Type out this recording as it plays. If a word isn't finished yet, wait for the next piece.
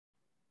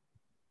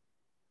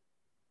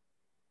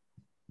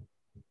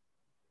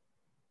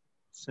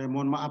Saya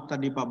mohon maaf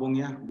tadi Pak Bung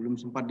ya, belum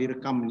sempat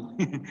direkam nih.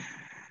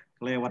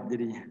 Kelewat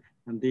jadinya.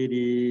 Nanti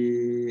di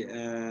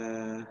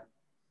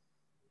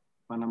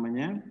apa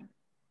namanya?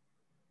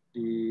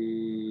 Di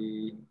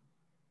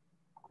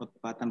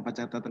khotbah tanpa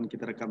catatan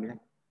kita rekam ya.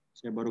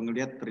 Saya baru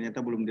ngelihat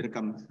ternyata belum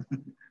direkam.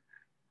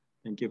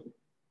 Thank you.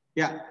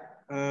 Ya,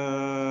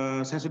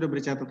 saya sudah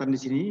beri catatan di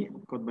sini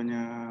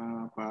khotbahnya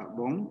Pak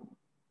Bong.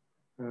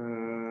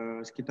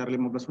 Sekitar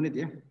 15 menit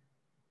ya.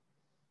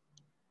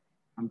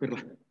 Hampir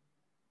lah.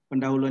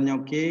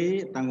 Pendahuluannya oke,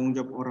 tanggung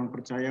jawab orang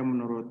percaya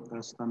menurut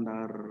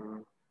standar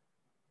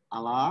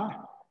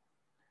Allah.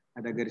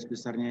 Ada garis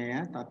besarnya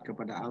ya, taat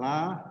kepada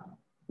Allah,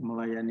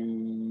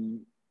 melayani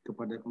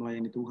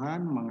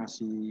Tuhan,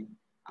 mengasihi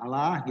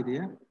Allah gitu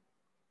ya.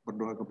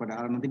 Berdoa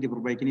kepada Allah, nanti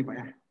diperbaiki nih Pak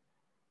ya.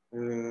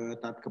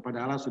 Taat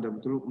kepada Allah sudah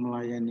betul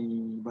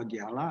melayani bagi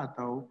Allah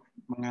atau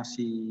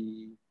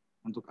mengasihi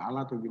untuk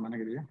Allah atau gimana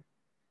gitu ya.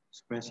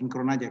 Supaya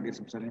sinkron aja garis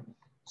besarnya.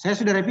 Saya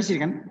sudah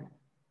revisi kan?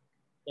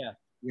 Ya.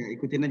 Ya,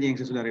 ikutin aja yang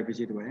saya sudah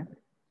revisi itu Pak ya.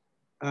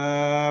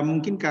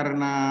 Mungkin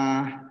karena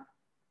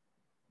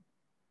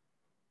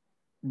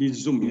di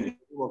Zoom ya,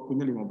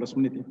 waktunya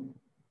 15 menit ya.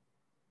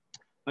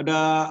 Ada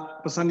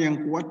pesan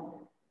yang kuat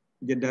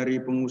dari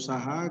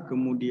pengusaha,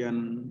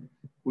 kemudian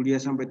kuliah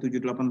sampai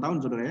 7-8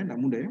 tahun saudara ya, tidak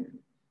mudah ya.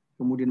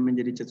 Kemudian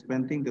menjadi church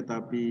planting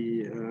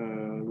tetapi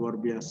luar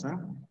biasa,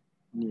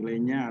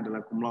 nilainya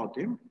adalah cum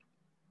laude ya.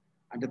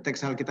 Ada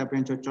teks Alkitab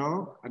yang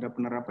cocok, ada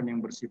penerapan yang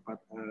bersifat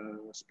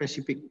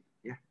spesifik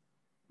ya.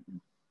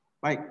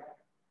 Baik.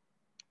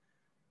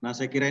 Nah,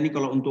 saya kira ini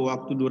kalau untuk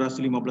waktu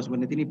durasi 15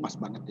 menit ini pas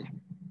banget ya.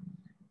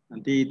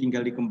 Nanti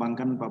tinggal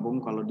dikembangkan Pak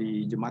Bung, kalau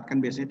dijemaatkan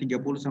biasanya 30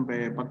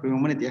 sampai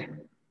 45 menit ya.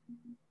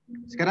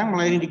 Sekarang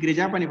melayani di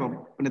gereja apa nih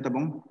Pak Pendeta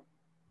Bung?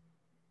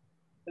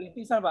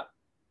 Perintisan Pak.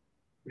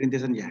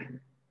 Perintisan ya.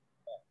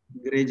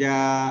 Gereja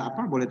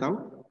apa boleh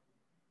tahu?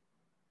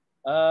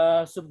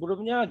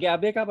 Sebelumnya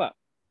GABK Pak.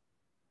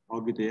 Oh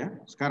gitu ya.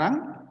 Sekarang?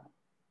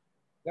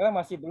 Sekarang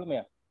masih belum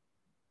ya.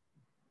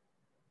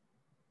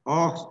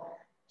 Oh,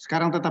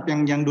 sekarang tetap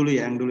yang dulu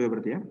ya,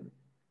 berarti ya?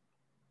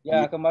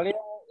 Ya, kembali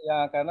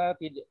ya karena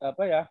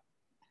apa ya?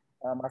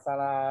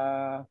 Masalah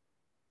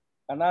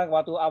karena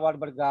waktu awal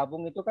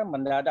bergabung itu kan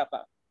mendadak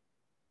Pak.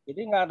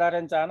 Jadi nggak ada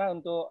rencana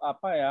untuk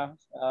apa ya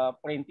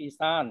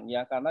perintisan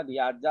ya karena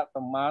diajak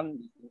teman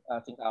di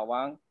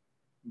Singkawang.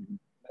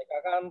 Mereka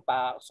kan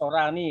Pak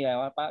Sorani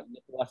ya Pak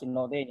Ketua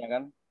Sinodenya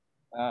kan.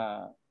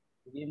 Nah,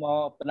 jadi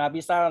mau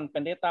penabisan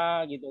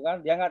pendeta gitu kan,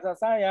 dia ngajak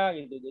saya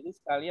gitu. Jadi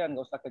sekalian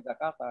nggak usah ke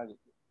Jakarta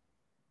gitu.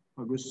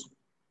 Bagus.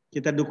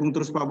 Kita dukung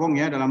terus Pak Bong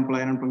ya dalam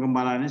pelayanan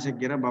penggembalaannya. Saya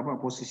kira Bapak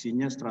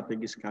posisinya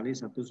strategis sekali.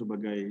 Satu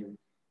sebagai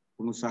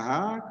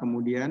pengusaha,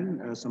 kemudian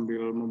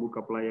sambil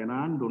membuka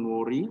pelayanan, don't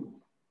worry.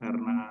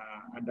 Karena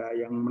ada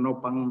yang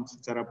menopang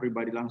secara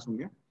pribadi langsung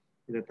ya.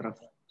 Kita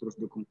terus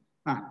dukung.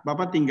 Nah,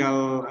 Bapak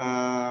tinggal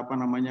apa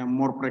namanya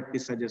more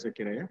practice saja saya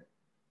kira ya.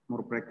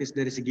 More practice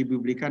dari segi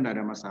biblika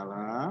tidak ada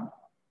masalah.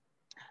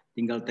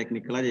 Tinggal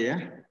teknikal aja ya.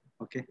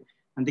 Oke.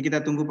 Nanti kita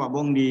tunggu Pak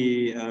Bong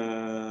di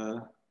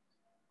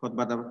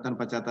khotbah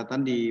tanpa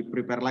catatan di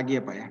prepare lagi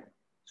ya Pak ya.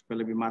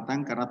 Supaya lebih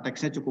matang karena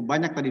teksnya cukup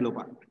banyak tadi loh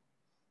Pak.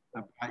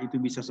 Apa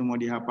itu bisa semua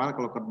dihafal?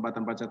 Kalau khotbah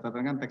tanpa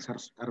catatan kan teks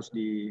harus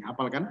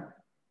dihafalkan.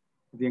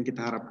 Itu yang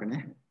kita harapkan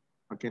ya.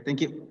 Oke, thank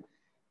you.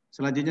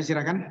 Selanjutnya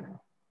silakan.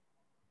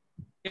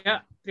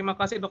 Ya, terima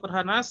kasih Dr.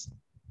 Hannas.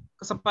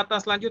 Kesempatan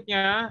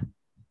selanjutnya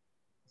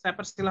saya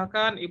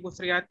persilahkan Ibu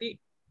Sriati,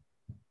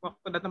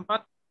 waktu dan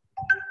tempat.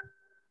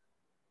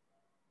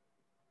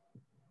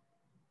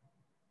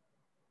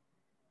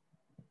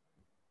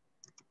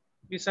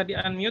 Bisa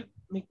di-unmute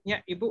mic-nya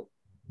Ibu.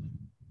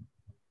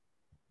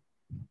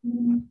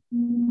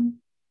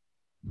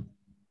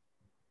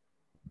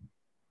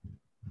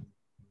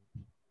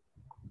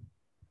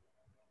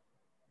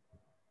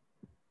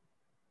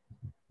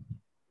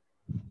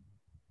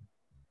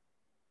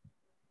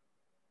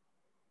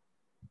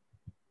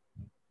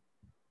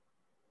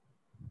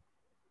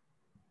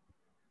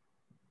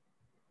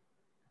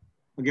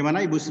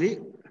 Bagaimana Ibu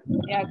Sri?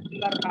 Ya,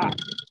 sebentar Pak.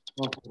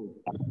 Oh,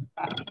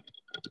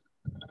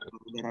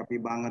 udah rapi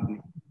banget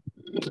nih.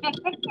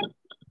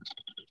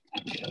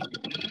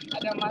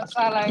 Ada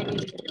masalah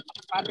ini.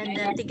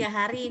 Dan 3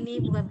 hari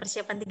ini bukan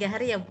persiapan 3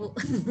 hari ya Bu.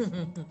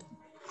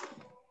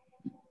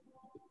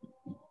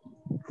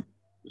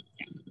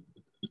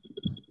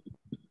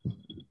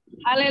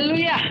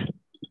 Haleluya.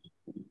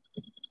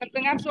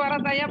 Terdengar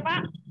suara saya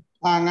Pak?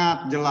 Sangat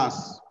jelas.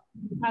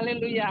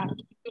 Haleluya.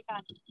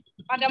 Tuhan.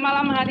 Pada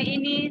malam hari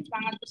ini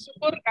sangat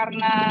bersyukur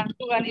karena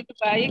Tuhan itu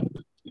baik.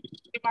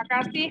 Terima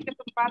kasih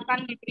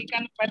kesempatan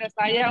diberikan kepada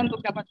saya untuk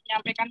dapat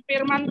menyampaikan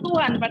firman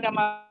Tuhan pada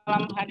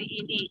malam hari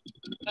ini.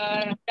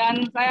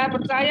 Dan saya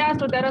percaya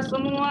saudara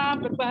semua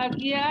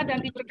berbahagia dan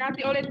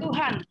diberkati oleh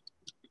Tuhan.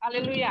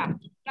 Haleluya.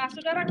 Nah,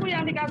 saudaraku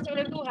yang dikasih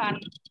oleh Tuhan,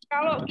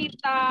 kalau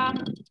kita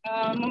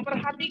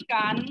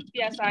memperhatikan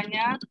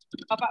biasanya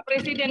Bapak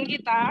Presiden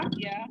kita,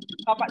 ya,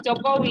 Bapak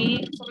Jokowi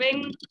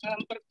sering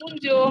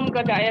berkunjung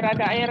ke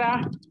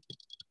daerah-daerah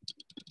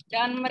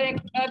dan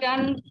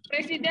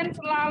Presiden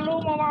selalu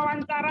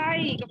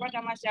mewawancarai kepada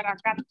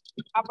masyarakat,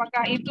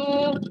 apakah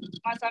itu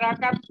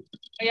masyarakat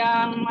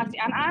yang masih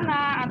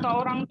anak-anak atau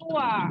orang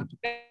tua.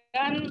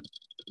 Dan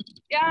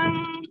yang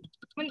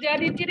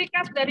menjadi ciri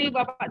khas dari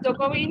Bapak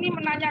Jokowi ini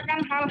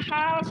menanyakan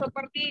hal-hal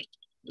seperti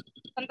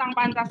tentang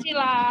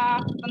Pancasila,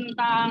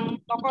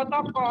 tentang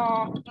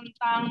tokoh-tokoh,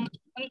 tentang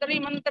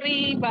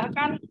menteri-menteri,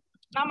 bahkan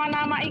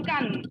nama-nama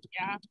ikan,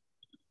 ya,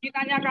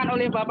 ditanyakan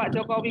oleh Bapak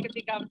Jokowi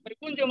ketika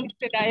berkunjung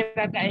ke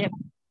daerah-daerah.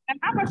 Dan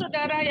apa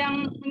saudara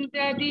yang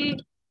menjadi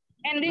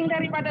ending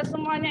daripada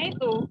semuanya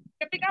itu?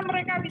 Ketika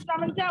mereka bisa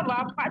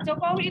menjawab, Pak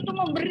Jokowi itu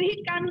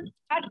memberikan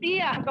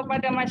hadiah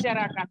kepada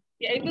masyarakat,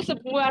 yaitu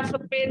sebuah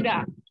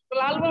sepeda.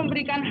 Selalu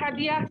memberikan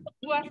hadiah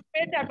sebuah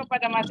sepeda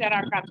kepada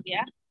masyarakat,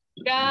 ya.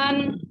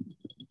 Dan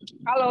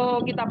kalau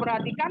kita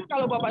perhatikan,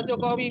 kalau Bapak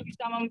Jokowi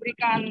bisa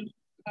memberikan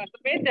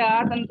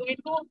sepeda, tentu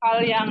itu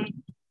hal yang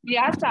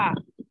biasa.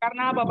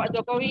 Karena Bapak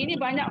Jokowi ini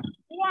banyak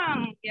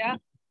uang, ya,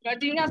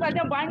 gajinya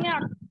saja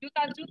banyak,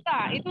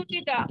 juta-juta, itu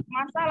tidak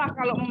masalah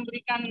kalau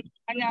memberikan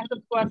hanya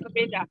sebuah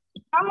sepeda.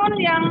 Namun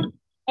yang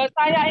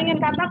saya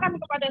ingin katakan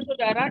kepada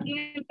saudara,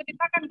 ingin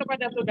ceritakan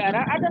kepada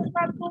saudara, ada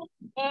satu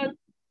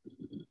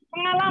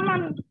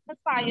pengalaman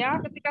saya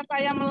ketika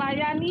saya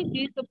melayani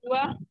di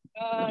sebuah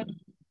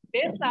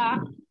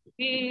desa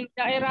di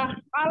daerah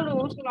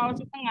Palu,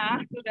 Sulawesi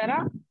Tengah,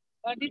 saudara.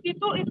 Di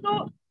situ itu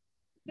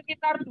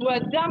sekitar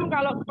 2 jam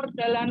kalau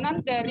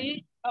perjalanan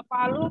dari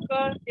Palu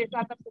ke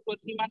desa tersebut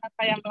di mana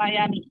saya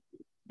melayani.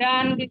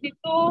 Dan di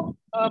situ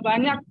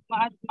banyak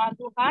mahasiswa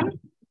Tuhan.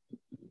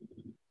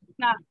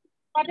 Nah,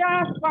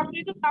 pada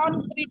waktu itu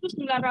tahun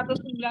 1999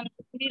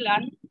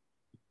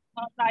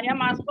 saya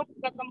masuk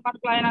ke tempat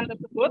pelayanan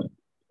tersebut.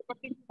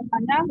 Seperti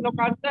misalnya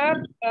lokal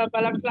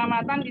Balai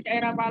Keselamatan di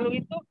daerah Palu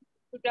itu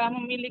sudah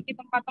memiliki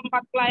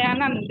tempat-tempat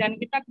pelayanan dan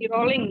kita di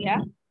rolling, ya.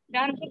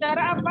 Dan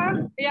saudara,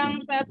 apa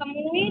yang saya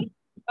temui,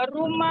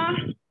 rumah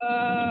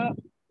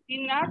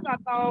dinas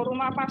atau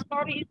rumah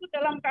pastori itu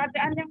dalam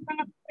keadaan yang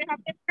sangat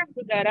prihatinkan,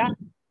 saudara.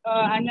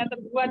 Hanya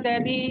terbuat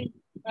dari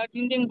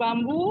dinding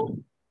bambu,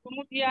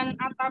 kemudian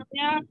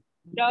atapnya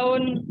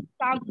daun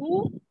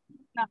sagu.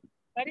 Nah,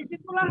 dari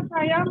situlah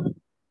saya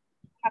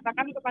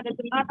katakan kepada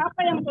jemaat,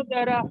 apa yang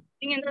saudara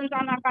ingin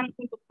rencanakan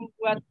untuk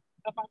membuat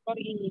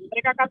pastori ini.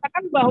 Mereka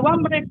katakan bahwa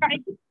mereka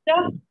itu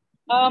sudah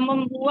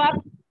membuat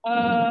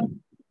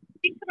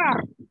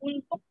ikrar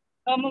untuk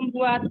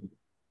membuat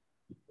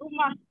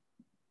rumah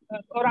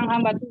orang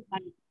hamba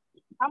Tuhan.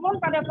 Namun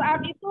pada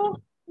saat itu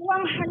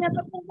uang hanya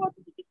terkumpul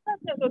sedikit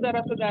saja,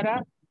 saudara-saudara.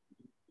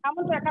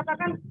 Namun saya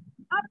katakan,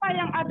 apa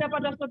yang ada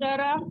pada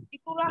saudara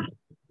itulah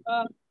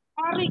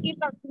mari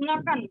kita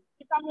gunakan.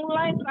 Kita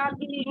mulai saat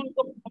ini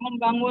untuk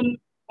membangun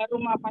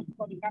rumah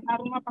pastori. Karena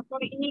rumah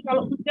pastori ini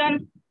kalau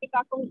hujan,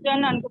 kita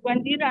kehujanan,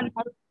 kebanjiran,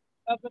 harus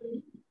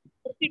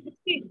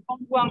bersih-bersih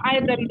membuang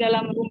air dari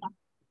dalam rumah.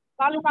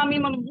 Lalu kami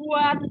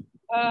membuat,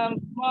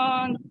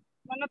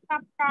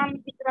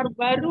 menetapkan ikrar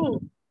baru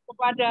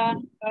kepada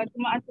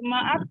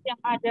jemaat-jemaat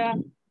yang ada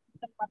di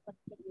tempat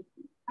tersebut.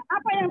 Nah,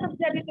 apa yang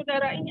terjadi,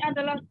 saudara, ini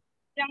adalah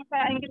yang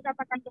saya ingin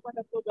katakan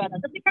kepada saudara.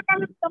 Ketika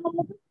kami sudah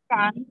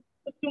memutuskan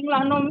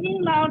sejumlah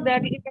nominal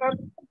dari ikrar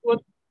tersebut,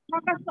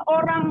 maka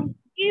seorang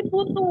ibu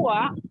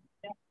tua,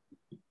 ya,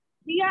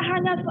 dia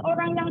hanya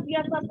seorang yang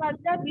biasa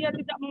saja, dia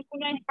tidak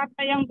mempunyai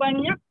harta yang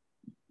banyak.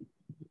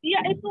 Dia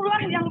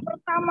itulah yang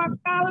pertama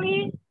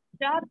kali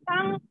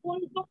datang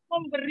untuk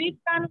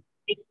memberikan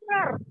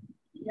ikrar.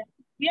 Ya.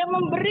 Dia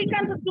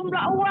memberikan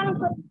sejumlah uang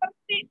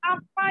seperti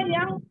apa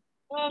yang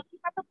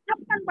kita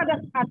tetapkan pada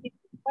saat itu.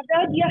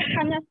 Padahal dia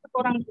hanya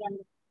seorang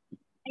janda.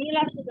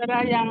 Inilah,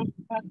 saudara, yang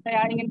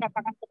saya ingin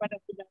katakan kepada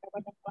saudara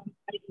pada malam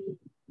hari ini.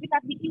 Kita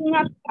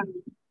diingatkan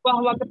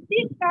bahwa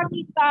ketika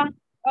kita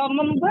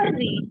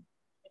memberi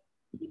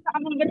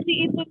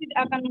itu tidak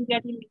akan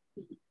menjadi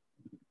miskin.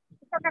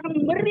 Kita akan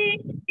memberi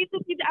itu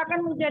tidak akan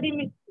menjadi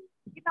miskin.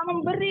 Kita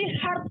memberi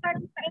harta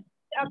kita itu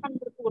tidak akan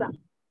berkurang.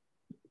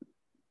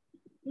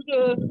 Itu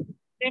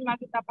tema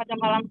kita pada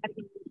malam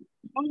hari ini.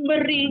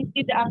 Memberi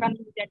tidak akan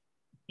menjadi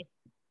miskin.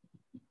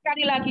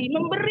 Sekali lagi,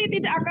 memberi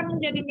tidak akan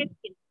menjadi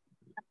miskin.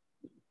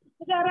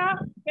 Saudara,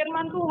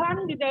 firman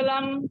Tuhan di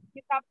dalam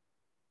kitab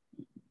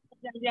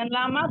Perjanjian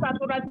Lama, 1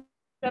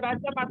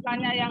 Raja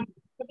pasalnya yang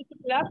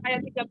ke-17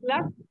 ayat 13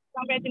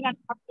 sampai dengan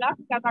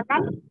 14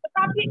 dikatakan,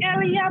 tetapi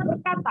Elia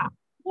berkata,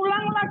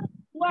 pulanglah,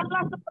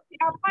 buatlah seperti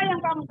apa yang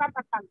kamu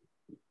katakan.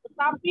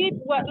 Tetapi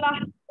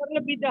buatlah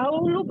terlebih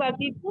dahulu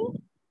bagiku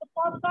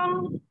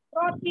sepotong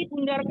roti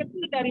bundar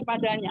kecil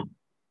daripadanya.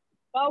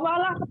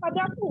 Bawalah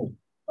kepadaku,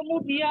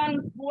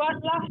 kemudian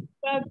buatlah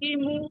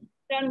bagimu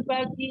dan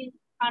bagi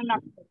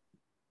anakku.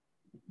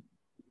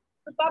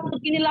 Sebab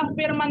beginilah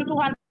firman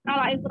Tuhan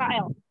Allah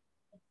Israel.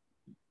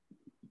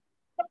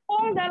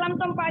 Tepung dalam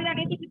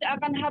tempayan itu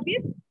tidak akan habis,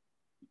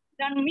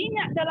 dan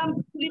minyak dalam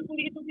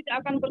buli-buli itu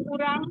tidak akan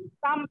berkurang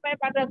sampai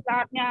pada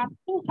saatnya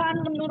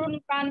Tuhan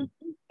menurunkan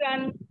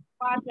hujan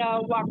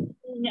pada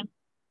waktunya.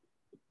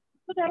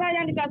 Saudara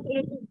yang dikasihi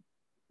oleh Tuhan,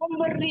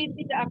 memberi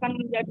tidak akan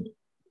menjadi.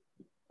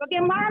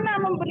 Bagaimana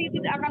memberi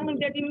tidak akan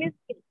menjadi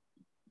miskin?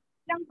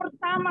 Yang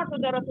pertama,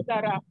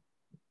 saudara-saudara,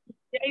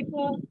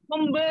 yaitu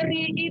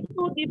memberi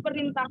itu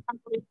diperintahkan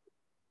oleh Tuhan.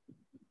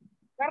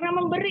 Karena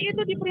memberi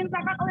itu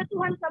diperintahkan oleh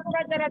Tuhan. 1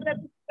 Raja-Raja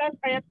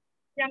 13 ayat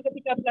yang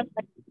ke-13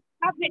 tadi.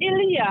 Nabi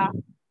Elia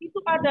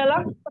itu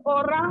adalah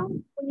seorang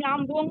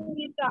penyambung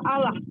lidah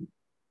Allah.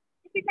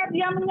 Ketika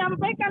dia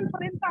menyampaikan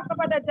perintah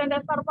kepada janda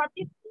Sarfat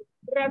itu,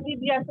 berarti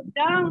dia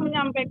sedang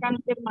menyampaikan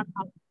firman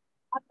Allah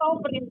atau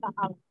perintah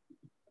Allah.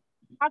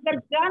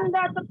 Agar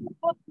janda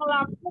tersebut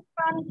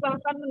melakukan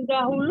bahkan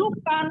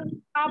mendahulukan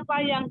apa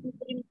yang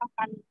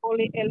diperintahkan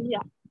oleh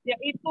Elia,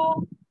 yaitu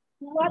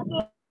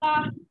buatlah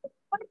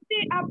seperti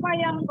apa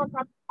yang kau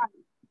katakan,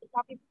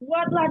 tetapi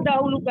buatlah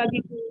dahulu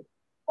bagiku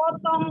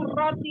potong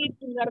roti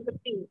bundar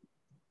kecil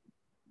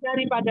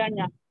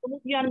daripadanya,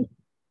 kemudian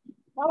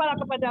bawalah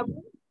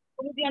kepadaku,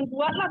 kemudian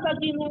buatlah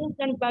bagimu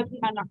dan bagi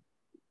anak.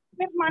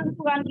 Firman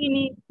Tuhan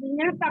ini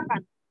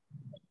menyatakan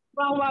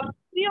bahwa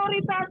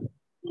prioritas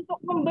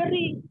untuk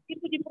memberi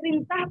itu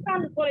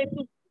diperintahkan oleh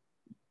Tuhan.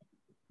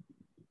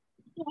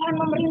 Tuhan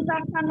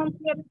memerintahkan,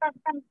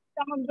 memprioritaskan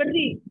kita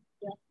memberi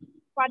ya,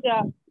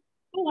 kepada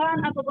Tuhan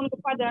ataupun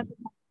kepada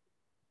Tuhan.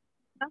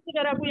 Nah,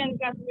 saudaraku yang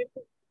dikasihi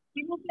itu,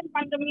 di musim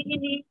pandemi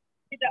ini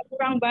tidak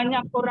kurang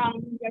banyak orang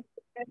menjadi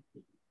stres,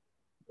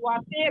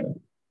 khawatir,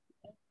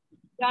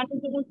 dan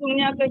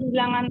ujung-ujungnya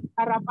kehilangan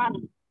harapan.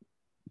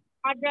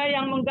 Ada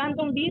yang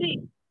menggantung diri,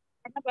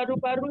 karena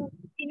baru-baru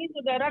ini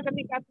saudara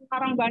ketika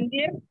Semarang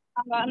banjir,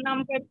 tanggal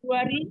 6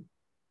 Februari,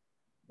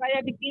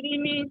 saya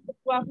dikirimi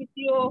sebuah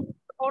video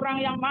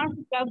orang yang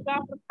masih gagah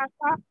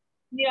perkasa,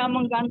 dia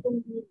menggantung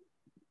diri.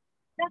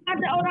 Dan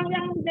ada orang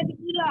yang menjadi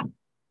gila,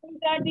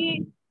 menjadi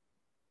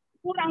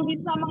kurang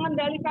bisa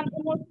mengendalikan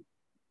emosi.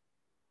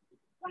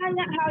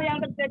 Banyak hal yang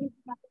terjadi di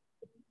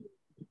masyarakat.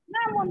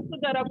 Namun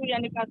saudaraku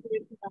yang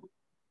dikasihi Tuhan,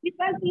 di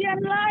bagian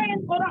lain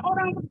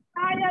orang-orang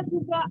percaya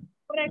juga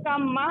mereka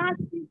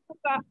masih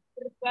suka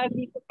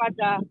berbagi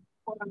kepada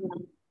orang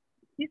lain.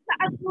 Di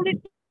saat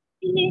sulit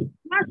ini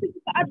masih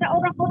juga ada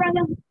orang-orang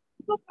yang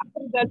suka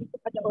berbagi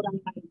kepada orang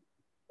lain.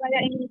 Saya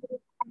ingin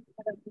ceritakan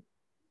kepada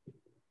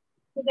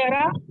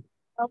saudara,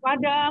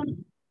 pada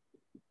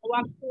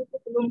waktu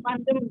sebelum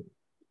pandemi,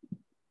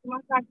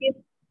 rumah sakit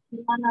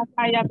di mana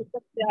saya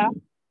bekerja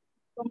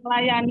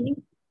melayani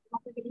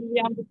rumah sakit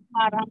yang di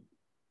Semarang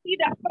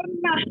tidak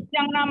pernah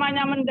yang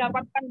namanya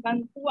mendapatkan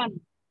bantuan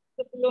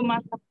sebelum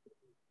masa pandemi.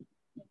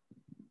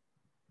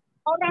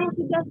 Orang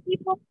sudah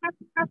sibuk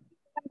kasih-kasih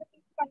dengan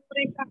kehidupan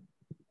mereka.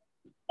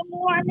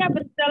 Semuanya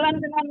berjalan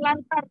dengan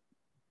lancar.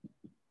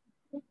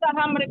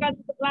 Usaha mereka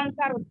cukup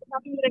lancar,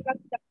 tetapi mereka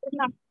tidak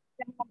pernah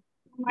yang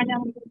namanya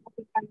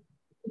memperhatikan.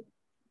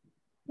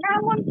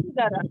 Namun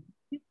saudara,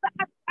 di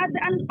saat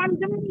keadaan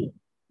pandemi,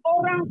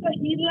 orang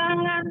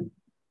kehilangan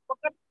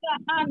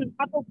pekerjaan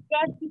atau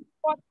gaji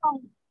potong,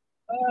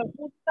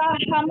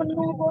 usaha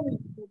menurun,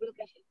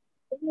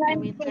 dan lain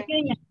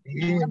sebagainya.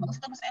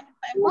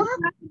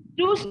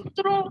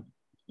 Justru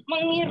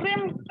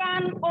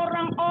mengirimkan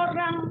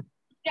orang-orang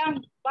yang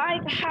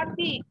baik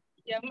hati,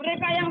 ya,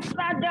 mereka yang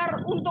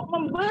sadar untuk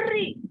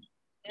memberi,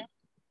 ya,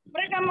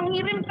 mereka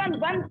mengirimkan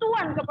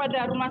bantuan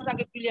kepada rumah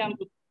sakit William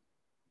Booth,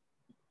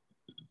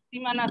 di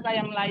mana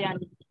saya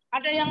melayani.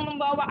 Ada yang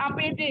membawa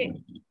APD,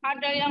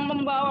 ada yang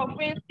membawa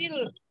face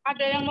shield,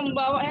 ada yang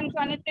membawa hand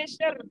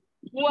sanitizer,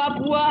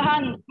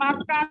 buah-buahan,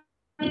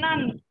 makanan,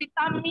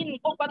 vitamin,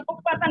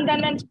 obat-obatan,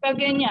 dan lain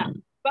sebagainya.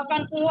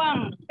 Bahkan uang,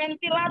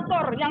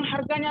 ventilator yang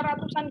harganya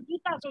ratusan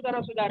juta,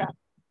 saudara-saudara.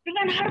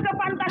 Dengan harga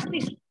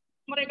fantastis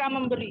mereka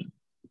memberi.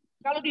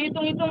 Kalau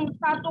dihitung-hitung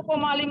 1,5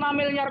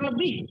 miliar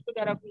lebih,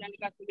 saudaraku yang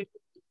dikasihi.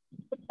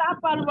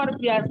 Betapa luar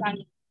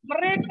biasanya.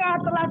 Mereka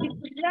telah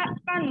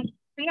digerakkan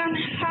dengan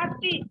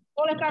hati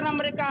oleh karena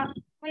mereka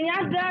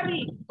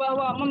menyadari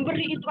bahwa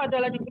memberi itu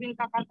adalah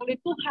diperintahkan oleh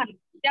Tuhan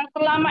yang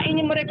selama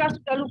ini mereka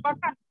sudah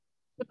lupakan,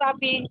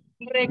 tetapi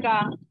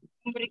mereka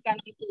memberikan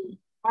itu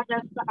pada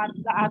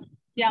saat-saat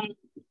yang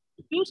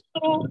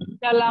justru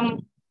dalam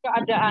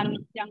keadaan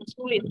yang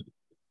sulit.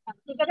 Nah,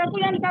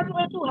 saudaraku yang dikasihi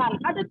oleh Tuhan,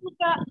 ada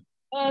juga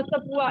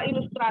sebuah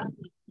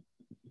ilustrasi.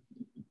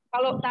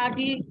 Kalau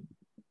tadi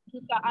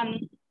jutaan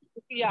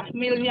rupiah,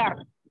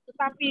 miliar,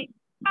 tetapi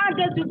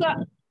ada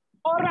juga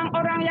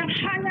orang-orang yang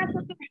hanya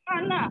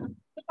sederhana,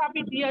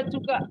 tetapi dia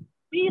juga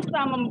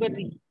bisa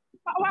memberi.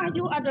 Pak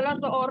Wahyu adalah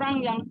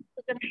seorang yang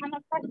sederhana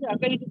saja,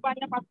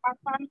 kehidupannya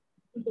pas-pasan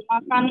untuk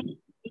makan,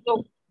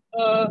 untuk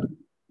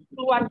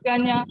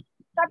keluarganya.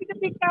 Tapi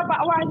ketika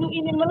Pak Wahyu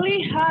ini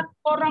melihat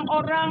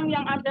orang-orang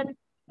yang ada di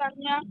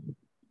sekitarnya,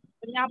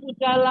 penyapu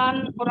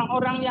jalan,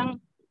 orang-orang yang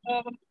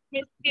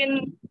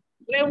miskin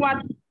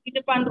lewat di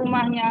depan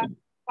rumahnya,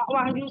 Pak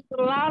Wahyu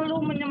selalu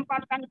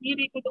menyempatkan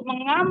diri untuk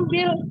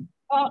mengambil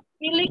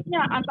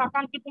miliknya,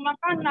 entahkan itu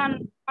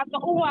makanan atau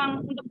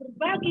uang untuk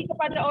berbagi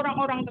kepada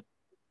orang-orang tersebut.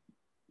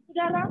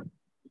 Saudara,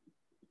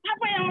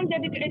 apa yang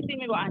menjadi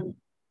keistimewaannya?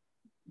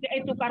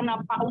 Yaitu karena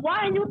Pak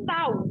Wahyu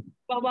tahu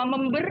bahwa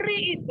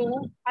memberi itu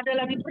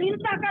adalah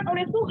diperintahkan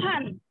oleh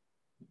Tuhan,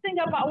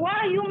 sehingga Pak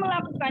Wahyu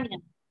melakukannya.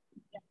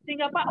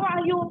 Sehingga Pak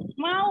Wahyu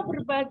mau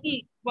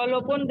berbagi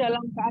walaupun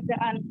dalam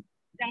keadaan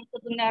yang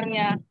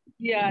sebenarnya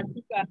dia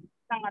juga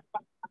sangat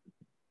paksa.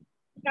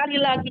 Sekali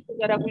lagi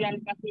saudaraku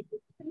yang dikasihi,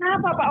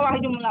 kenapa Pak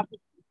Wahyu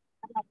melakukan?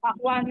 Karena Pak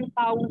Wahyu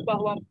tahu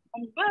bahwa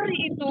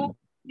memberi itu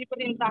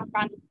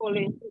diperintahkan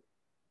oleh Tuhan.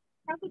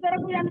 Nah,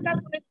 saudaraku yang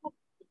dikasihi oleh Tuhan,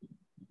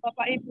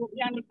 Bapak Ibu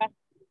yang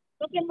dikasihi,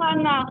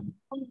 bagaimana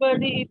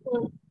memberi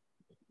itu?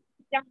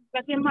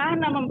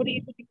 Bagaimana memberi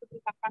itu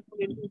diperintahkan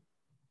oleh Tuhan?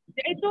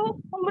 Yaitu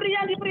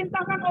pemberian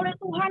diperintahkan oleh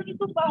Tuhan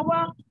itu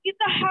bahwa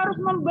kita harus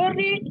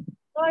memberi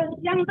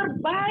yang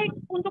terbaik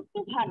untuk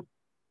Tuhan.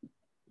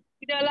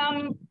 Di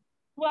dalam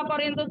 2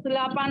 Korintus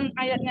 8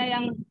 ayatnya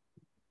yang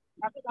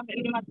 1-5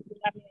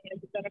 sebenarnya ya,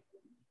 saudara.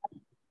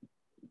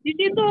 Di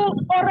situ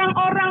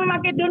orang-orang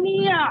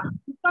Makedonia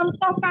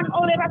dicontohkan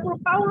oleh Rasul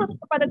Paulus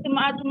kepada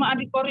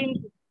jemaat-jemaat di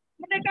Korintus.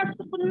 Mereka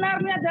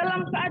sebenarnya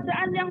dalam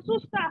keadaan yang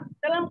susah,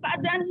 dalam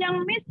keadaan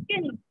yang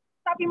miskin,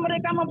 tapi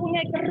mereka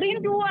mempunyai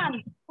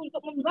kerinduan untuk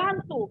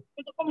membantu,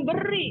 untuk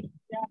memberi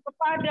ya,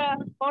 kepada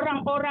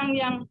orang-orang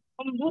yang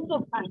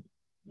membutuhkan.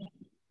 Ya,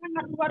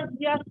 sangat luar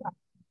biasa.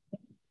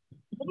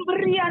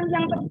 Pemberian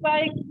yang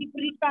terbaik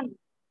diberikan,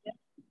 ya,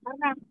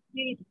 karena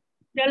di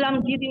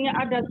dalam dirinya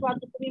ada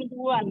suatu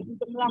kerinduan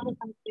untuk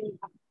melakukan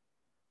perintah.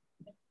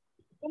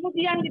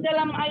 Kemudian di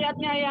dalam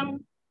ayatnya yang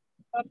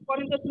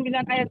Korintus 9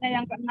 ayatnya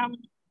yang ke-6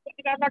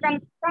 dikatakan,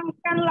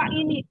 camkanlah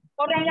ini,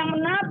 orang yang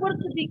menabur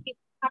sedikit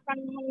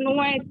akan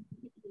menuai.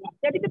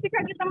 Jadi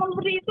ketika kita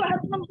memberi itu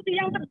harus memberi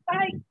yang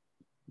terbaik.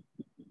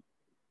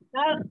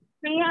 Dan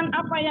dengan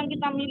apa yang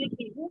kita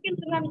miliki, mungkin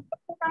dengan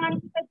kekurangan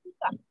kita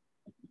juga.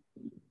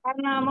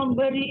 Karena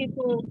memberi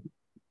itu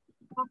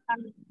akan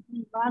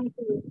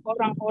membantu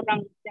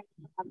orang-orang yang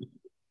sangat.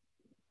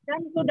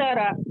 Dan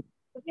saudara,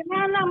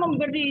 bagaimana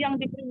memberi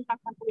yang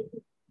diperintahkan oleh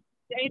Tuhan?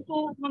 Yaitu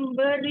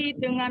memberi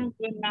dengan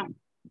benar.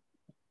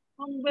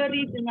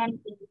 Memberi dengan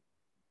benar.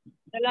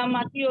 Dalam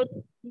Matius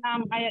 6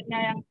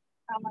 ayatnya yang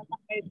sama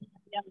sampai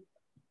yang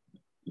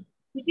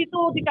di situ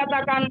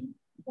dikatakan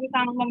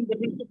tentang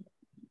memberi.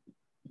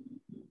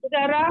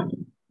 Saudara,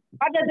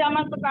 pada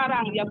zaman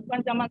sekarang, ya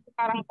bukan zaman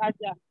sekarang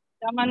saja,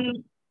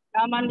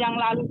 zaman yang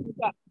lalu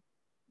juga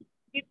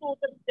itu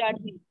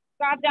terjadi.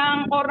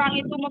 Kadang orang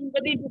itu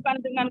memberi bukan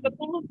dengan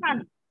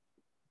ketulusan,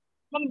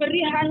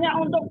 memberi hanya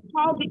untuk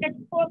mau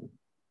diekspos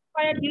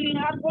supaya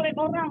dilihat oleh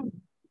orang.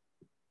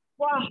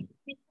 Wah,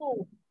 itu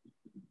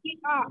si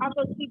A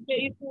atau si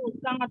B itu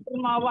sangat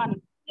dermawan,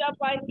 dia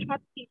baik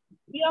hati,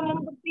 dia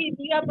memberi,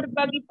 dia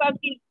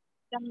berbagi-bagi,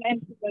 dan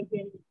lain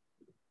sebagainya.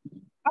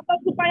 Atau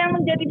supaya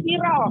menjadi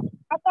viral,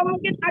 atau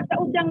mungkin ada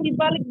udang di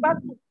balik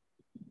batu.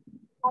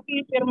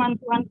 Tapi firman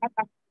Tuhan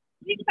kata,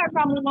 jika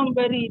kamu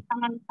memberi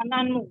tangan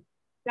kananmu,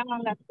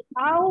 janganlah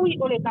diketahui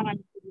oleh tangan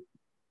kiri.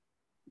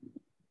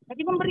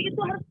 Jadi memberi itu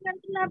harus dengan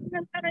benar,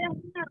 dengan cara yang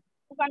benar.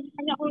 Bukan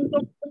hanya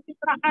untuk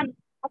pencitraan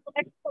atau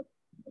ekspos,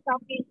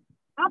 tetapi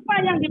apa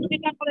yang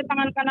diberikan oleh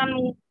tangan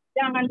kananmu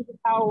jangan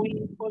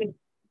diketahui oleh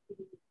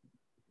kiri.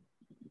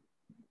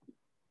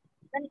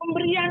 Dan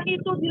pemberian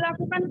itu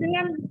dilakukan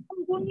dengan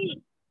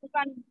sembunyi,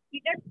 bukan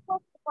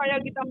diekspos supaya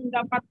kita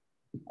mendapat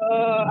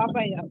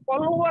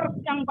follower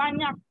yang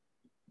banyak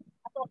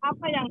atau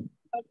apa yang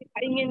kita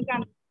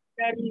inginkan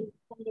dari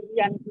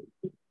pemberian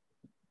itu.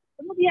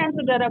 Kemudian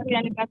saudaraku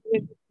yang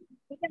dikasihi,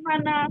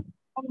 bagaimana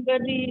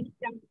memberi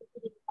yang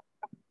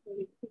diperintahkan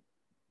oleh Tuhan?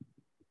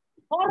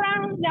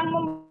 Orang yang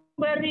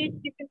memberi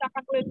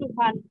diperintahkan oleh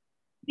Tuhan,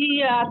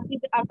 dia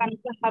tidak akan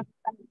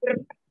kehabisan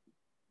berkat.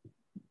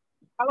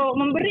 Kalau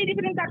memberi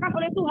diperintahkan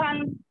oleh Tuhan,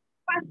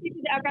 pasti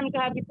tidak akan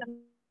kehabisan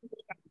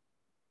berkat.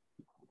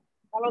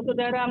 Kalau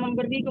saudara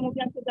memberi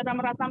kemudian saudara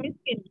merasa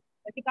miskin,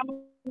 kita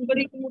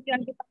memberi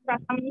kemudian kita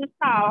merasa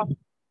menyesal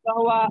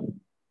bahwa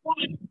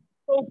wah,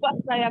 coba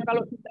saya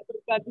kalau tidak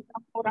berbagi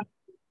sama orang,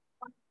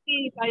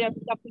 pasti saya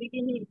bisa beli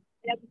ini,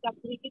 saya bisa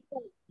beli itu,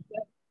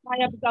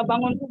 saya bisa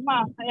bangun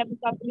rumah, saya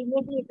bisa beli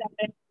mobil dan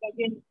lain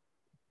sebagainya.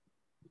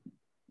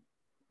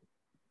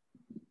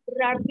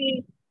 Berarti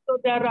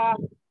saudara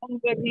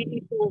memberi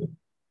itu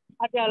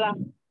adalah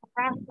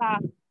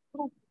merasa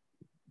rugi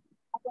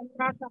atau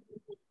merasa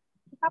rugi.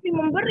 Tapi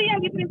memberi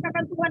yang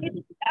diperintahkan Tuhan itu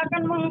tidak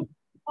akan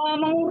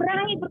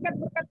mengurangi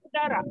berkat-berkat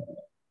saudara.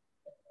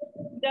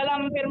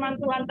 Dalam firman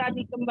Tuhan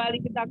tadi, kembali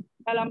kita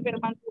dalam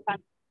firman Tuhan.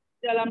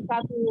 Dalam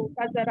 1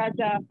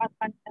 Raja-Raja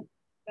pasal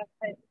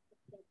 19.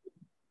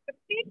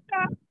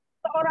 Ketika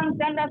seorang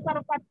janda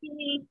sarfat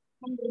ini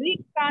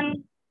memberikan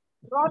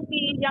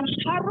roti yang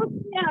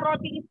harusnya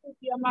roti itu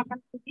dia makan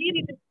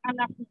sendiri dengan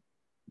anaknya.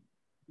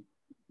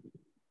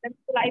 Dan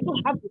setelah itu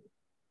habis.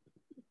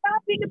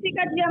 Tapi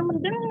ketika dia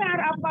mendengar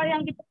apa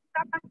yang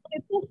diperintahkan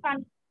oleh Tuhan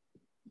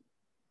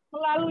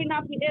melalui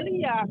Nabi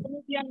Elia,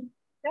 kemudian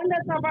janda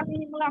sarfat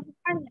ini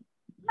melakukannya.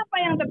 Apa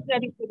yang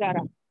terjadi,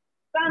 saudara?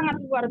 Sangat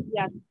luar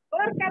biasa.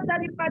 Berkat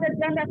daripada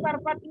janda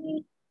sarfat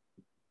ini,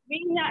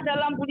 minyak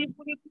dalam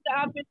budi-budi tidak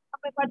habis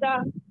sampai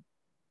pada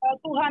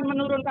Tuhan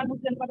menurunkan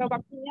hujan pada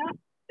waktunya,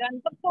 dan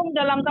tepung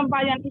dalam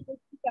tempayan itu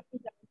juga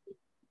tidak habis.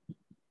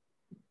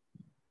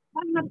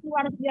 Sangat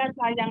luar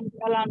biasa yang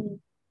dialami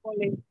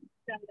oleh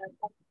janda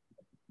sarfat.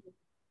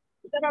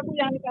 saudaraku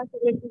yang dikasih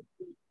oleh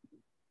Tuhan,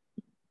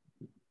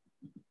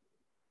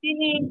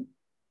 ini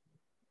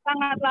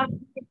sangatlah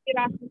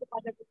inspirasi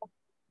kepada kita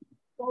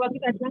bahwa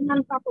kita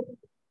jangan takut.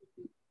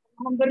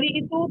 Memberi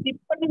itu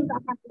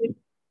diperintahkan oleh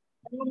Tuhan.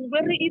 Dan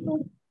memberi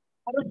itu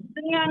harus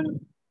dengan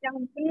yang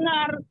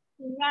benar,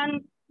 dengan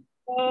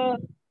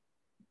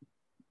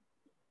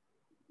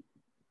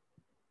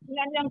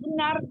yang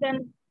benar,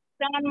 dan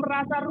jangan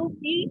merasa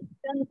rugi,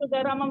 dan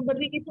saudara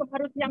memberi itu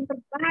harus yang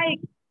terbaik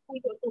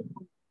untuk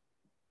Tuhan.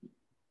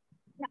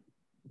 Nah,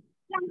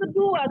 yang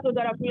kedua,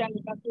 saudaraku yang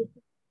dikasih,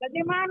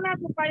 bagaimana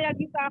supaya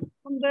kita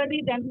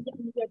memberi dan tidak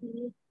menjadi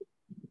miskin?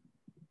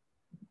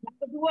 Yang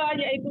kedua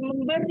yaitu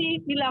memberi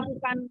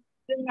dilakukan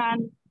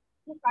dengan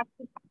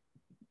sukacita.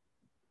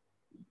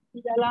 Di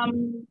dalam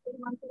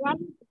firman Tuhan,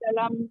 di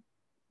dalam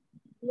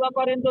 2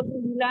 Korintus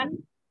 9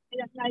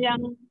 ayatnya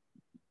yang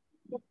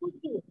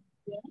ke-7,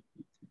 ya,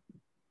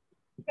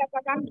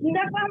 dikatakan,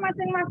 hendaklah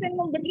masing-masing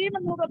memberi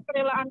menurut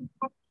kerelaan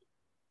hati,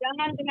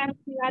 jangan dengan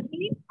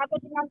hati atau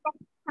dengan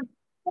paksaan,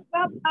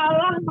 sebab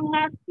Allah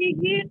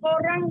mengasihi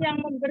orang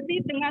yang memberi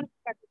dengan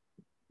sukacita.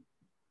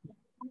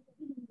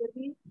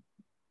 Memberi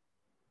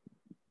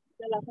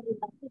adalah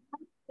perintah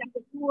Tuhan. Yang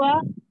kedua,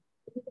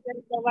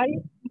 dari bawahi,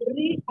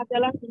 memberi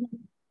adalah dengan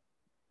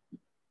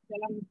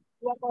dalam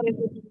 2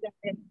 Korintus 9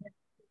 ayat.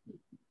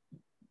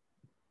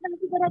 Dan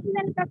saudara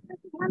yang dikasih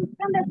Tuhan,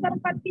 kan dasar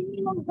 4 ini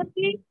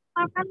memberi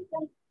akan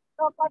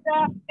kepada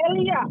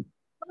Elia.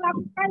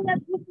 Melakukannya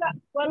juga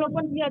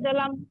walaupun dia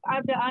dalam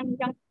keadaan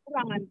yang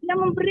kekurangan. Dia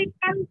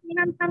memberikan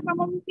dengan tanpa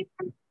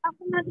memikirkan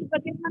aku nanti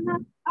bagaimana,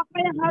 apa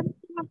yang harus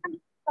dimakan.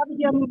 Tapi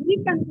dia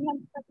memberikan dengan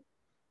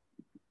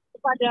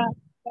kepada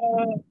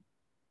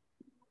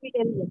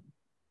Elia.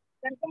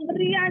 Dan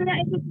pemberiannya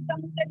itu sudah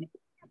menjadi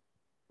besar.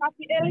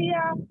 Tapi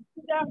Elia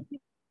sudah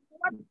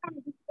dikuatkan,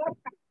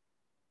 dikuatkan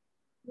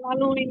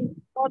melalui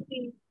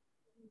roti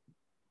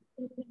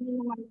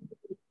minuman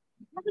itu.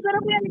 Nah,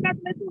 saudara yang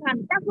dikasih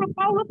Tuhan, Rasul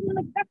Paulus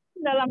menegaskan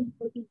dalam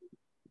ini,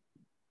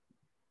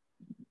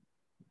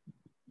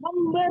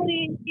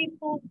 memberi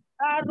itu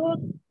harus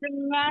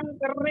dengan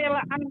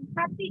kerelaan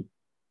hati.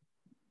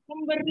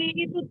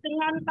 Memberi itu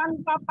dengan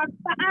tanpa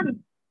paksaan.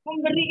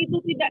 Memberi itu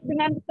tidak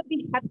dengan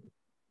sedih hati.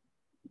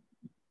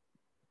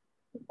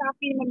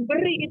 Tetapi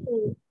memberi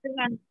itu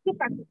dengan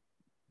sukacita.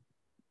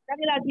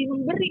 Sekali lagi,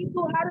 memberi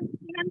itu harus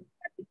dengan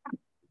sukacita.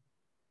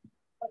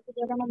 Kalau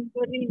saudara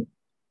memberi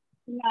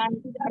dengan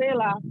tidak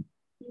rela,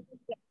 itu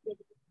tidak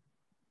jadi.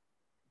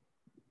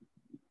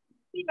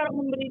 Tapi kalau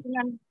memberi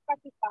dengan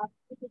sukacita,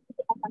 itu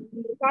tidak akan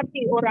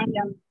memberkati orang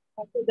yang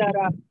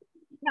saudara.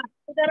 Nah,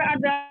 saudara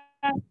ada,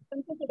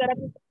 tentu saudara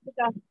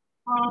sudah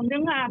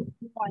mendengar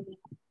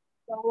semuanya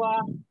bahwa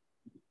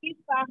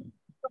kisah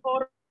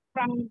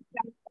seorang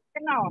yang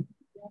terkenal,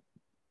 ya,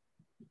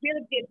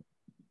 D.Th,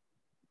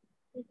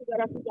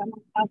 saudara sudah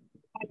mengenal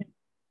semuanya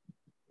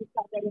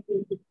kisah dari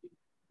D.Th.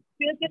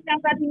 D.Th yang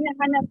tadinya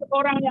hanya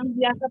seorang yang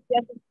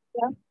biasa-biasa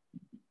saja,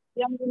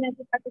 yang punya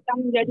cita-cita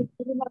menjadi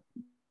guru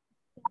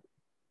mertua.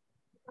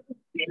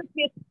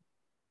 D.Th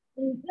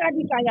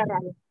menjadi kaya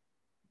raya.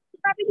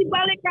 Tetapi di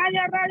balik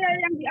kaya raya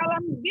yang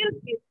dialami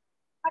D.Th,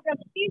 ada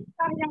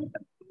kisah yang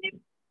terselip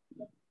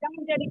yang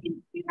menjadi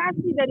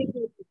inspirasi dari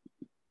D.Th.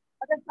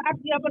 Pada saat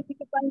dia pergi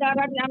ke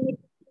bandara di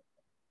Amerika,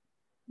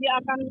 dia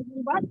akan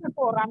membaca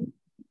koran,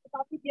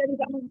 tetapi dia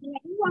tidak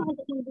mempunyai uang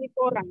untuk membeli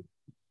koran.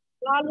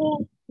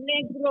 Lalu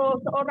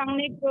seorang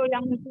negro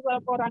yang menjual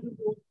koran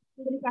itu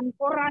memberikan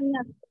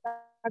korannya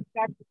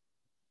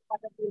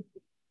kepada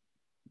D.Th.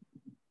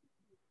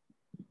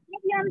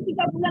 Kemudian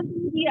 3 bulan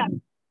kemudian,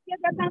 dia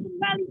datang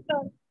kembali ke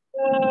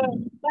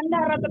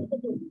bandara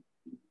tersebut.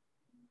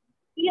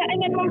 Dia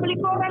ingin membeli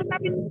koran,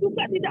 tapi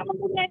juga tidak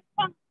mempunyai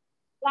uang.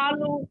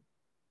 Lalu,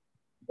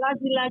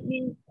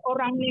 lagi-lagi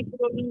orang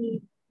negro ini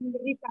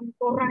memberikan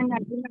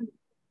korannya dengan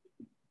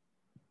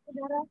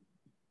saudara.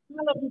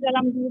 Kalau di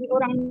dalam diri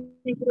orang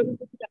negro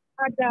itu tidak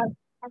ada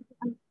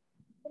perasaan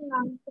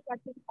senang,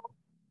 sukacita,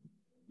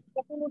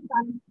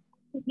 ketulusan,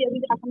 dia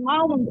tidak akan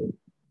mau memberi.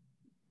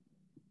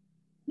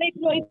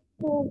 Negro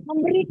itu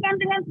memberikan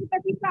dengan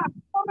sukacita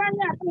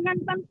korannya dengan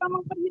tanpa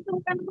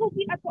memperhitungkan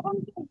rugi atau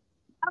untung.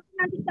 Aku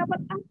nanti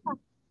dapat apa?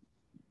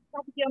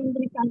 Tapi dia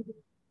memberikan itu.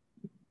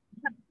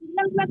 Nah,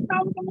 19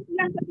 tahun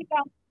kemudian ketika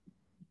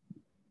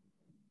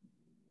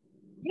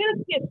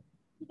D.Th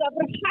sudah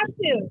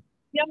berhasil,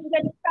 dia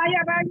menjadi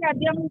kaya raya,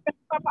 dia menjadi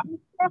bapak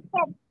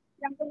Microsoft,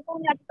 yang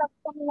tentunya kita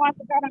semua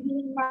sekarang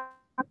ini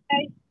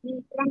memakai di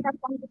perangkat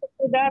komputer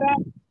saudara,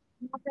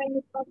 memakai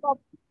Microsoft,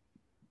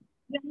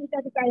 yang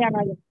menjadi kaya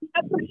raya.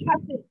 Dia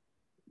berhasil.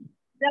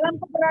 Dalam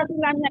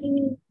keberhasilannya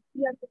ini,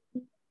 dia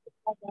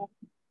kepada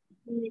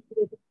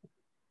negro.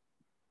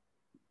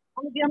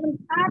 Lalu dia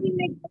mencari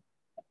negro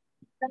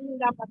dan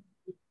mendapat.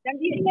 Dan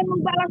dia ingin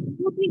membalas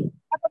budi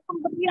atau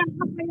pemberian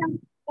apa yang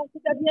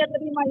sudah dia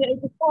terima,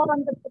 yaitu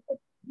koran tersebut.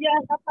 Dia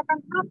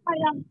katakan apa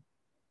yang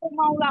aku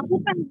mau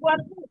lakukan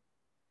buatmu.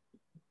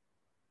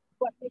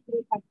 Buat negro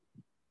tadi.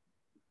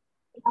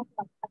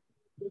 Kenapa?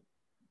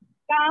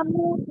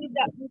 Kamu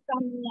tidak bisa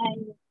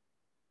menyaingi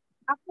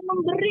Aku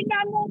memberi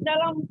kamu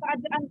dalam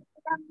keadaan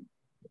kurang,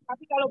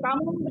 tapi kalau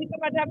kamu memberi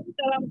kepadaku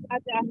dalam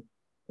keadaan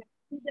yang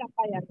tidak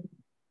kaya.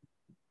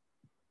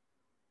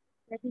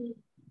 Jadi,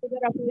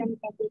 saudaraku yang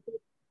dikasihi,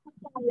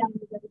 apa yang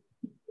menjadi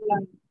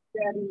kesimpulan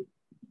dari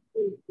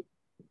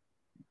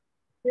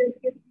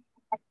D.Th?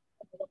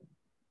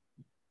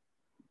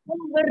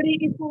 Memberi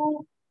itu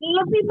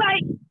lebih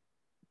baik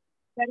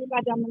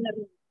daripada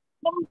menerima.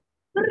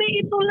 Memberi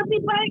itu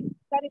lebih baik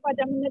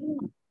daripada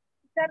menerima.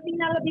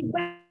 Artinya lebih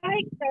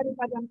baik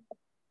daripada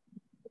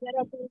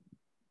saudaraku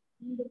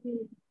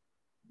memberi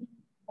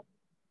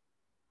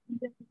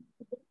menjadi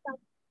berkat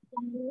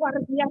yang luar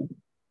biasa.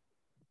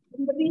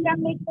 Pemberian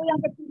itu yang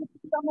kecil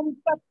juga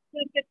membuat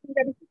Th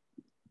menjadi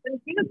dan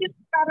Th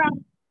sekarang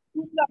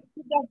juga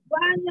sudah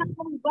banyak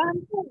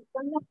membantu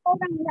banyak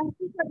orang yang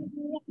susah di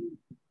dunia ini.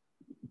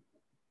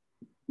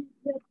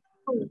 Dia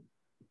tahu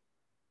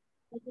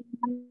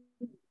bagaimana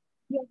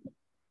dia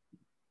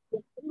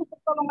perlu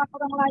pertolongan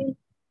orang lain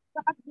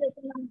saat dia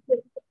senang dia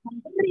bisa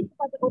memberi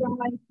kepada orang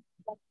lain.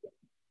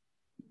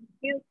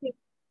 Th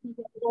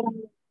menjadi orang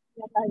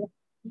yang kaya.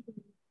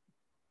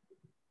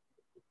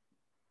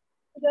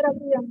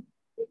 Saudaraku yang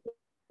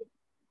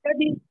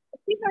jadi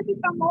ketika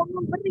kita mau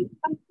memberi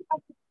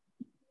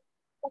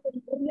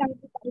pemberian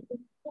kita itu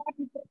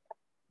jadi berkat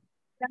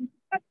dan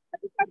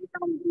ketika kita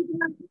memberi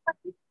dengan kita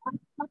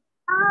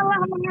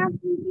Allah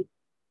mengasihi.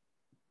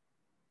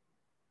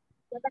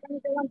 Katakan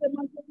dalam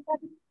firman Tuhan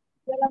tadi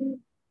dalam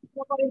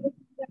 2 Korintus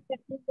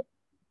 9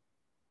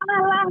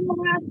 Allah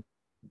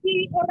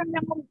mengasihi orang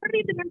yang memberi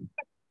dengan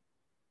kita.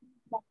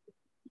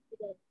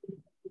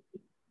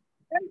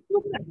 Dan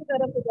juga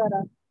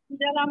saudara-saudara di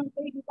dalam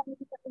kehidupan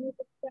kita ini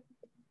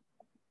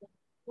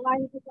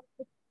selain kita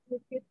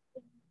sedikit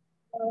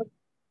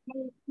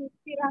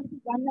menginspirasi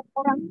banyak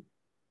orang,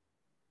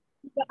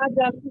 juga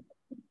ada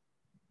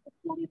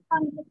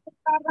kesulitan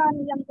kesetaraan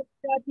yang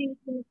terjadi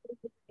di negeri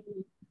kita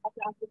ini.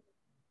 Ada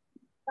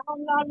tahun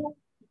lalu,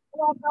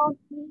 2 tahun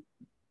ini,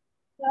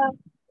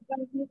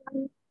 dan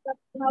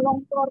kena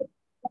longsor,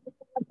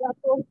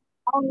 jatuh.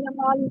 Tahun yang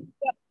lalu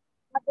juga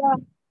ada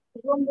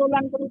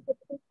gerombolan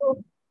berusuh-usuh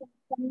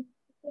yang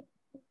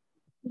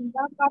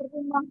membakar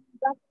rumah,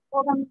 membakar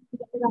orang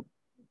tidak ada.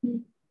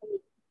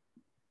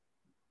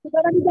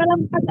 Saudara, di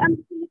dalam keadaan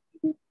ini,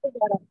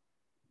 saudara,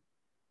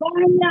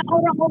 banyak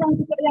orang-orang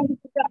juga yang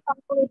dikerjakan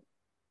oleh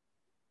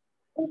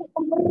untuk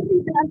memberi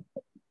dan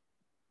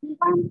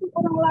membantu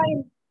orang lain,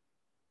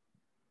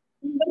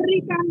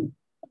 memberikan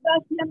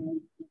kebahagiaan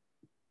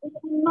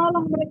untuk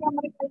menolong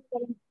mereka-mereka yang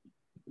dalam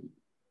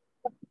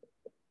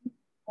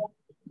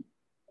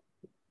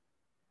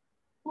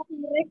tapi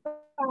mereka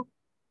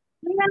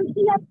dengan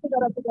siap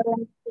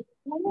saudara-saudara yang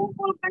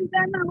mengumpulkan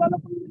dana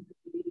walaupun mereka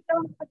sendiri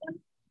dalam keadaan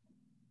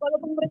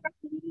walaupun mereka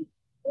sendiri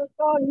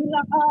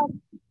kehilangan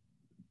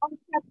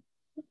omset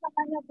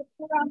usahanya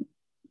berkurang,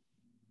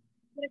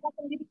 mereka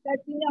sendiri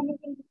gajinya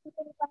mungkin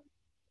dikurangkan,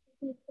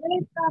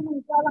 mereka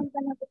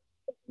menjalankannya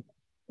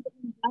untuk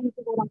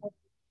membantu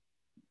orang-orang.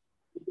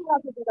 Itulah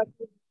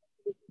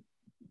saudara-saudara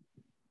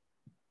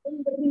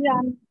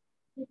pemberian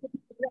itu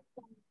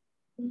diberatkan.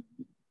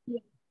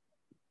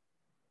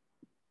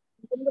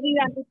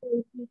 Pemberian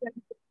itu menjadi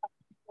berkat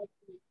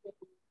bagi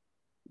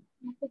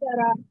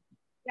saudara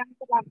yang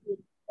terakhir.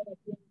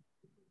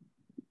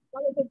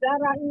 Kalau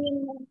saudara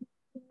ingin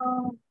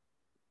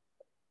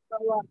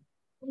bahwa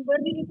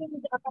memberi itu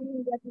tidak akan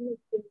menjadi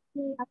miskin,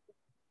 ingat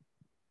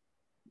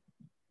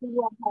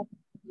dua hal.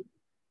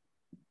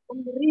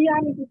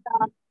 Pemberian kita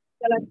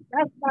adalah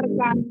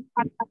didasarkan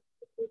atas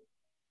itu.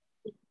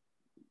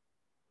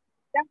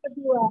 Yang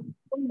kedua,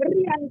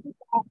 pemberian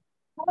kita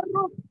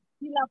harus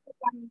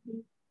dilakukan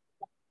di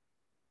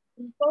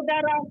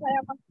saudara, saya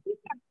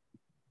pastikan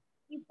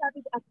kita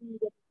tidak akan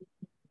menjadi.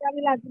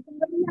 Sekali lagi,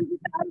 pemberian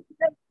kita harus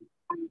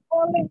dilakukan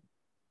oleh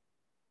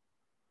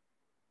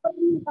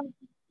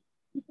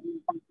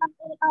diperintahkan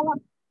oleh Allah.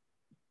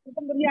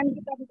 Pemberian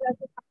kita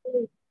dilakukan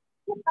oleh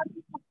kita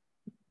bisa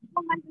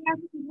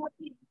mengasihi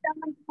hati,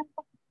 jangan cuma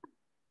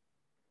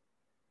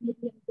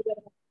pemberian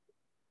saudara.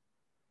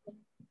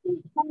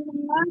 Kita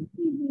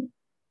mengasihi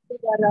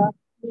saudara,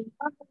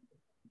 melimpahkan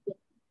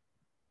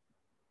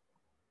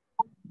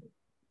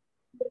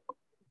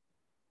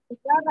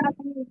saudara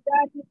akan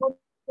menjadi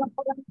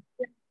orang-orang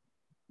yang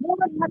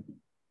murah hati,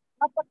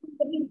 dapat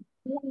memberi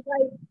dengan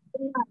baik,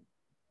 benar.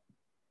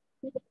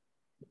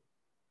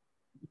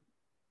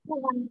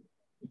 Tuhan.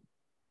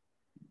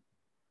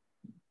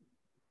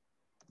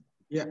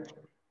 Ya,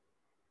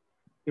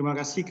 terima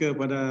kasih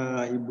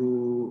kepada Ibu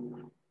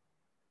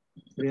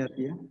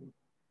Sriati ya,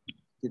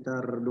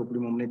 sekitar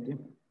 25 menit ya.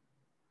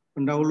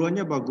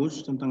 Pendahuluannya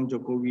bagus tentang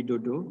Joko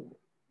Widodo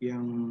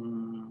yang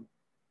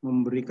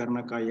memberi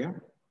karena kaya.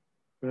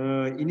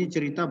 Ini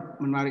cerita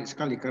menarik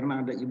sekali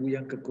karena ada ibu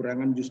yang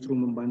kekurangan justru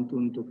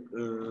membantu untuk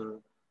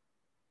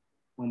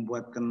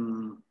membuatkan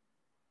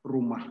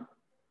rumah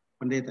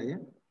pendeta ya.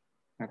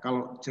 Nah,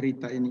 kalau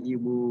cerita ini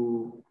ibu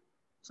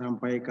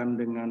sampaikan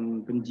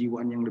dengan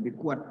penjiwaan yang lebih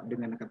kuat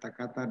dengan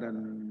kata-kata dan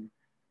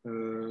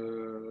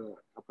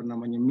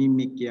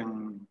mimik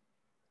yang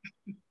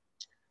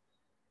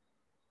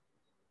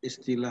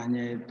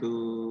istilahnya itu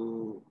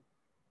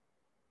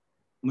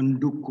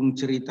mendukung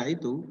cerita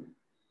itu,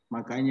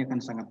 makanya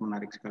akan sangat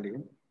menarik sekali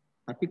ya.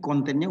 Tapi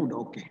kontennya udah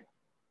oke.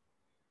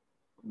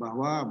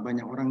 Bahwa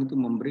banyak orang itu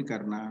memberi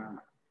karena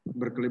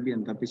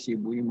berkelebihan, tapi si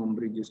ibu ini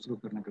memberi justru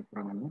karena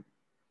kekurangannya.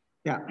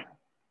 Ya,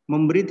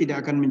 memberi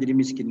tidak akan menjadi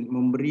miskin.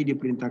 Memberi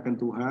diperintahkan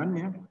Tuhan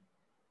ya.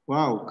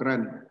 Wow,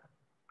 keren.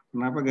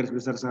 Kenapa garis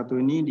besar 1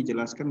 ini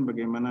dijelaskan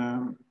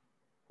bagaimana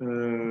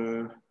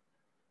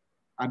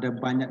ada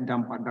banyak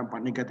dampak-dampak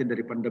negatif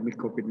dari pandemi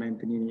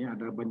COVID-19 ini.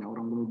 Ada banyak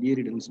orang bunuh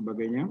diri dan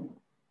sebagainya.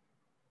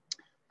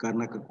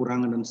 Karena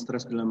kekurangan dan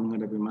stres dalam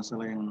menghadapi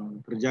masalah yang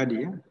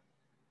terjadi ya.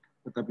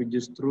 Tetapi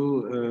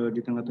justru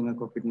di tengah-tengah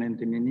COVID-19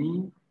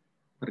 ini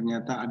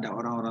ternyata ada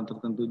orang-orang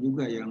tertentu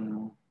juga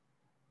yang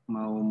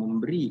mau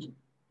memberi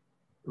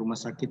rumah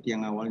sakit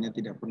yang awalnya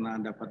tidak pernah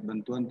dapat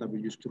bantuan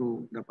tapi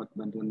justru dapat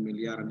bantuan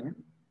miliaran ya.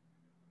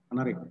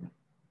 Menarik.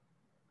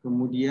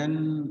 Kemudian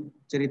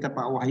cerita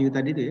Pak Wahyu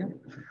tadi itu ya.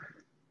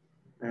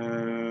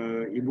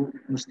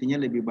 Ibu mestinya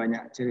lebih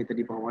banyak cerita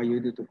di Pak Wahyu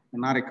itu tuh.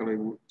 Menarik kalau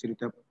Ibu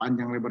cerita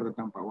panjang lebar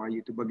tentang Pak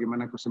Wahyu itu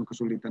bagaimana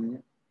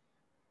kesulitannya.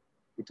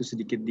 Itu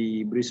sedikit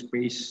diberi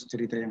space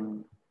cerita yang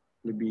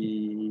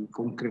lebih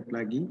konkret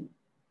lagi.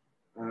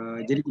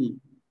 Jadi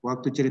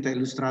waktu cerita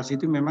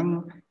ilustrasi itu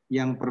memang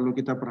yang perlu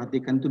kita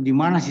perhatikan tuh di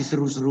mana sih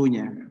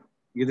seru-serunya,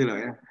 gitu loh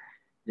ya.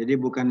 Jadi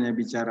bukannya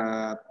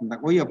bicara tentang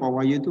oh ya Pak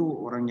Wahyu itu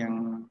orang yang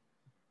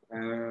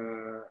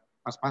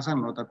pas-pasan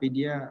loh, tapi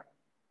dia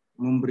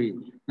memberi.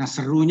 Nah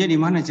serunya di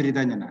mana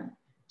ceritanya? Nah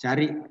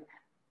cari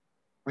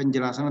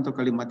penjelasan atau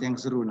kalimat yang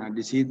seru. Nah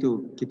di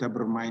situ kita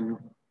bermain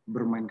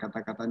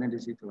kata-katanya di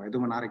situ.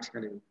 Itu menarik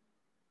sekali.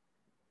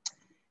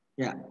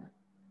 Ya,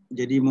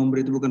 jadi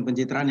memberi itu bukan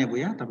pencitraan ya Bu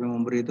ya, tapi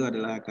memberi itu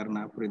adalah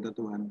karena perintah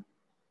Tuhan.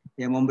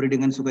 Ya memberi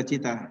dengan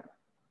sukacita.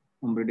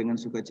 Memberi dengan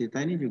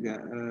sukacita ini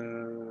juga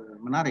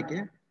menarik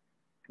ya.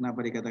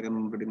 Kenapa dikatakan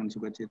memberi dengan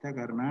sukacita?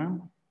 Karena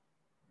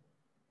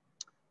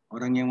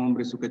orang yang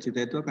memberi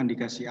sukacita itu akan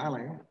dikasih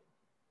Allah ya.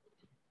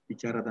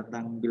 Bicara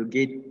tentang Bill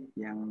Gates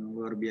yang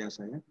luar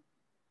biasa ya.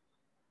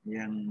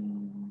 Yang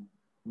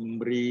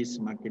memberi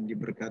semakin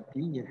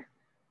diberkati ya.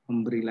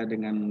 Memberilah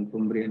dengan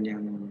pemberian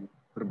yang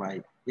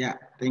terbaik. Ya,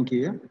 thank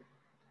you ya.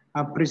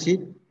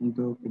 Appreciate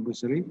untuk Ibu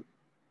Sri.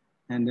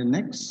 And the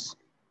next.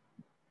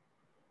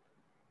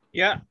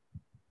 Ya,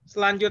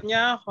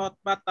 selanjutnya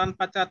khotbah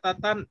tanpa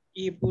catatan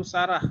Ibu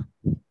Sarah.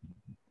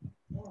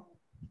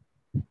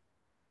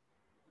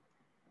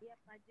 Iya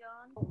Pak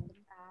John,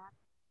 bentar.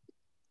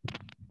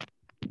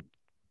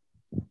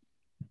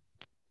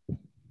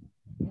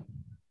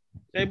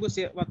 Ya Ibu,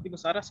 waktu Ibu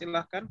Sarah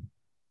silahkan.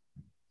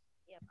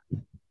 Iya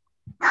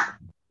Pak.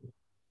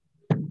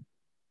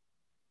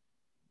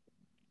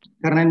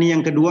 Karena ini yang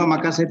kedua,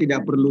 maka saya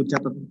tidak perlu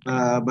catat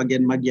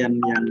bagian-bagian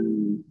yang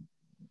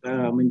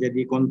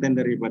menjadi konten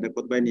daripada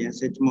khotbah ini ya.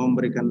 Saya cuma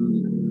memberikan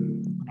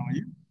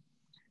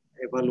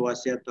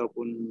evaluasi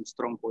ataupun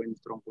strong point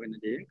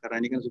aja ya. Karena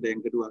ini kan sudah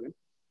yang kedua kan.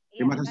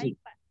 Terima kasih.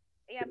 Baik, Pak.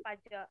 Iya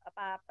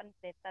Pak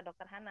Pendeta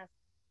Dr. Hannas.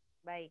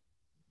 Baik.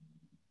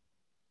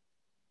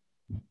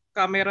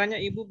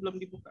 Kameranya Ibu belum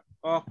dibuka.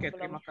 Oke,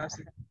 Belum. terima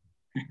kasih.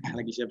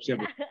 Lagi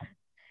siap-siap.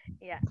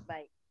 Iya,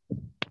 baik.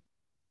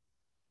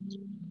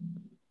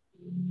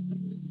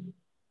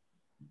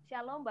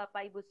 Shalom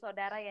Bapak Ibu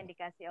Saudara yang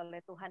dikasihi oleh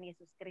Tuhan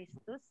Yesus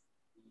Kristus.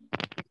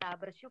 Kita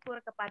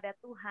bersyukur kepada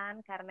Tuhan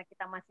karena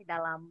kita masih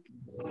dalam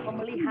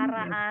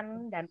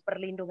pemeliharaan dan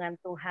perlindungan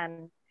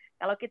Tuhan.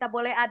 Kalau kita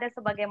boleh ada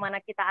sebagaimana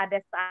kita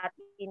ada saat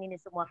ini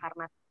semua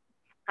karena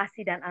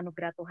kasih dan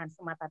anugerah Tuhan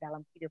semata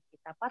dalam hidup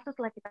kita.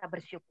 Patutlah kita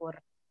bersyukur.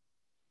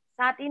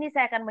 Saat ini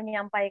saya akan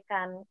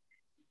menyampaikan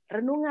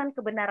renungan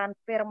kebenaran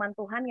firman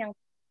Tuhan yang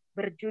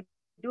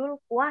berjudul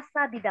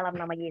Kuasa di dalam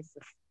nama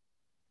Yesus.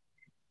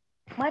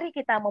 Mari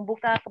kita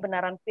membuka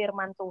kebenaran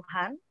firman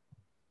Tuhan,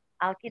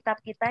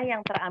 Alkitab kita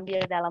yang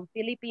terambil dalam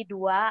Filipi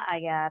 2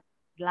 ayat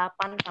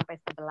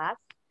 8-11,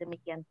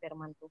 demikian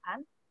firman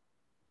Tuhan.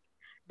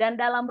 Dan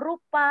dalam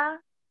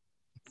rupa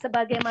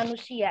sebagai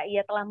manusia,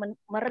 ia telah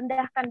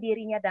merendahkan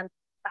dirinya dan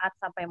taat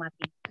sampai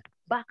mati,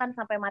 bahkan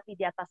sampai mati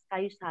di atas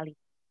kayu salib.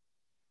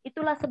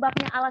 Itulah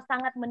sebabnya Allah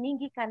sangat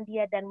meninggikan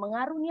dia dan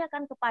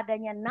mengaruniakan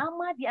kepadanya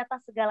nama di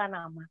atas segala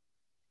nama,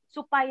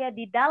 supaya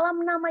di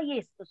dalam nama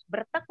Yesus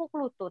bertekuk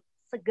lutut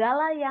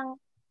segala yang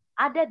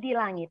ada di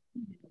langit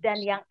dan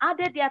yang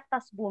ada di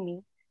atas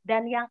bumi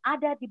dan yang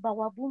ada di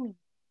bawah bumi.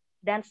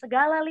 Dan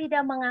segala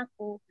lidah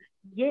mengaku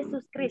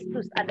Yesus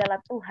Kristus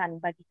adalah Tuhan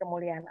bagi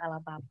kemuliaan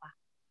Allah Bapa.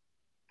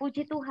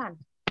 Puji Tuhan.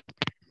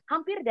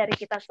 Hampir dari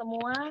kita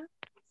semua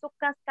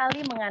suka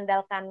sekali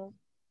mengandalkan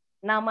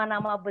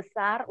nama-nama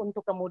besar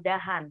untuk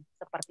kemudahan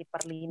seperti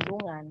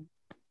perlindungan,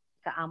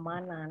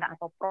 keamanan,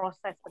 atau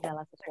proses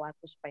segala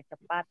sesuatu supaya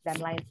cepat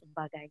dan lain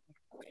sebagainya.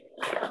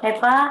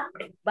 Pak,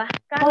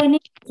 Bahkan ini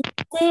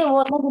sih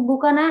wordnya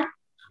dibuka nah.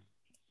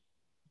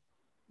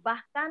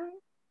 Bahkan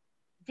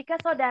jika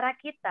saudara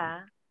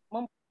kita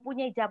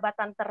mempunyai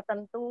jabatan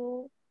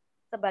tertentu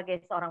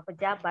sebagai seorang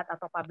pejabat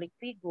atau public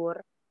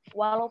figure,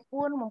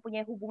 walaupun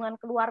mempunyai hubungan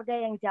keluarga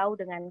yang jauh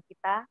dengan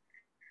kita,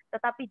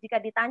 tetapi jika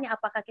ditanya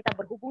apakah kita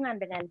berhubungan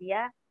dengan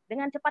dia,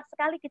 dengan cepat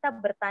sekali kita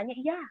bertanya,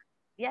 iya,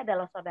 dia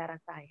adalah saudara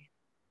saya.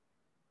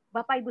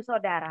 Bapak Ibu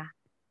Saudara,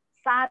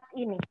 saat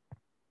ini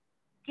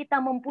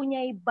kita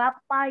mempunyai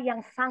Bapa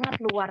yang sangat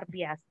luar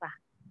biasa.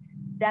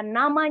 Dan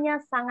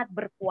namanya sangat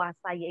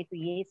berkuasa, yaitu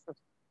Yesus.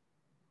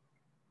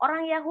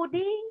 Orang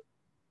Yahudi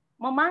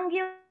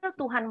memanggil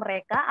Tuhan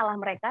mereka, Allah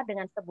mereka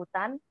dengan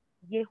sebutan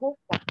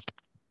Yehova.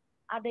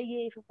 Ada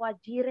Yehova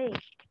Jireh,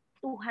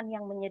 Tuhan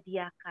yang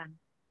menyediakan.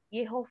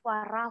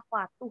 Yehova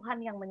Rafa,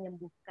 Tuhan yang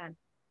menyembuhkan.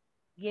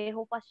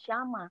 Yehova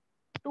Syama,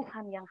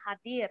 Tuhan yang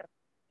hadir.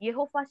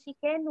 Yehova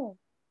Sikenu,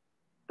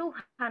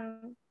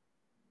 Tuhan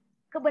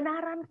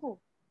kebenaranku.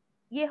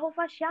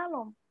 Yehova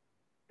Shalom,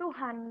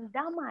 Tuhan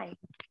damai.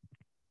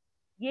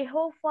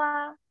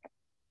 Yehova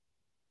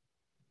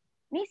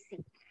Nisi,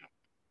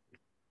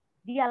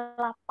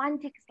 dialah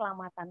panji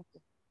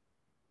keselamatanku.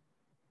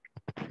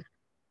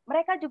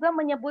 Mereka juga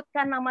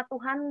menyebutkan nama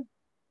Tuhan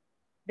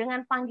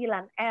dengan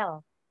panggilan El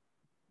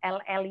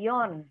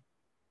Elyon,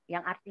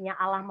 yang artinya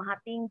Allah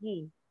Maha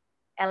Tinggi,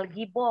 El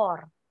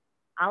Gibor,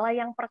 Allah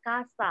yang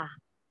perkasa,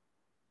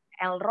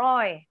 El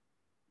Roy,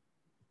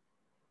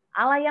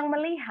 Allah yang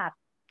melihat,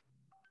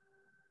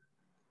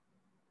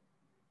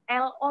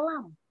 El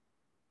Olam,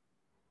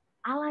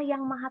 Allah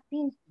yang maha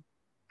tinggi,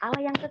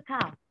 Allah yang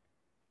kekal.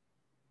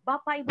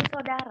 Bapak, Ibu,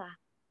 Saudara,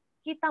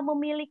 kita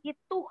memiliki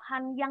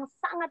Tuhan yang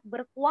sangat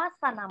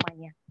berkuasa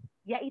namanya,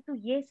 yaitu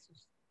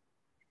Yesus.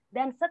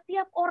 Dan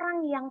setiap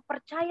orang yang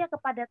percaya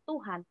kepada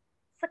Tuhan,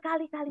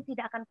 sekali-kali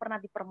tidak akan pernah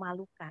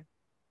dipermalukan.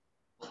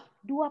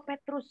 1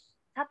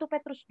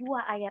 Petrus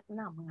 2 ayat 6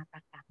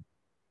 mengatakan.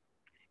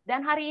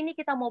 Dan hari ini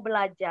kita mau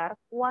belajar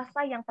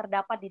kuasa yang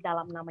terdapat di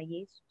dalam nama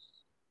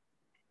Yesus.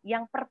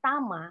 Yang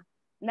pertama,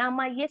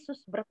 nama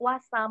Yesus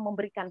berkuasa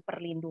memberikan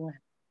perlindungan.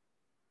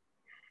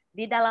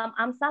 Di dalam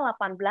Amsal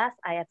 18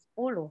 ayat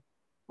 10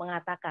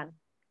 mengatakan,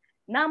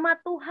 nama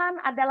Tuhan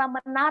adalah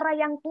menara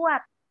yang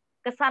kuat,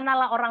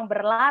 kesanalah orang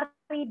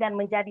berlari dan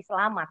menjadi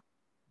selamat.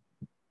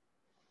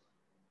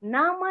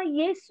 Nama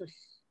Yesus,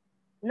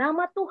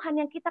 nama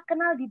Tuhan yang kita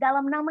kenal di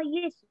dalam nama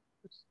Yesus,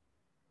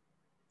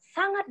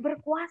 sangat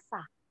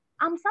berkuasa.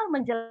 Amsal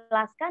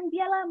menjelaskan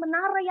dialah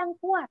menara yang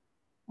kuat.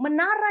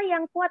 Menara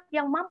yang kuat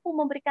yang mampu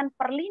memberikan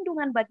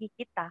perlindungan bagi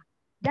kita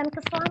dan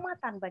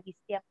keselamatan bagi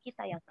setiap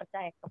kita yang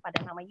percaya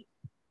kepada nama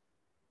Yesus.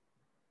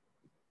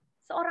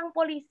 Seorang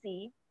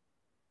polisi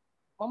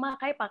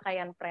memakai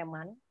pakaian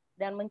preman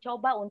dan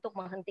mencoba untuk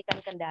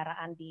menghentikan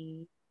kendaraan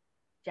di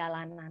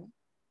jalanan.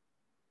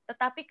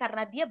 Tetapi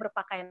karena dia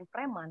berpakaian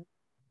preman,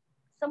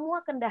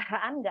 semua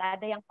kendaraan nggak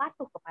ada yang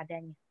patuh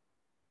kepadanya.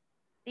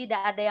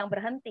 Tidak ada yang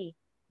berhenti.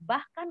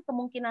 Bahkan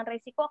kemungkinan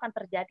risiko akan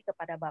terjadi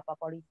kepada Bapak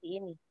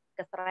polisi ini,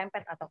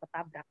 keserempet atau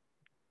ketabrak.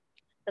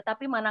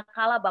 Tetapi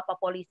manakala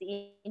Bapak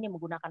polisi ini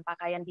menggunakan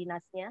pakaian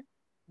dinasnya,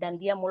 dan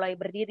dia mulai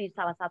berdiri di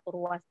salah satu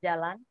ruas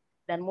jalan,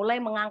 dan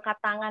mulai mengangkat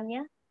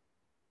tangannya,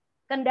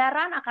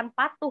 kendaraan akan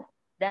patuh,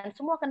 dan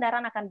semua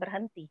kendaraan akan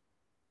berhenti.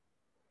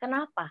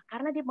 Kenapa?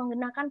 Karena dia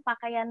menggunakan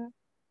pakaian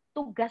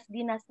tugas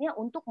dinasnya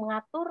untuk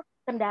mengatur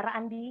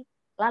kendaraan di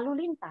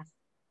lalu lintas.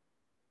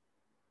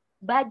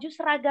 Baju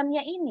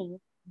seragamnya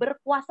ini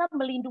berkuasa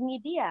melindungi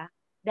dia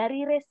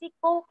dari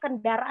resiko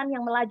kendaraan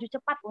yang melaju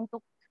cepat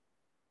untuk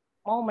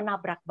mau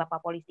menabrak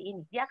Bapak polisi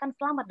ini. Dia akan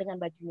selamat dengan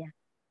bajunya.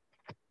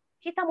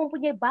 Kita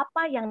mempunyai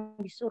Bapa yang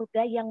di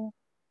surga yang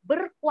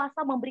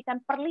berkuasa memberikan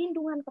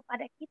perlindungan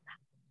kepada kita.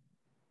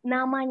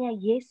 Namanya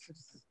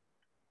Yesus.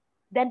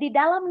 Dan di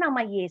dalam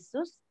nama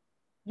Yesus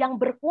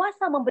yang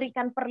berkuasa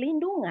memberikan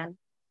perlindungan,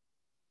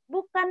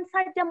 bukan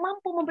saja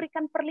mampu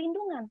memberikan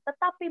perlindungan,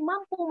 tetapi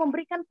mampu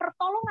memberikan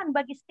pertolongan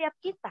bagi setiap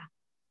kita.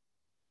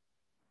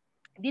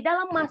 Di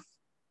dalam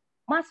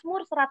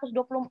Mazmur 124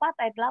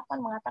 ayat 8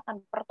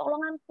 mengatakan,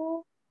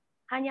 pertolonganku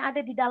hanya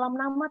ada di dalam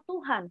nama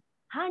Tuhan.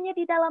 Hanya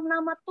di dalam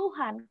nama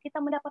Tuhan kita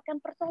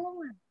mendapatkan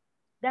pertolongan.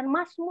 Dan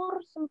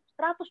Mazmur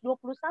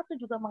 121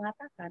 juga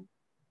mengatakan,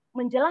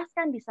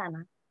 menjelaskan di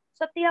sana,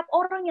 setiap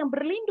orang yang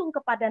berlindung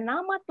kepada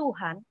nama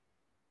Tuhan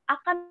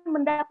akan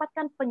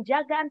mendapatkan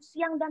penjagaan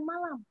siang dan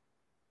malam.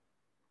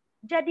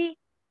 Jadi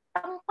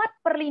tempat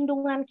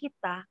perlindungan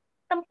kita,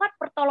 tempat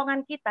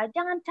pertolongan kita,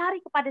 jangan cari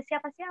kepada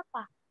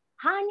siapa-siapa.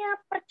 Hanya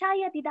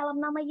percaya di dalam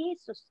nama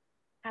Yesus.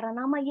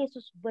 Karena nama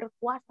Yesus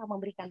berkuasa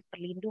memberikan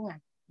perlindungan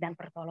dan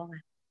pertolongan.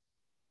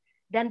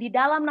 Dan di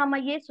dalam nama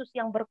Yesus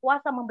yang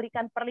berkuasa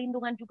memberikan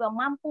perlindungan juga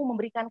mampu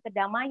memberikan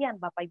kedamaian,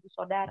 Bapak Ibu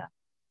Saudara.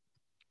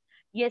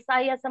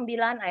 Yesaya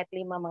 9 ayat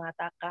 5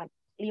 mengatakan,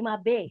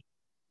 5b,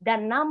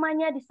 dan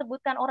namanya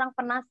disebutkan orang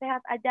penasehat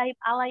ajaib,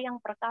 Allah yang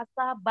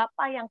perkasa,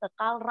 Bapa yang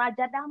kekal,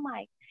 Raja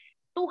damai.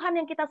 Tuhan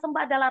yang kita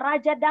sembah adalah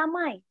Raja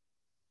damai.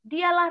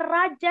 Dialah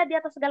Raja di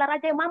atas segala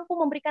raja yang mampu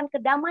memberikan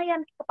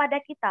kedamaian kepada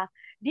kita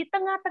di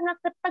tengah-tengah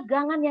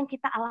ketegangan yang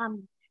kita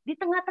alami, di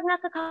tengah-tengah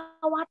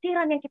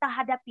kekhawatiran yang kita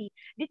hadapi,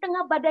 di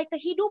tengah badai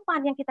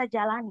kehidupan yang kita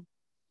jalani.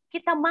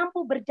 Kita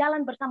mampu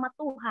berjalan bersama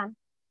Tuhan,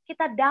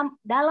 kita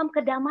dalam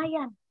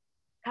kedamaian,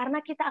 karena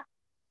kita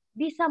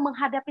bisa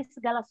menghadapi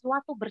segala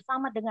sesuatu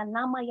bersama dengan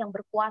nama yang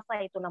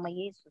berkuasa, yaitu nama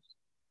Yesus.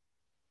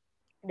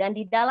 Dan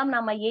di dalam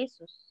nama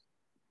Yesus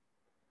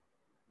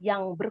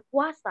yang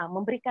berkuasa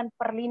memberikan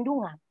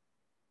perlindungan,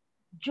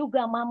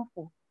 juga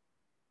mampu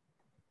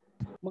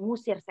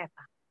mengusir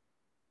setan.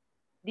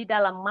 Di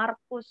dalam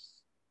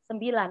Markus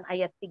 9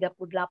 ayat 38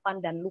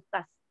 dan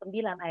Lukas 9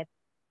 ayat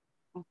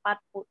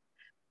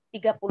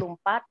 34,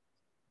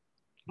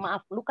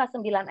 Lukas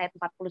 9 ayat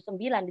 49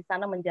 di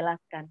sana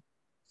menjelaskan,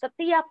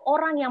 setiap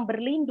orang yang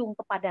berlindung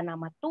kepada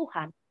nama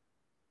Tuhan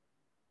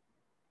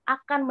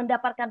akan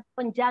mendapatkan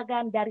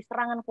penjagaan dari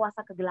serangan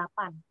kuasa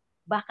kegelapan.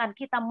 Bahkan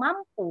kita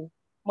mampu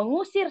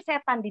mengusir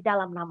setan di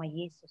dalam nama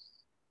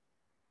Yesus.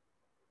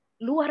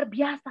 Luar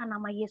biasa,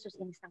 nama Yesus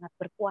ini sangat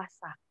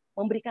berkuasa,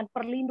 memberikan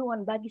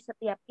perlindungan bagi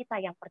setiap kita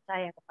yang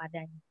percaya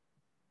kepadanya.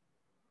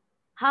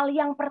 Hal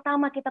yang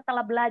pertama kita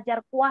telah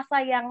belajar,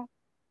 kuasa yang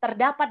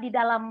terdapat di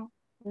dalam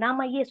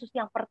nama Yesus.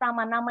 Yang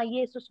pertama, nama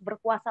Yesus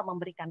berkuasa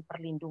memberikan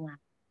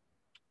perlindungan.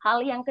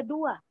 Hal yang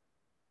kedua,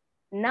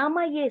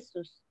 nama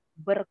Yesus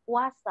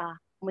berkuasa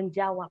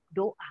menjawab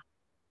doa.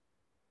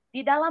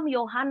 Di dalam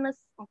Yohanes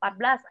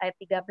 14 ayat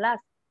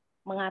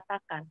 13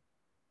 mengatakan,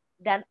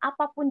 dan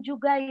apapun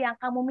juga yang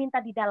kamu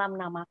minta di dalam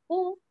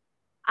namaku,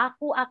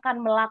 aku akan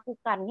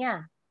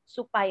melakukannya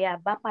supaya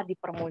Bapa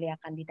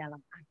dipermuliakan di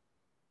dalam Anak.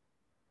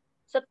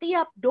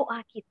 Setiap doa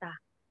kita,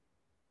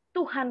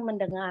 Tuhan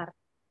mendengar,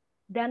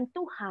 dan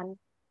Tuhan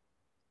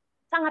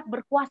sangat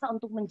berkuasa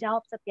untuk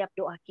menjawab setiap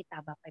doa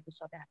kita, Bapak Ibu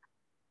Saudara.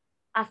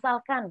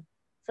 Asalkan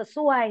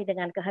sesuai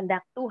dengan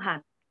kehendak Tuhan,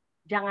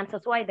 jangan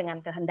sesuai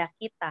dengan kehendak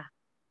kita.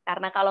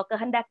 Karena kalau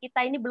kehendak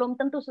kita ini belum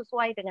tentu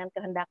sesuai dengan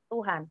kehendak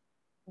Tuhan.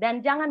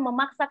 Dan jangan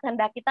memaksa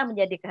kehendak kita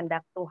menjadi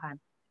kehendak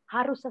Tuhan.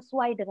 Harus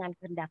sesuai dengan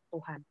kehendak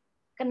Tuhan.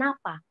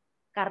 Kenapa?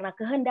 Karena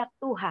kehendak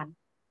Tuhan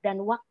dan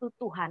waktu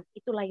Tuhan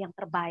itulah yang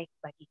terbaik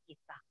bagi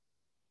kita.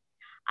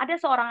 Ada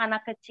seorang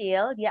anak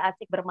kecil, dia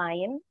asik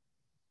bermain,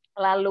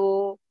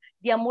 lalu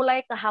dia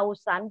mulai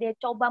kehausan, dia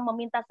coba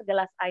meminta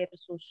segelas air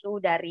susu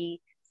dari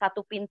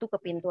satu pintu ke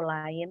pintu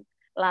lain,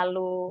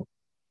 lalu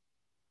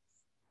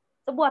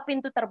sebuah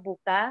pintu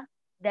terbuka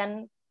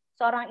dan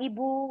seorang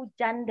ibu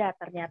janda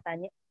ternyata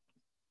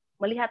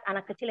melihat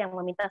anak kecil yang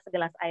meminta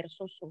segelas air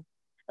susu.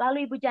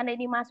 Lalu ibu janda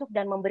ini masuk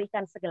dan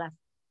memberikan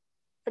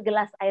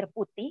segelas air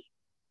putih.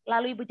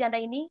 Lalu ibu janda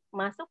ini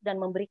masuk dan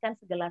memberikan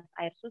segelas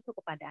air susu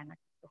kepada anak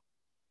itu.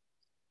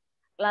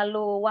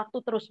 Lalu waktu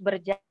terus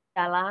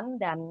berjalan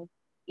dan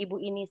ibu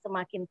ini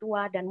semakin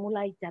tua dan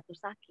mulai jatuh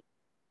sakit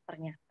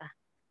ternyata.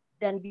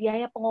 Dan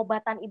biaya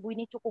pengobatan ibu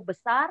ini cukup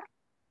besar.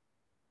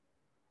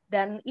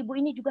 Dan ibu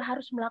ini juga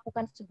harus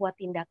melakukan sebuah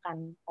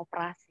tindakan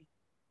operasi.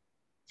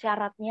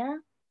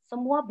 Syaratnya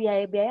semua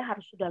biaya-biaya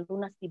harus sudah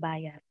lunas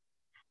dibayar.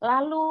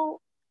 Lalu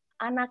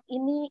anak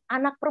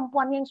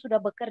perempuannya yang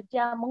sudah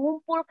bekerja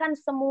mengumpulkan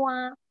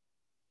semua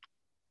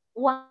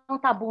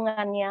uang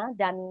tabungannya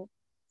dan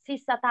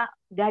sisa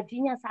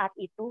gajinya saat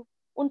itu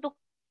untuk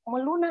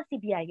melunasi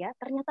biaya,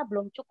 ternyata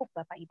belum cukup,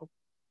 Bapak Ibu.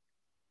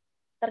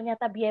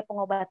 Ternyata biaya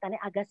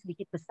pengobatannya agak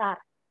sedikit besar.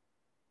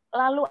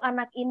 Lalu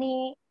anak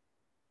ini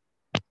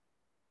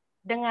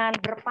dengan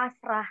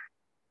berpasrah,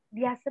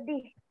 dia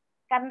sedih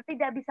karena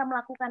tidak bisa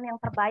melakukan yang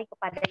terbaik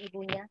kepada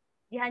ibunya.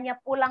 Dia hanya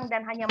pulang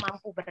dan hanya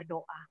mampu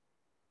berdoa.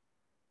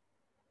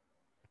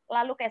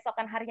 Lalu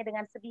keesokan harinya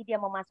dengan sedih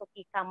dia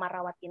memasuki kamar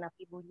rawat inap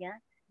ibunya.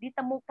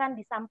 Ditemukan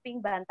di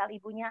samping bantal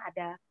ibunya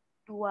ada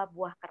 2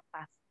 buah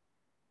kertas.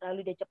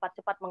 Lalu dia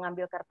cepat-cepat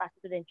mengambil kertas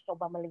itu dan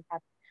coba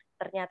melihat.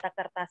 Ternyata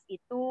kertas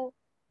itu,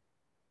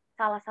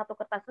 salah satu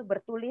kertas itu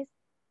bertulis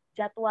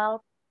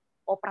jadwal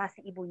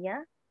operasi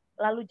ibunya.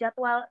 Lalu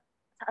jadwal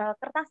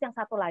kertas yang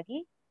satu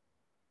lagi,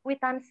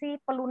 kwitansi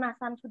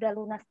pelunasan sudah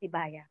lunas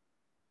dibayar.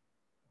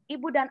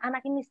 Ibu dan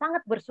anak ini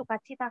sangat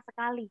bersukacita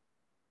sekali.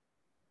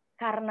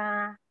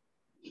 Karena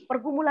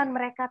pergumulan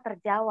mereka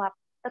terjawab.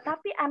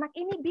 Tetapi anak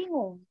ini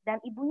bingung dan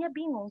ibunya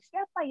bingung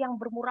siapa yang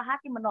bermurah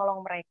hati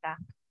menolong mereka.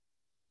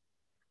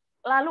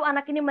 Lalu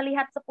anak ini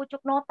melihat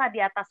sepucuk nota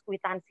di atas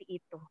kwitansi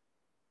itu.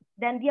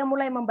 Dan dia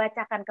mulai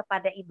membacakan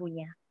kepada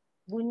ibunya.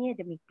 Bunyinya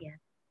demikian.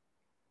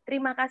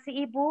 Terima kasih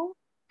Ibu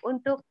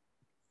untuk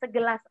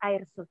segelas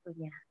air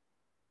susunya.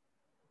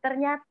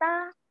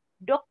 Ternyata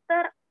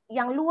dokter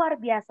yang luar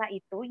biasa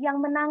itu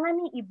yang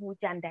menangani ibu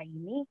janda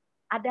ini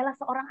adalah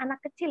seorang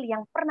anak kecil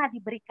yang pernah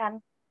diberikan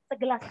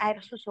segelas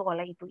air susu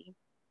oleh ibu ini.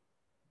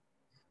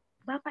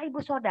 Bapak Ibu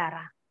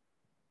Saudara,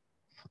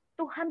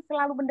 Tuhan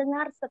selalu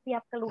mendengar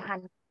setiap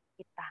keluhan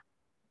kita.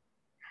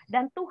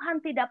 Dan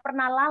Tuhan tidak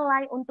pernah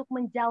lalai untuk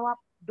menjawab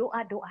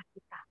doa-doa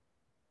kita.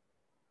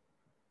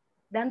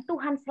 Dan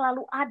Tuhan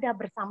selalu ada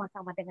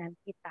bersama-sama dengan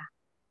kita.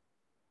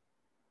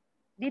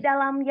 Di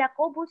dalam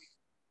Yakobus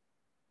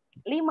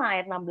 5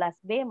 ayat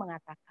 16b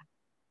mengatakan,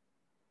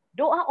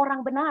 doa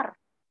orang benar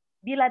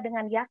bila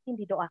dengan yakin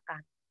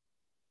didoakan,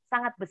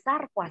 sangat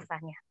besar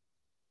kuasanya.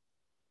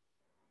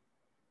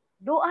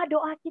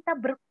 Doa-doa kita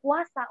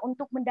berkuasa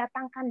untuk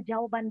mendatangkan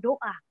jawaban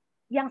doa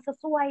yang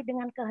sesuai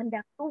dengan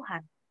kehendak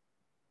Tuhan.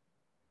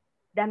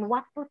 Dan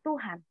waktu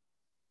Tuhan.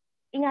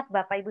 Ingat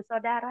Bapak Ibu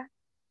Saudara,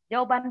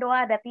 Jawaban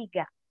doa ada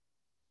 3.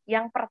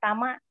 Yang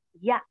pertama,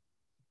 ya.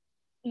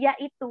 Ya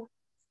itu,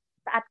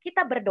 saat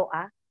kita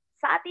berdoa,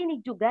 saat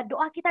ini juga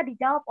doa kita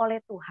dijawab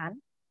oleh Tuhan,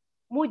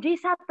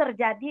 mujizat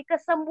terjadi,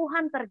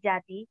 kesembuhan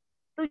terjadi.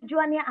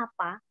 Tujuannya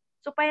apa?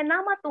 Supaya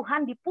nama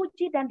Tuhan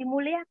dipuji dan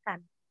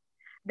dimuliakan.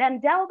 Dan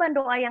jawaban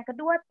doa yang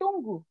kedua,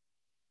 tunggu.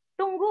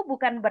 Tunggu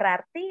bukan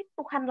berarti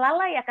Tuhan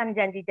lalai akan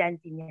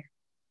janji-janjinya.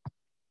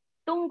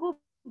 Tunggu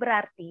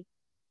berarti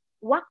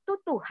waktu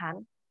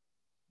Tuhan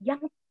yang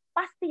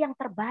pasti yang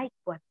terbaik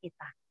buat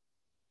kita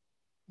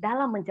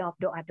dalam menjawab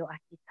doa-doa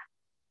kita.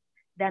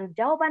 Dan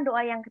jawaban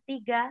doa yang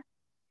ketiga,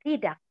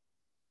 tidak.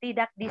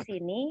 Tidak di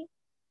sini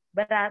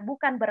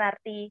bukan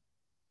berarti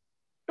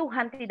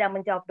Tuhan tidak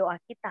menjawab doa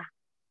kita.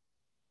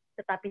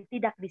 Tetapi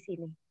tidak di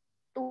sini.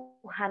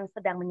 Tuhan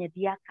sedang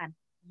menyediakan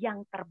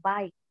yang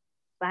terbaik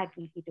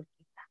bagi hidup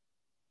kita.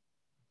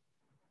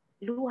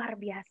 Luar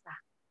biasa.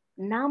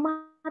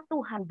 Nama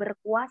Tuhan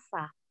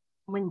berkuasa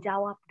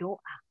menjawab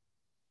doa.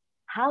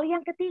 Hal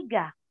yang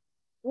ketiga,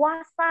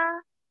 kuasa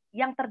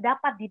yang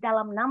terdapat di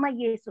dalam nama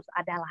Yesus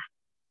adalah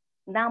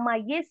nama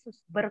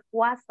Yesus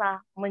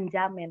berkuasa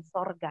menjamin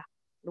sorga.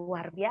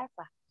 Luar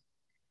biasa.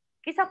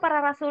 Kisah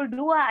Para Rasul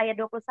 2 ayat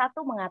 21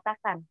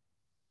 mengatakan,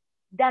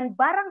 dan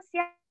barang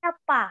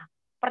siapa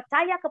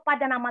percaya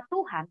kepada nama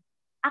Tuhan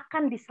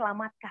akan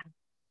diselamatkan.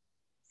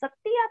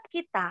 Setiap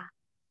kita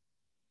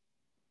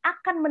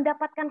akan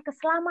mendapatkan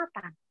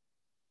keselamatan.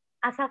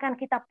 Asalkan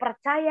kita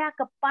percaya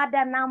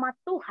kepada nama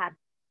Tuhan.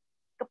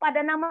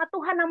 Kepada nama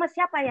Tuhan, nama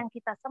siapa yang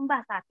kita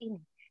sembah saat ini?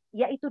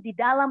 Yaitu di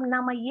dalam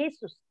nama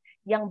Yesus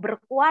yang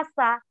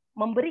berkuasa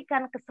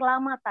memberikan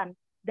keselamatan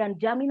dan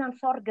jaminan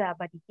sorga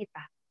bagi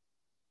kita.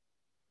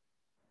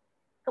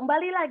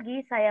 Kembali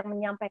lagi saya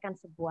menyampaikan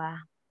sebuah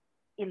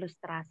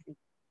ilustrasi.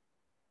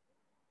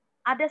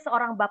 Ada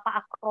seorang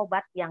bapak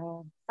akrobat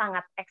yang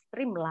sangat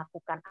ekstrim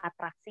melakukan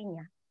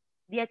atraksinya.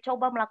 Dia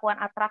coba melakukan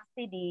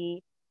atraksi di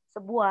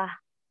sebuah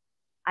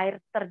air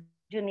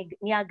terjun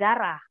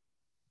Niagara.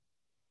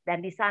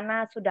 Dan di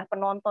sana sudah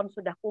penonton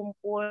sudah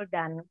kumpul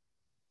dan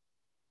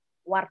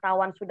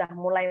wartawan sudah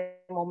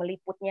mulai mau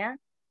meliputnya.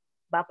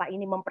 Bapak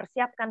ini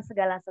mempersiapkan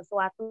segala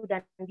sesuatu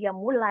dan dia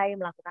mulai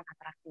melakukan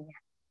atraksinya.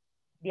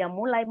 Dia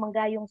mulai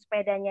menggayung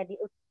sepedanya di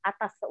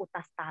atas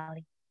seutas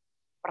tali.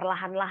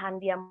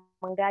 Perlahan-lahan dia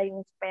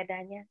menggayung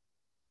sepedanya.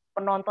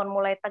 Penonton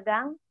mulai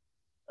tegang.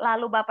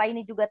 Lalu Bapak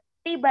ini juga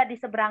tiba di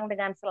seberang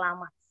dengan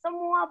selamat.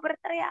 Semua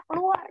berteriak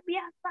luar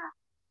biasa.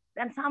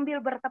 Dan sambil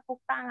bertepuk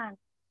tangan.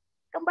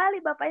 Kembali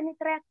Bapak ini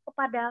teriak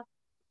kepada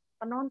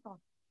penonton.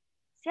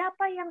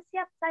 Siapa yang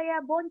siap saya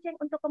bonceng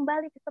untuk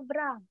kembali ke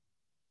seberang?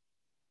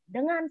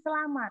 Dengan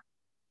selamat.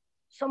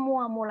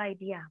 Semua mulai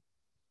diam.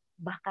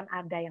 Bahkan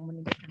ada yang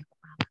menundukkan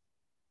kepala.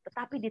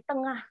 Tetapi di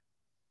tengah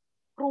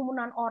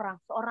kerumunan orang,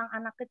 seorang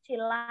anak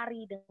kecil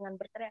lari dengan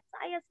berteriak,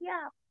 saya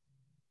siap.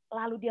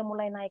 Lalu dia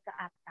mulai naik ke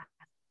atas.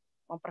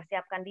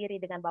 Mempersiapkan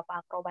diri dengan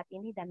bapak akrobat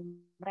ini dan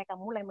mereka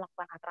mulai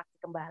melakukan atraksi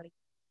kembali.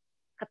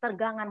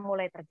 Ketegangan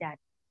mulai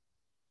terjadi.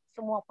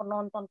 Semua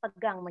penonton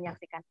tegang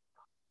menyaksikan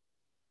itu.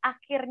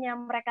 Akhirnya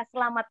mereka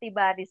selamat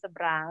tiba di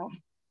seberang.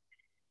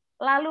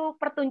 Lalu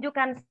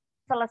pertunjukan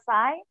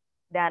selesai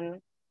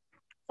dan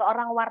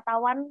seorang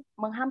wartawan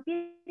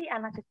menghampiri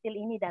anak kecil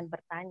ini dan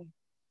bertanya,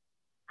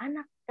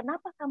 anak,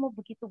 kenapa kamu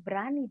begitu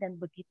berani dan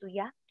begitu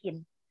yakin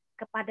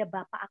kepada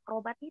bapak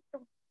akrobat itu?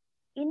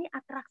 Ini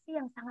atraksi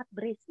yang sangat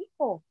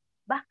berisiko,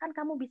 bahkan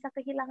kamu bisa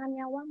kehilangan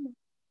nyawamu.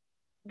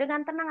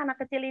 Dengan tenang anak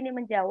kecil ini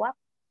menjawab,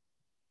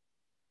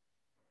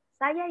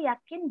 saya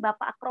yakin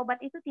bapak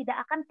akrobat itu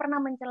tidak akan pernah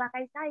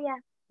mencelakai saya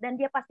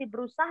dan dia pasti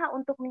berusaha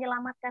untuk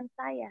menyelamatkan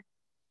saya.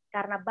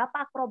 Karena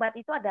bapak akrobat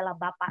itu adalah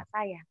bapak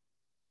saya.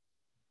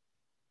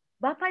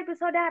 Bapak Ibu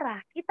Saudara,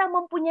 kita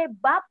mempunyai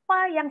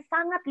Bapa yang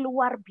sangat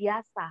luar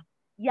biasa,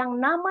 yang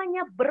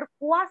namanya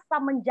berkuasa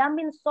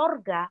menjamin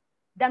sorga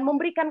dan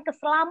memberikan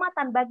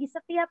keselamatan bagi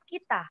setiap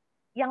kita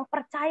yang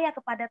percaya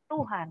kepada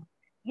Tuhan,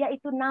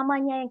 yaitu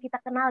namanya yang kita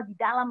kenal di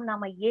dalam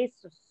nama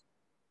Yesus.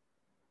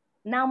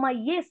 Nama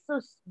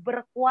Yesus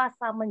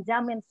berkuasa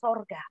menjamin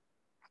sorga.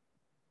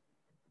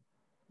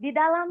 Di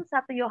dalam 1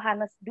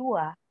 Yohanes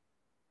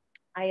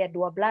 2 ayat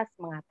 12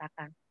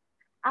 mengatakan,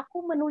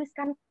 aku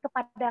menuliskan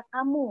kepada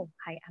kamu,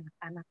 hai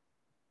anak-anak,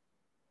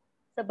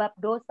 sebab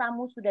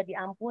dosamu sudah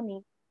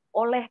diampuni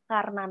oleh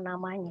karena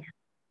namanya.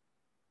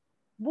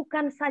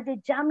 Bukan saja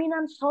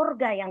jaminan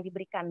sorga yang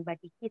diberikan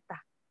bagi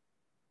kita,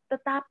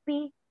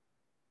 tetapi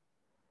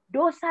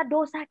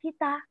dosa-dosa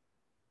kita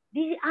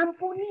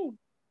diampuni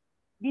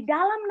di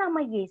dalam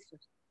nama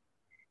Yesus.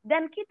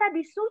 Dan kita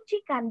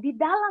disucikan di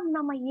dalam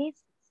nama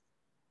Yesus.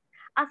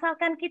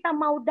 Asalkan kita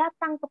mau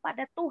datang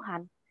kepada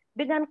Tuhan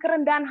dengan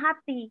kerendahan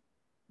hati,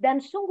 dan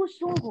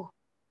sungguh-sungguh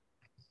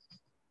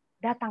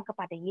datang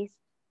kepada Yesus,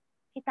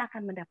 kita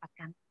akan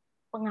mendapatkan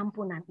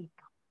pengampunan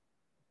itu.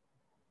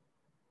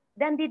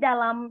 Dan di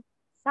dalam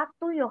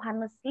 1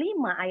 Yohanes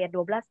 5 ayat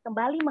 12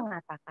 kembali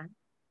mengatakan,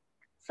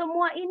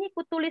 semua ini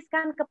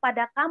kutuliskan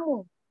kepada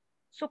kamu,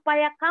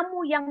 supaya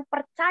kamu yang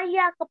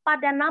percaya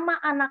kepada nama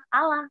anak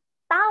Allah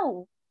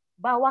tahu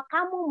bahwa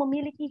kamu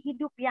memiliki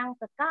hidup yang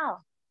kekal.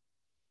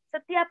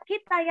 Setiap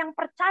kita yang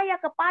percaya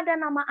kepada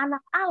nama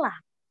anak Allah,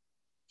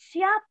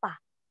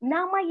 siapa?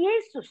 Nama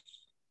Yesus.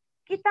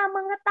 Kita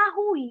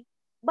mengetahui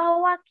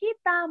bahwa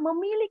kita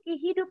memiliki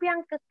hidup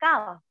yang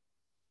kekal,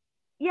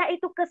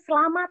 yaitu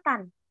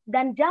keselamatan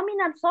dan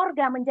jaminan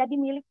sorga menjadi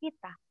milik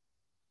kita.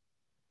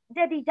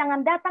 Jadi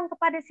jangan datang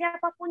kepada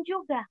siapapun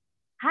juga,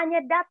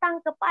 hanya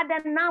datang kepada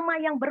nama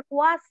yang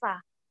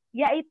berkuasa,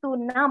 yaitu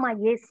nama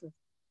Yesus.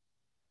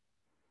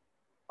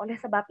 Oleh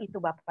sebab itu,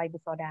 Bapak Ibu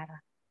Saudara,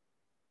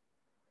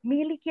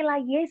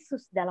 milikilah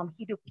Yesus dalam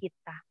hidup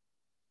kita.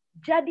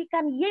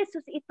 Jadikan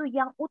Yesus itu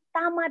yang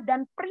utama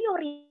dan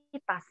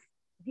prioritas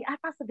di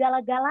atas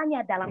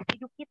segala-galanya dalam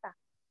hidup kita.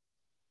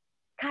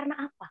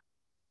 Karena apa?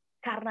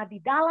 Karena di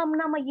dalam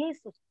nama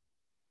Yesus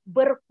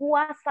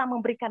berkuasa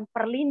memberikan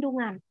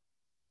perlindungan.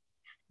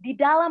 Di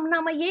dalam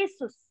nama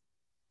Yesus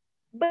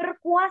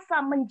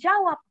berkuasa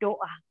menjawab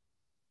doa.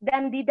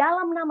 Dan di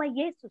dalam nama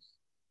Yesus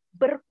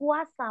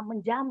berkuasa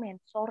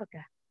menjamin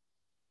sorga.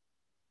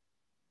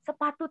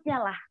 Sepatutnya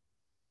lah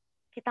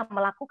kita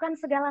melakukan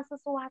segala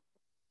sesuatu.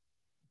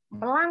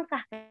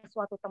 Melangkah ke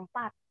suatu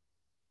tempat.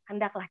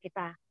 Hendaklah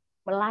kita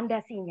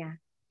melandasinya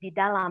di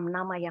dalam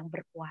nama yang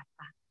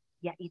berkuasa.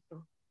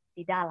 Yaitu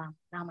di dalam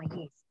nama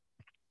Yesus.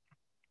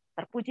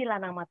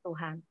 Terpujilah nama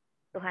Tuhan.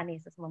 Tuhan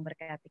Yesus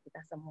memberkati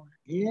kita semua.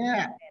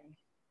 Iya. Yeah.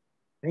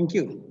 Thank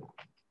you.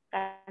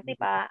 Terima kasih,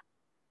 Pak.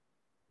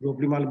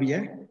 25 lebih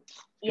ya?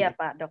 Iya,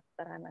 Pak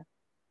Dokter Hannas.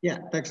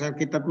 Ya, teks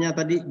Alkitabnya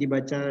tadi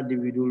dibaca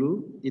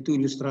dulu. Itu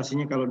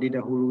ilustrasinya kalau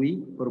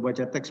didahului, baru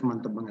baca teks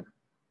mantap banget.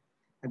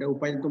 Ada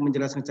upaya untuk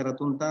menjelaskan secara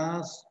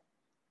tuntas.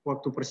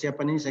 Waktu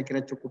persiapan ini saya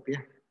kira cukup ya.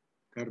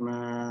 Karena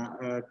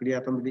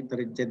kelihatan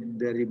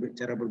dari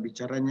cara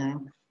berbicaranya,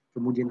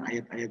 kemudian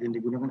ayat-ayat yang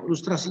digunakan.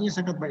 Ilustrasinya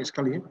sangat baik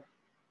sekali ya.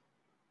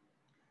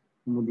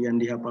 Kemudian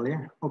dihafal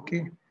ya.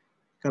 Oke.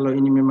 Kalau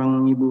ini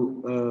memang Ibu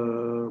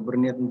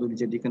berniat untuk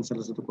dijadikan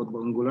salah satu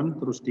khotbah unggulan,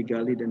 terus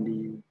digali dan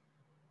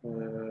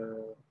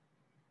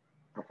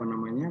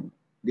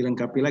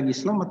dilengkapi lagi.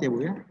 Selamat ya Bu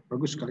ya.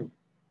 Bagus sekali.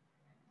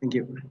 Thank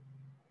you.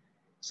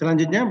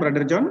 Selanjutnya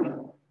Brother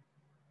John.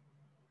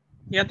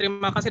 Ya,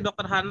 terima kasih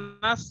Dr.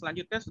 Hannas.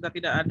 Selanjutnya sudah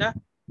tidak ada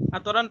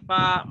aturan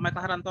Pak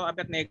Metaharanto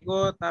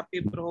Abednego,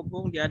 tapi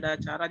berhubung dia ada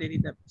acara dia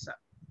tidak bisa.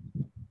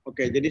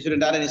 Oke, jadi sudah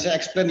tidak ada nih. Saya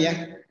explain ya.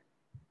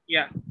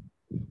 Ya.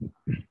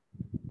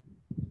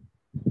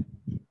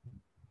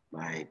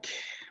 Baik.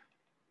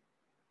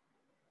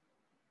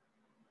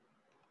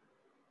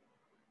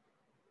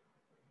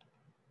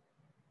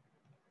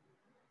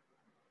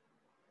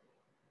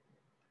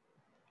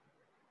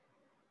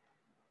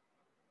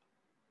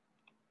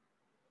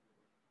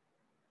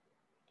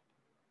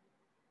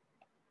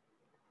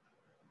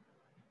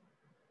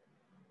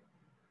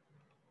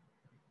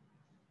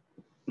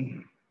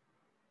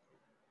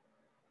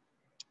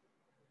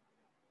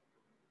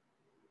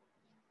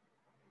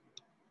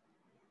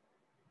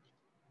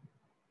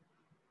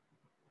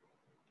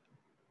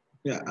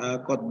 Ya,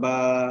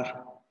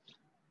 khotbah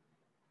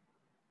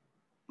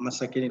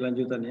masa kini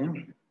lanjutan ya.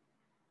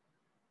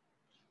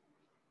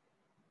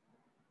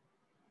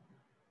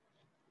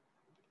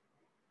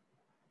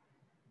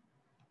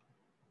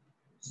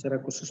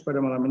 Secara khusus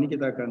pada malam ini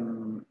kita akan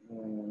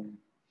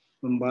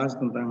membahas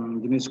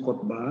tentang jenis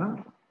khotbah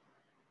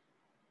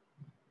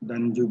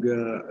dan juga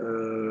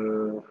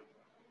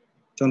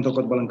contoh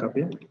khotbah lengkap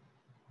ya.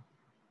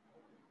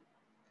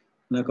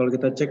 Nah, kalau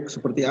kita cek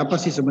seperti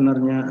apa sih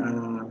sebenarnya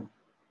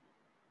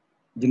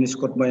jenis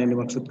khotbah yang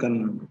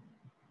dimaksudkan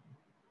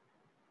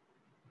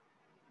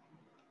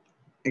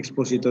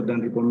ekspositor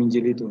dan reform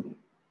Injili itu.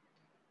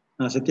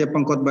 Nah, setiap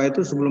pengkhotbah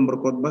itu sebelum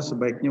berkhotbah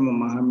sebaiknya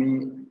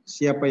memahami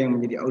siapa yang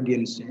menjadi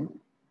audiensnya,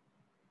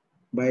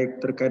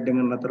 baik terkait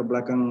dengan latar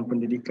belakang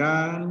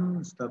pendidikan,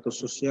 status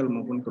sosial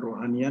maupun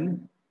kerohanian,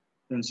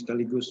 dan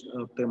sekaligus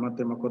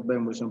tema-tema khotbah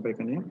yang mau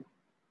disampaikan ya.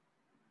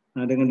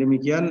 Nah, dengan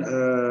demikian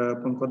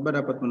pengkhotbah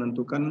dapat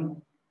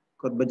menentukan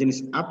khotbah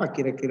jenis apa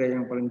kira-kira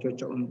yang paling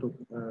cocok untuk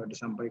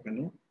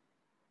disampaikan ya.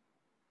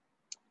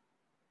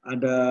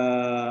 Ada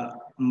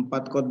 4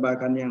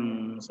 khotbah kan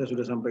yang saya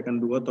sudah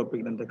sampaikan, 2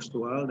 topik dan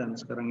tekstual, dan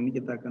sekarang ini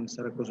kita akan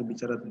secara khusus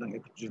bicara tentang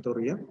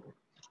ekspositori ya.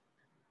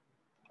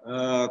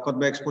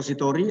 Khotbah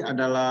ekspositori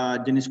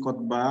adalah jenis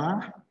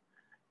khotbah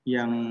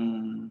yang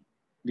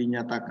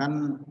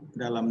dinyatakan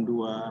dalam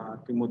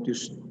 2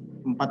 Timotius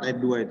 4 ayat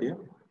 2 itu ya.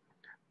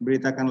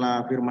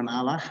 Beritakanlah firman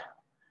Allah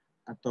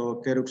atau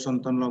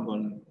keruxonton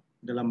logon.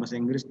 Dalam bahasa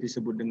Inggris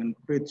disebut dengan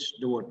preach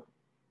the word.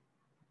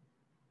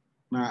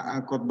 Nah,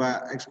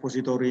 khotbah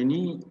ekspositori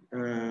ini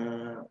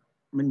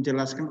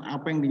menjelaskan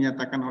apa yang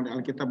dinyatakan oleh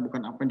Alkitab,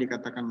 bukan apa yang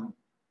dikatakan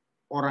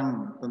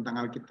orang tentang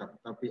Alkitab,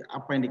 tapi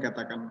apa yang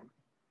dikatakan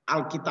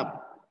Alkitab.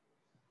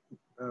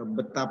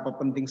 Betapa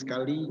penting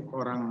sekali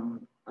orang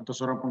atau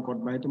seorang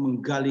pengkhotbah itu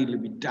menggali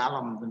lebih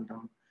dalam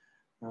tentang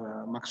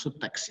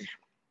maksud teks ya.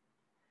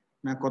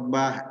 Nah,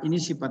 khotbah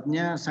ini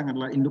sifatnya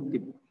sangatlah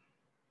induktif.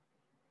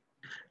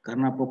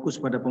 Karena fokus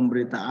pada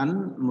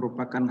pemberitaan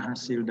merupakan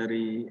hasil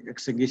dari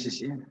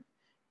eksegesis ya,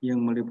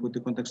 yang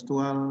meliputi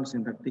kontekstual,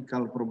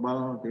 sintaktikal,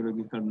 verbal,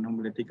 teologikal, dan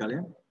homiletikal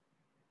ya.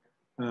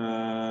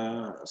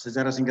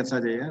 Secara singkat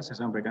saja ya, saya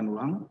sampaikan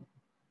ulang.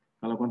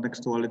 Kalau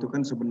kontekstual itu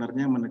kan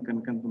sebenarnya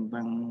menekankan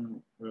tentang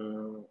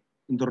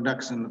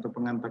introduction atau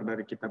pengantar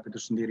dari kitab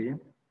itu sendiri ya.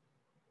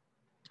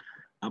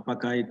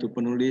 Apakah itu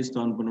penulis,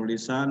 tahun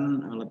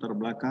penulisan, latar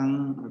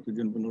belakang,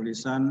 tujuan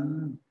penulisan.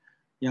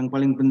 Yang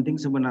paling penting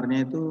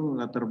sebenarnya itu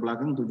latar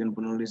belakang, tujuan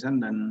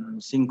penulisan, dan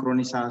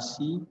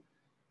sinkronisasi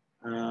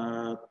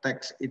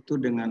teks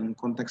itu dengan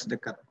konteks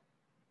dekat.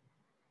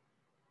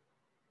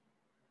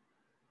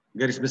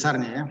 Garis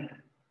besarnya ya,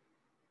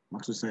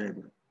 maksud saya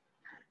itu.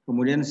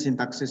 Kemudian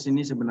sintaksis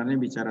ini sebenarnya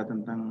bicara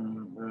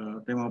tentang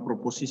tema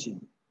proposisi,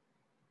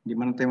 di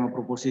mana tema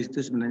proposisi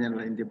itu sebenarnya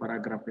adalah inti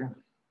paragraf ya.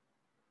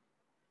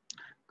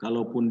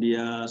 Kalaupun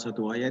dia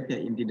satu ayat ya,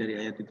 inti dari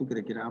ayat itu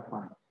kira-kira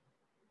apa.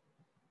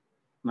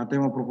 Nah,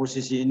 tema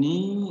proposisi ini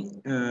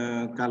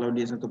kalau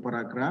dia satu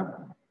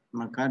paragraf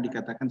maka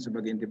dikatakan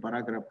sebagai inti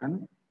paragraf kan.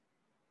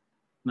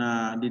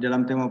 Nah, di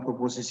dalam tema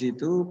proposisi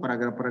itu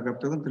paragraf-paragraf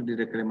itu kan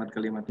terdiri dari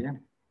kalimat-kalimat ya.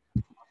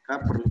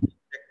 Maka perlu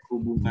dicek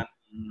hubungan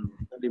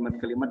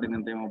kalimat-kalimat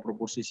dengan tema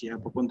proposisi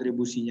apa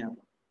kontribusinya.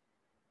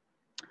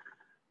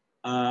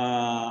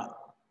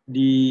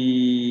 Di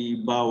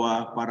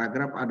bawah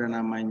paragraf ada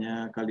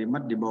namanya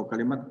kalimat, di bawah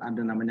kalimat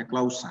ada namanya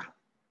klausa.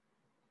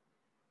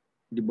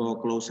 Di bawah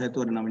klausa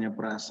itu ada namanya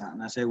prasa.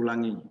 Nah, saya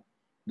ulangi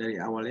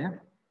dari awal ya.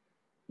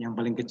 Yang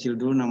paling kecil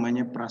dulu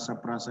namanya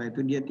prasa-prasa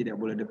itu dia tidak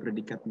boleh ada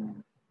predikatnya.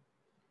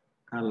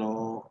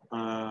 Kalau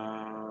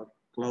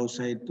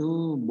klausa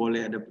itu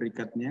boleh ada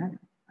predikatnya,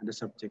 ada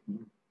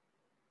subjeknya.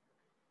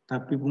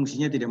 Tapi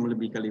fungsinya tidak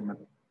melebihi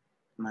kalimat.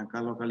 Nah,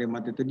 kalau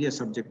kalimat itu dia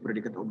subjek,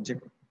 predikat, objek,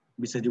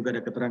 bisa juga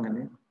ada keterangan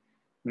ya.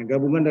 Nah,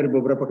 gabungan dari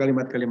beberapa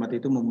kalimat-kalimat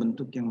itu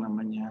membentuk yang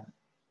namanya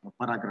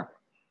paragraf.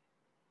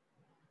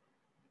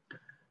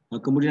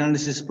 Nah, kemudian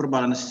analisis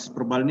verbal. Analisis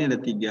verbal ini ada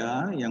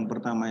 3. Yang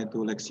pertama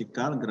itu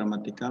leksikal,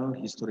 gramatikal,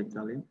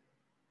 historikal ya.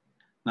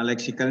 Nah,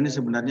 leksikal ini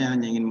sebenarnya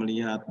hanya ingin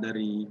melihat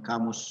dari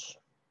kamus.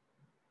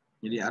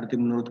 Jadi arti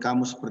menurut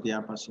kamus seperti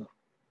apa sih?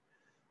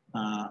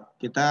 Nah,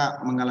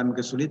 kita mengalami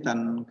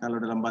kesulitan kalau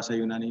dalam bahasa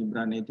Yunani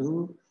Ibrani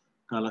itu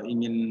kalau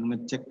ingin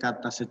ngecek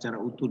kata secara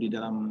utuh di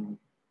dalam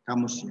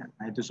kamusnya.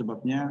 Nah, itu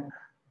sebabnya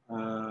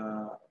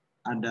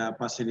ada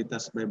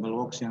fasilitas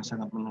BibleWorks yang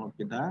sangat menolong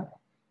kita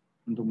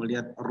untuk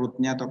melihat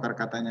rootnya atau akar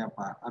katanya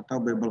apa, atau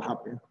Bible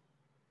Hub ya.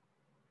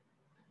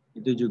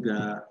 Itu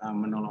juga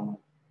menolong.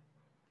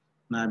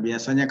 Nah,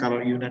 biasanya kalau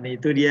Yunani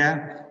itu dia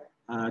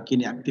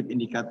kini aktif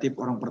indikatif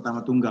orang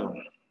pertama tunggal.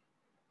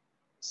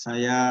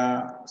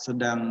 Saya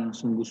sedang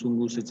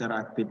sungguh-sungguh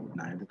secara aktif.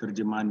 Nah, itu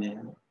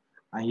terjemahannya.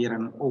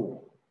 Akhiran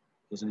O.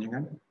 Biasanya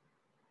kan.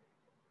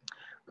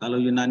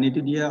 Kalau Yunani itu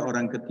dia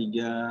orang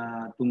ketiga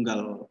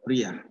tunggal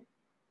pria.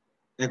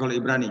 Kalau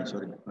Ibrani,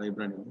 sorry. Kalau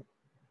Ibrani.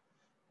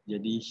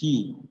 Jadi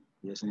he.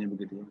 Biasanya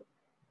begitu ya.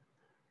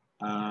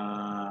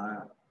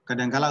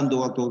 Kadang-kala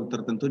untuk waktu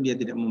tertentu dia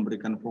tidak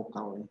memberikan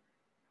vokal. Ya.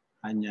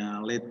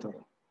 Hanya letter.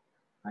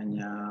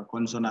 Hanya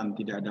konsonan.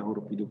 Tidak ada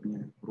huruf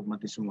hidupnya. Huruf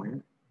mati semua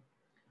ya.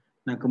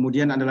 Nah,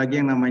 kemudian ada lagi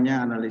yang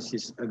namanya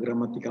analisis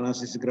gramatikal.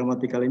 Analisis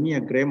gramatikal ini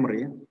ya grammar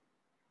ya.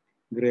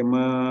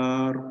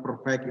 Grammar,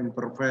 perfect,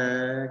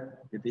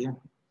 imperfect, gitu ya.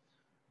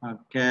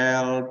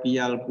 Kel,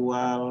 pial,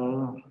 pual.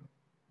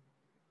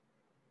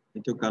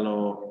 Itu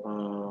kalau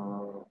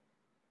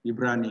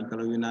Ibrani.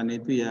 Kalau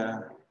Yunani itu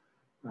ya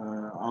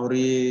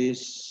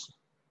auris,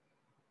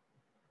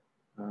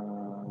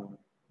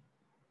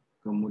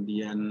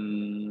 kemudian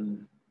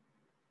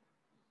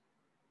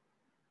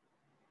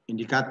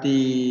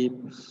indikatif,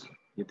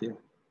 gitu ya,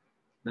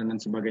 dan lain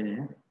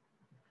sebagainya ya.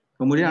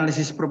 Kemudian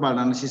analisis verbal.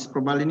 Analisis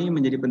verbal ini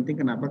menjadi penting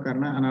kenapa?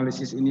 Karena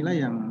analisis inilah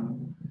yang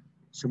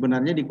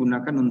sebenarnya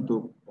digunakan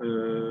untuk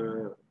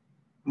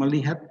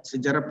melihat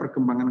sejarah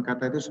perkembangan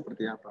kata itu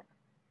seperti apa.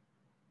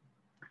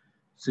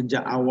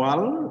 Sejak awal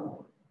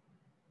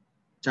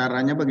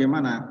caranya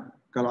bagaimana?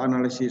 Kalau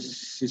analisis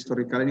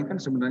historikal ini kan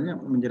sebenarnya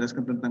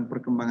menjelaskan tentang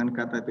perkembangan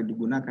kata itu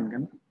digunakan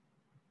kan?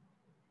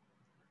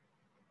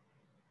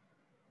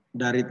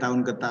 Dari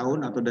tahun ke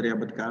tahun atau dari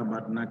abad ke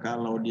abad. Nah,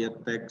 kalau dia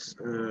teks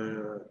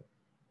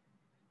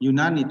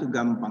Yunani itu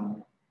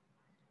gampang.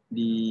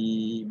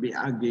 Di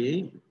BAG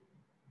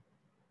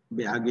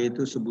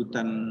itu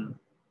sebutan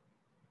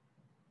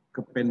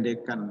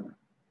kependekan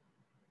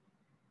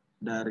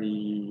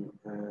dari,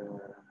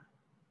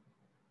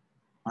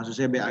 maksud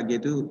saya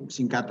BAG itu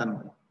singkatan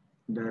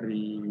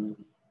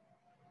dari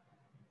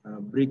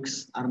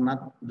Briggs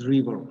Arnott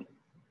Driver.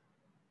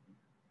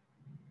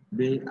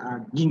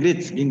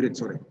 Gingrich,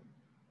 sorry.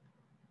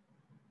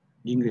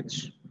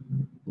 Gingrich,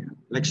 ya,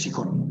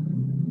 leksikon.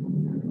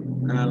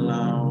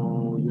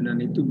 Kalau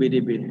Yunani itu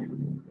BDB,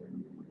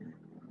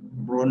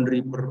 Brown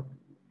River,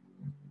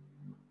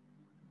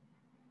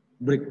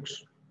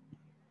 Briggs,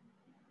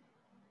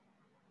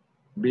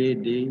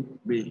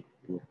 BDB,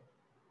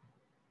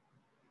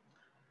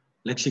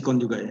 leksikon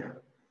juga ya.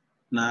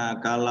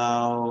 Nah,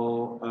 kalau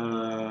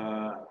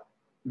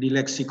di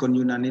leksikon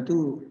Yunani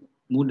itu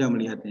mudah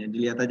melihatnya,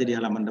 dilihat aja di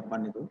halaman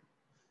depan itu.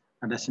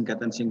 Ada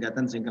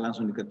singkatan-singkatan sehingga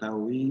langsung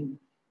diketahui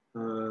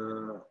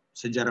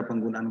sejarah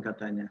penggunaan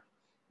katanya.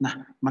 Nah,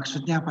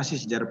 maksudnya apa sih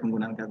sejarah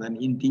penggunaan kata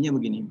ini? Intinya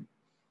begini,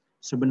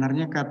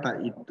 sebenarnya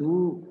kata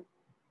itu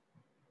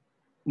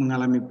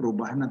mengalami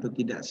perubahan atau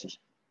tidak sih?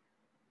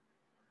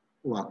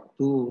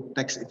 Waktu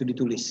teks itu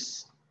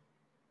ditulis.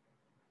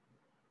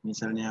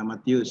 Misalnya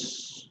Matius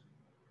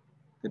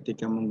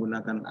ketika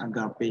menggunakan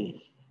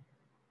agape.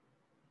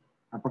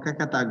 Apakah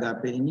kata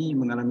agape ini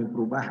mengalami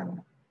perubahan?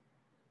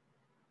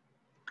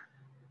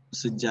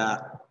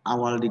 Sejak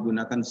awal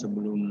digunakan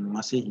sebelum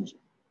Masehi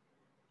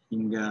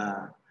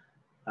hingga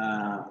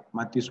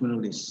Matius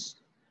menulis.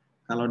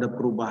 Kalau ada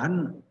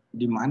perubahan,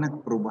 di mana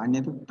perubahannya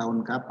itu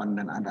tahun kapan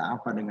dan ada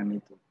apa dengan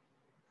itu?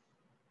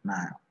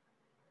 Nah,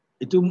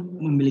 itu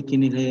memiliki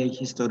nilai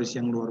historis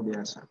yang luar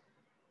biasa.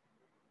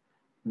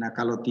 Nah,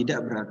 kalau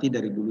tidak berarti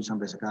dari dulu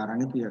sampai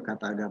sekarang itu ya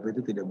kata agape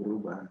itu tidak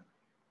berubah.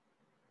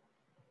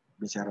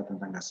 Bicara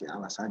tentang kasih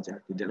Allah saja,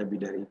 tidak lebih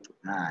dari itu.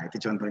 Nah, itu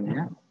contohnya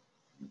ya.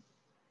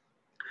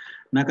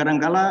 Nah,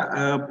 kadangkala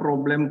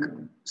problem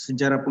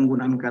sejarah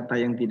penggunaan kata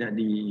yang tidak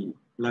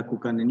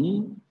dilakukan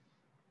ini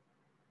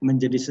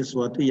menjadi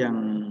sesuatu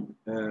yang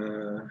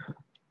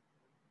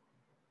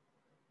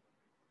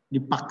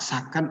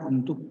dipaksakan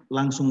untuk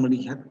langsung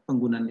melihat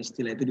penggunaan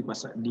istilah itu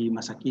di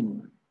masa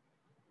kini.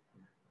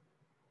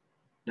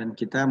 Dan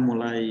kita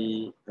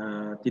mulai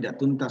tidak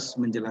tuntas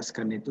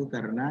menjelaskan itu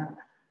karena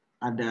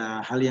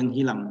ada hal yang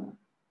hilang.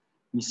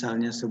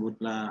 Misalnya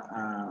sebutlah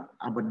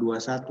abad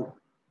 21.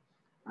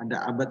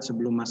 Ada abad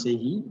sebelum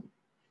Masehi,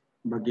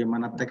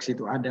 bagaimana teks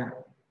itu ada.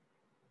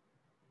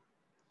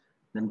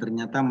 Dan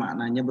ternyata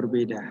maknanya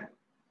berbeda.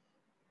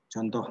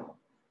 Contoh,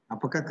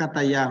 apakah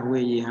kata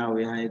Yahweh,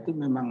 YHWH itu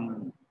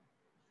memang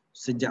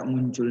sejak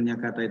munculnya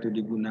kata itu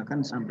digunakan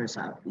sampai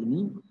saat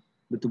ini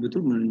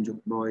betul-betul menunjuk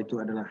bahwa itu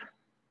adalah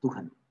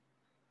Tuhan.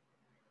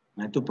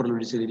 Nah, itu perlu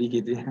diselidiki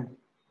gitu ya.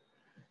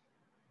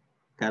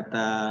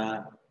 Kata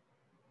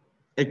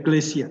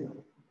eklesia.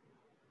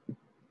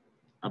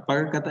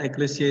 Apakah kata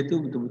eklesia itu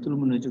betul-betul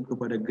menunjuk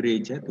kepada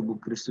gereja, tubuh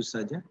Kristus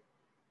saja?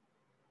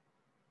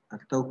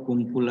 Atau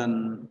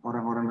kumpulan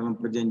orang-orang dalam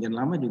perjanjian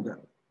lama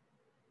juga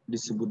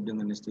disebut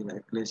dengan istilah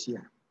eklesia?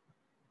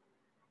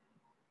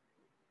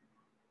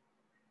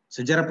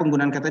 Sejarah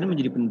penggunaan kata ini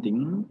menjadi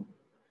penting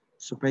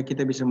supaya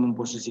kita bisa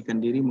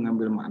memposisikan diri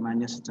mengambil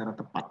maknanya secara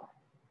tepat.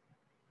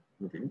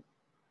 Okay.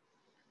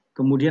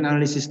 Kemudian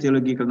analisis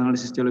teologikal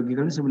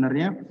ini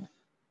sebenarnya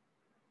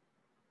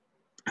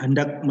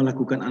hendak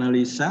melakukan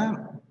analisa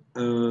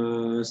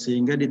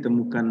sehingga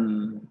ditemukan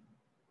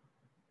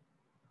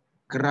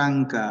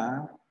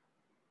kerangka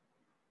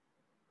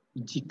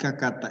jika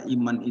kata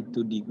iman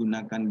itu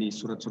digunakan di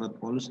surat-surat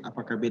Paulus,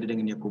 apakah beda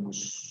dengan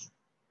Yakobus?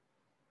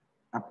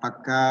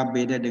 Apakah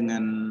beda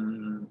dengan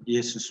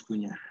Yesus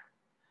punya?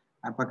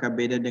 Apakah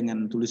beda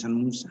dengan tulisan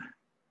Musa?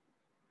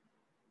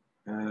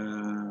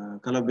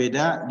 Kalau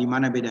beda, di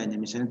mana bedanya?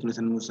 Misalnya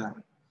tulisan Musa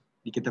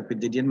di kitab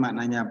Kejadian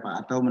maknanya apa?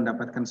 Atau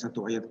mendapatkan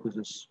satu ayat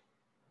khusus.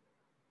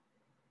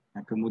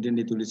 Nah, kemudian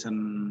di tulisan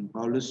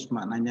Paulus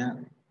maknanya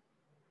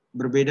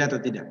berbeda atau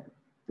tidak?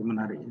 Itu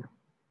menarik ya.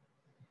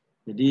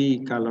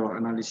 Jadi kalau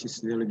analisis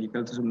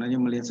teologikal itu sebenarnya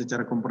melihat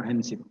secara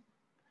komprehensif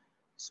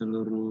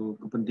seluruh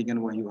kepentingan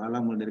wahyu Allah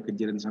mulai dari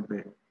Kejadian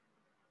sampai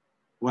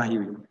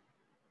Wahyu.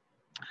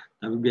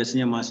 Tapi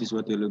biasanya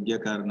mahasiswa teologi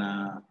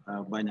karena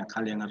banyak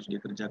hal yang harus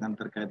dikerjakan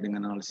terkait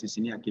dengan analisis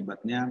ini,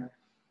 akibatnya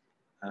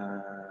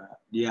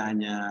dia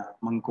hanya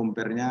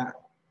mengkompernya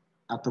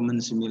atau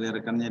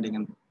mensimilarkannya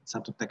dengan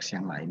satu teks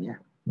yang lain ya.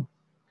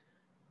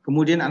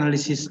 Kemudian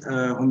analisis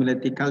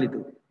homiletikal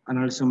itu.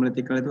 Analisis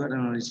homiletikal itu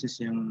adalah analisis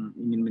yang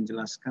ingin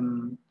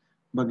menjelaskan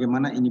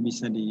bagaimana ini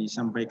bisa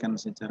disampaikan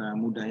secara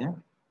mudah ya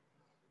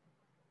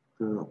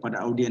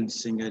kepada audiens,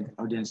 sehingga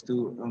audiens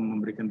itu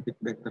memberikan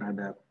feedback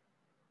terhadap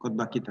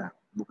khotbah kita,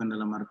 bukan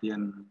dalam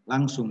artian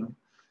langsung.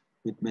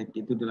 Feedback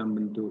itu dalam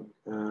bentuk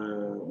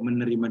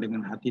menerima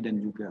dengan hati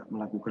dan juga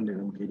melakukan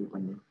dalam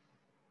kehidupannya.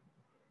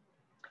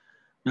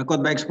 Nah,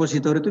 khotbah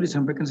ekspositor itu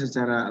disampaikan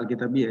secara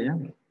alkitabiah ya,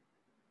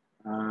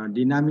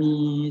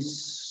 dinamis,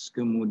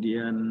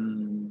 kemudian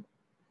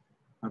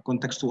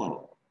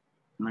kontekstual.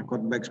 Nah,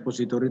 khotbah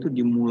ekspositor itu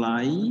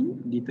dimulai,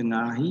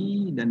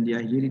 ditengahi, dan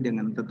diakhiri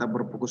dengan tetap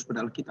berfokus pada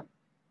Alkitab.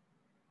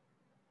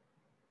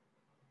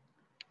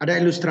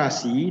 Ada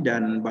ilustrasi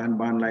dan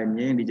bahan-bahan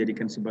lainnya yang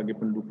dijadikan sebagai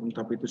pendukung,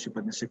 tapi itu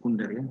sifatnya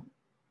sekunder ya.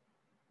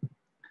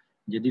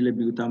 Jadi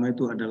lebih utama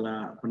itu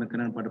adalah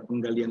penekanan pada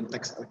penggalian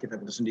teks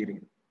Alkitab itu sendiri.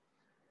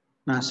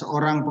 Nah,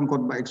 seorang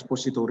pengkhotbah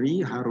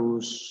ekspositori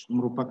harus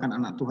merupakan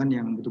anak Tuhan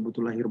yang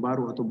betul-betul lahir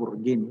baru atau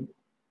born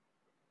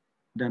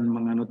dan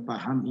menganut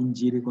paham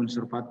Injili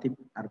konservatif,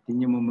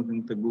 artinya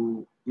memegang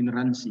teguh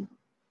ineransi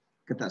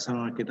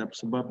ketaksalaan Alkitab.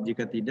 Sebab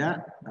jika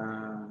tidak,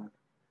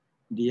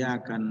 dia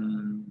akan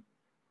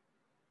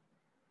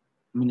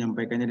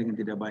menyampaikannya dengan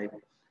tidak baik.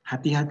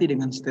 Hati-hati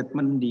dengan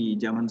statement di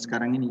zaman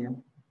sekarang ini ya.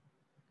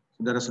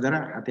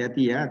 Saudara-saudara,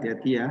 hati-hati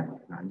ya.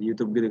 Nah, di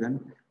YouTube gitu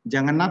kan.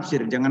 Jangan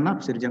nafsir.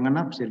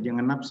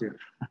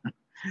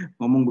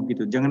 Ngomong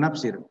begitu, jangan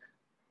nafsir.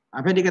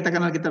 Apa yang dikatakan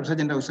Alkitab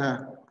saja, tidak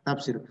usah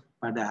tafsir.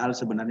 Padahal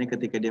sebenarnya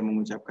ketika dia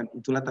mengucapkan,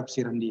 itulah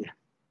tafsiran dia.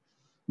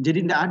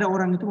 Jadi tidak ada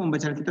orang itu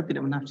membaca Alkitab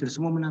tidak menafsir,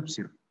 semua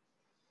menafsir.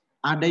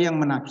 Ada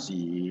yang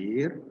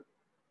menafsir,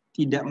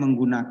 tidak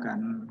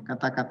menggunakan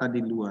kata-kata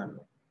di luar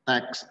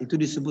teks, itu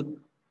disebut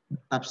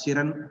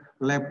tafsiran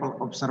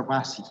level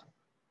observasi.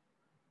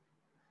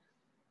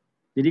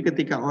 Jadi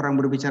ketika orang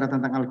berbicara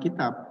tentang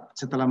Alkitab,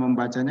 setelah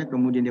membacanya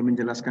kemudian dia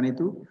menjelaskan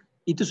itu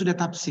sudah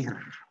tafsir.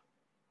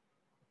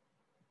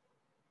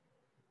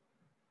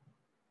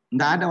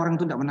 Tidak ada orang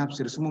itu tidak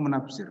menafsir, semua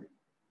menafsir.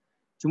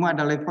 Cuma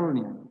ada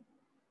levelnya.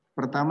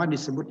 Pertama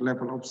disebut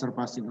level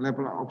observasi.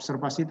 Level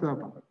observasi itu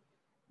apa?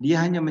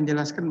 Dia hanya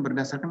menjelaskan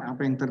berdasarkan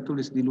apa yang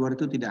tertulis, di luar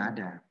itu tidak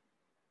ada.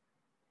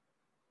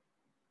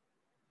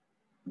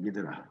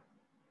 Gitulah.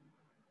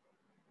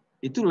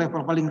 Itu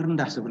level paling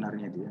rendah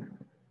sebenarnya dia.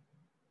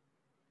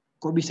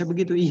 Kok bisa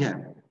begitu?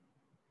 Iya.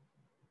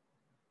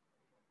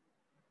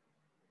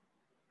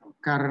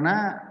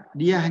 Karena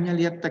dia hanya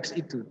lihat teks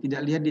itu,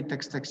 tidak lihat di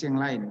teks-teks yang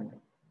lain.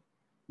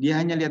 Dia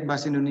hanya lihat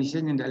bahasa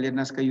Indonesia, tidak lihat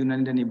naskah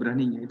Yunani dan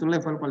Ibraninya. Itu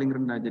level paling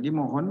rendah. Jadi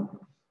mohon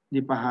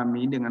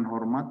dipahami dengan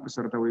hormat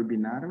peserta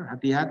webinar,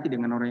 hati-hati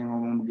dengan orang yang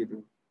ngomong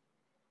begitu.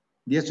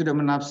 Dia sudah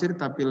menafsir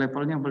tapi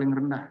levelnya yang paling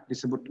rendah,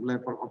 disebut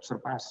level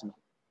observasi.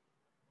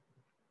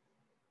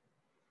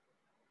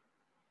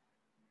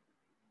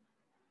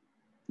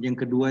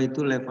 Yang kedua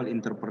itu level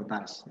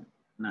interpretasi.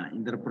 Nah,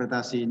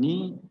 interpretasi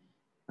ini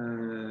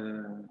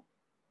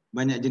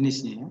banyak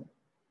jenisnya ya.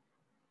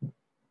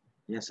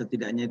 Ya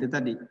setidaknya itu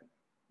tadi.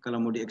 Kalau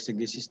mau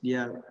dieksegesis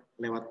dia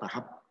lewat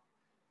tahap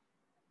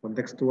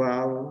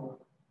kontekstual,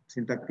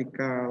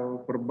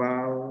 sintaktikal,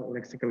 verbal,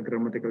 leksikal,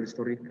 gramatikal,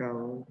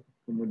 historikal,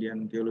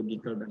 kemudian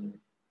theological dan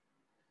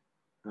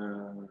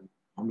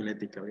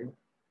homiletikal ya.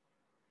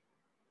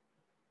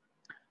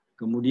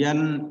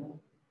 Kemudian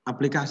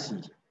aplikasi.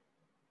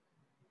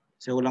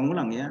 Saya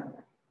ulang-ulang ya,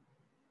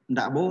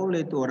 tidak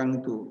boleh itu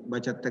orang itu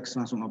baca teks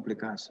langsung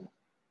aplikasi.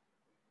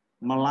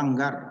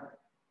 Melanggar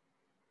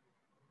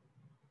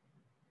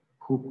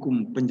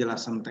hukum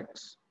penjelasan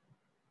teks.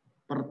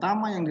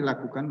 Pertama yang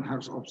dilakukan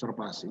harus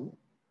observasi,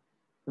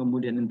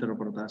 kemudian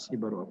interpretasi,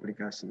 baru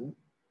aplikasi.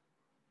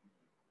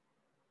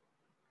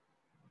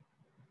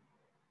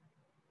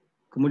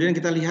 Kemudian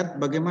kita lihat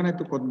bagaimana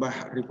itu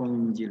khotbah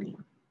reform Injili.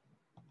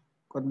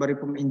 Khotbah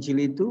reform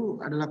Injili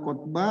itu adalah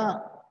khotbah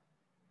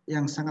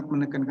yang sangat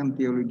menekankan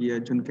teologi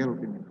John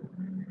Calvin,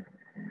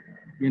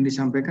 yang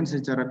disampaikan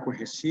secara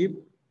kohesif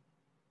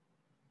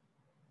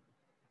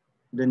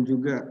dan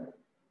juga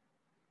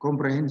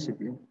komprehensif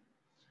ya.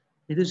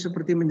 Itu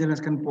seperti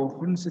menjelaskan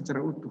pohon secara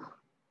utuh.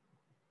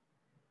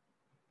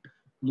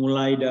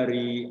 Mulai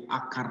dari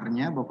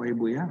akarnya Bapak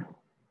Ibu ya,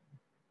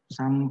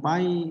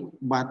 sampai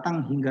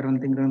batang hingga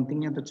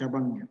ranting-rantingnya atau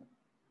cabangnya.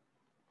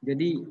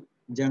 Jadi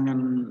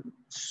jangan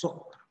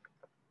sok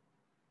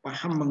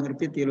paham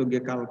mengerti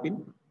teologi Calvin,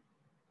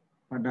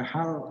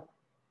 padahal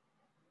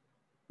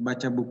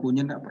baca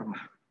bukunya tidak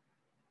pernah.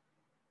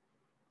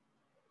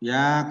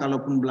 Ya,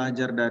 kalaupun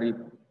belajar dari,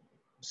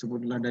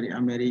 sebutlah dari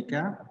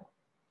Amerika,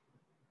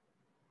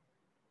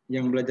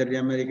 yang belajar di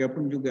Amerika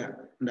pun juga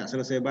tidak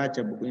selesai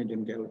baca bukunya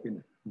John Calvin.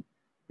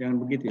 Jangan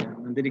begitu ya,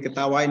 nanti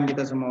diketawain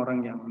kita sama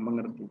orang yang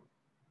mengerti.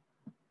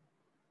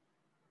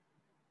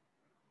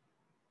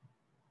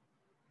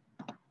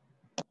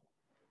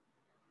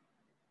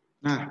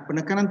 Nah,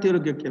 penekanan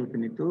teologi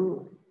Calvin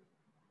itu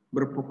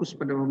berfokus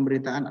pada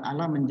pemberitaan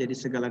Allah menjadi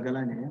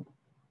segala-galanya ya.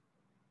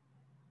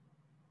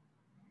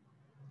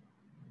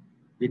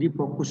 Jadi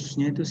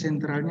fokusnya itu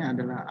sentralnya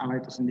adalah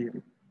Allah itu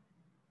sendiri.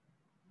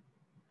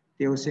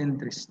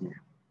 Teosentrisnya.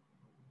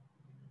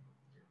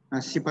 Nah,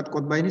 sifat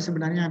khotbah ini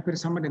sebenarnya hampir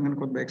sama dengan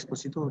khotbah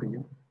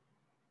ekspositori ya.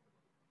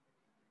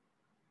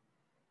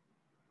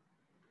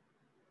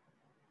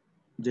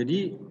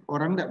 Jadi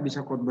orang tidak bisa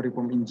khotbah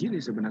reform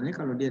Injili sebenarnya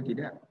kalau dia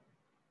tidak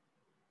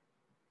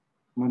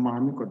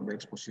memahami khotbah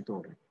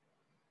ekspositori.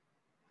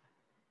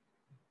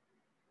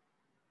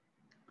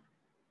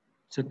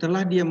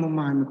 Setelah dia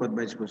memahami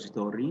khotbah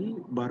ekspositori,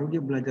 baru dia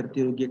belajar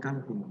teologi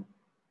Calvin.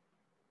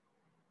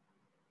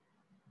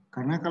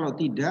 Karena kalau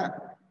tidak,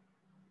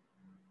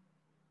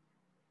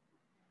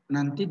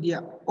 nanti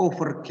dia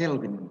over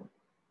Calvin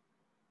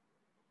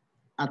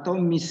atau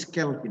miss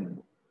Calvin,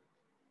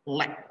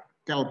 lack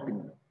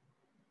Calvin,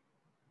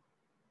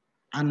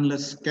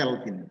 unless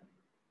Calvin.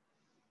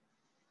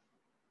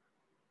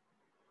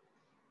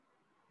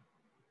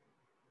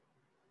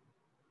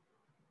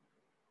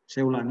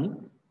 Saya ulangi.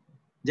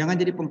 Jangan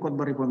jadi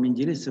pengkhotbah reform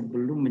Injili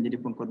sebelum menjadi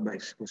pengkhotbah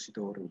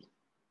ekspositori.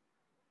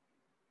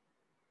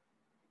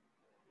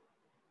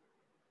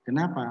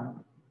 Kenapa?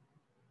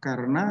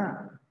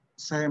 Karena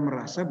saya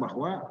merasa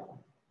bahwa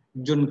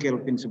John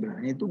Calvin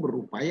sebenarnya itu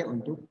berupaya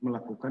untuk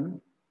melakukan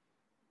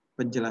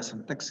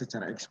penjelasan teks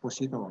secara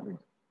ekspositor.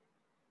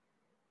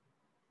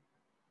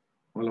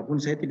 Walaupun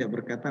saya tidak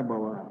berkata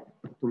bahwa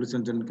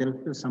tulisan John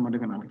Calvin sama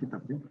dengan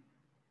Alkitab. Ya.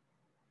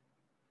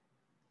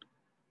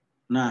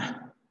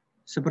 Nah,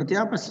 seperti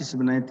apa sih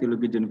sebenarnya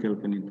teologi John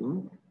Calvin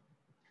itu?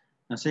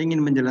 Nah, saya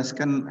ingin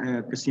menjelaskan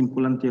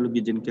kesimpulan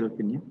teologi John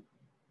Calvin ya.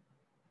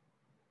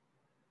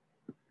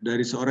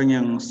 dari seorang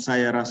yang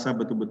saya rasa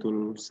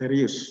betul-betul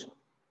serius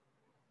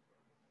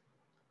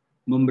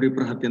memberi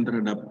perhatian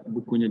terhadap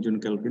bukunya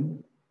John Calvin.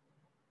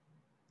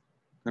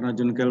 Karena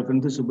John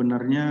Calvin itu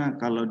sebenarnya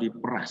kalau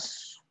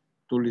diperas,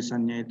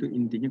 tulisannya itu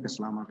intinya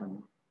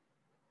keselamatan.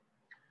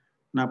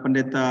 Nah,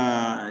 Pendeta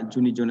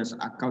Juni Jonas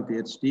Akal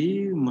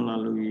PhD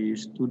melalui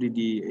studi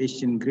di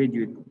Asian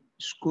Graduate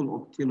School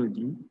of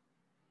Theology,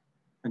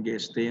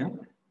 AGST ya,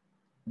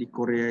 di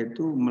Korea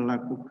itu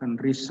melakukan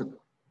riset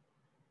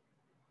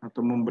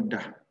atau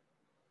membedah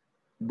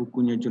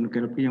bukunya John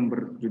Calvin yang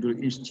berjudul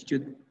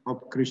Institute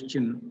of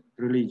Christian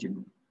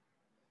Religion,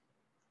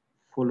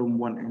 volume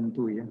 1 and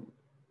 2 ya.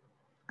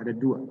 Ada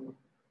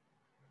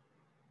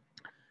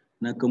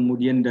 2. Nah,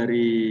 kemudian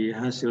dari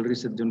hasil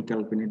riset John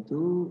Calvin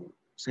itu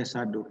saya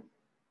sadu.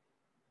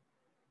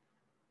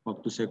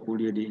 Waktu saya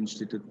kuliah di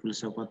Institut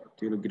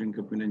Filsafat Teologi dan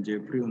Kepemimpinan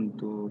Jeffrey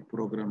untuk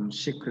program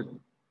Secret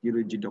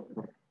Theology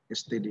Doctor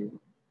STD.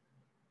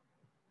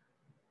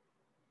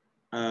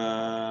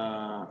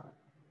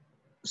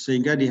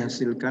 Sehingga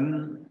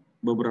dihasilkan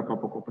beberapa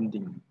pokok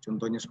penting.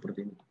 Contohnya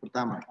seperti ini.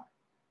 Pertama,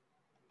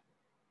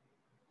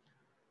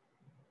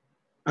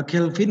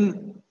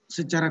 Calvin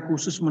secara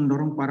khusus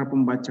mendorong para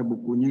pembaca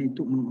bukunya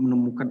itu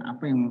menemukan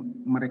apa yang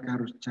mereka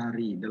harus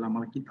cari dalam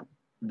Alkitab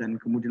dan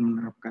kemudian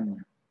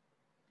menerapkannya.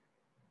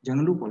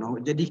 Jangan lupa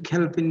loh, jadi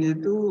Calvin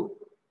itu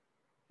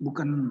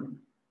bukan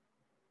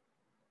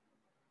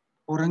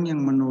orang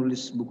yang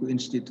menulis buku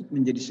institut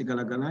menjadi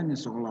segala-galanya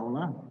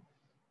seolah-olah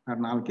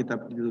karena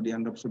Alkitab itu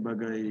dianggap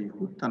sebagai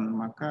hutan,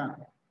 maka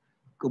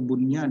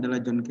kebunnya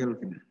adalah John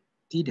Calvin.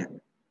 Tidak.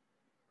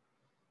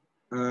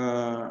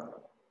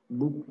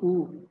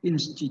 Buku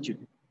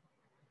Institute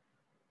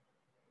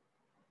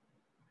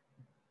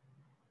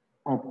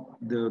of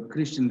the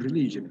Christian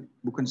Religion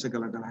bukan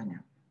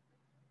segala-galanya.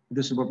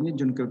 Itu sebabnya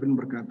John Calvin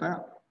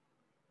berkata,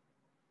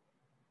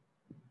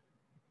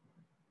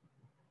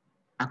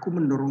 aku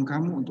mendorong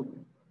kamu untuk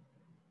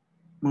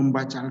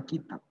membaca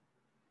Alkitab,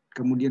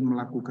 kemudian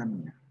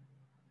melakukannya.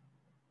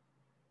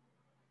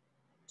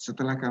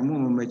 Setelah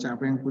kamu membaca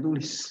apa yang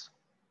kutulis.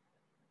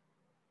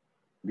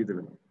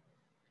 Gitu loh.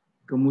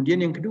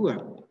 Kemudian yang kedua,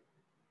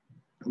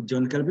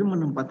 John Calvin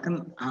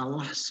menempatkan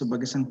Allah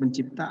sebagai sang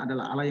pencipta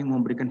adalah Allah yang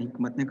memberikan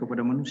hikmatnya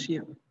kepada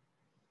manusia.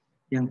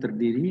 Yang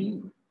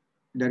terdiri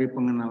dari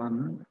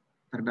pengenalan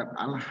terhadap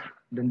Allah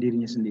dan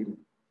dirinya sendiri.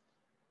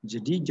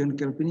 Jadi John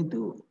Calvin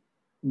itu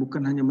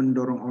bukan hanya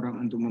mendorong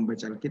orang untuk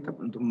membaca Alkitab,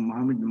 untuk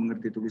memahami dan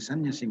mengerti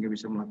tulisannya sehingga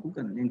bisa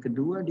melakukan. Yang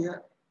kedua,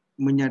 dia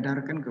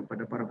menyadarkan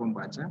kepada para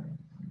pembaca,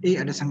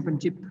 ada sang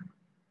pencipta.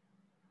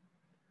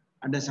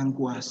 Ada sang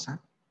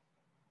kuasa.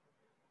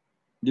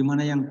 Di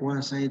mana yang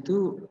kuasa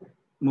itu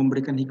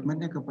memberikan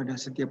hikmatnya kepada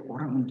setiap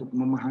orang untuk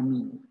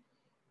memahami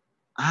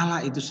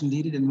Allah itu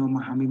sendiri dan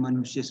memahami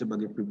manusia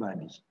sebagai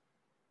pribadi.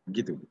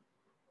 Begitu.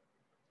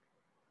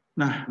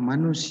 Nah,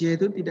 manusia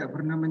itu tidak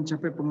pernah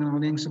mencapai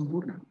pengenalan yang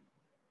sempurna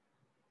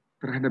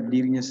terhadap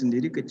dirinya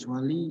sendiri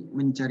kecuali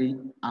mencari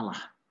Allah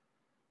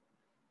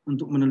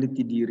untuk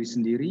meneliti diri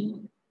sendiri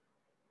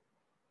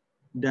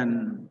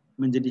dan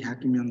menjadi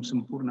hakim yang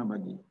sempurna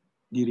bagi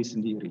diri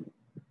sendiri.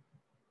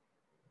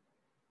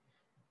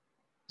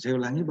 Saya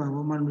ulangi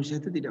bahwa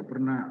manusia itu tidak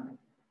pernah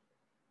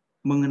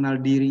mengenal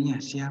dirinya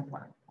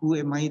siapa. Who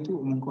am I itu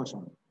omong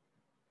kosong.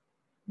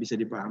 Bisa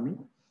dipahami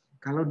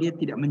kalau dia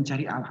tidak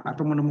mencari Allah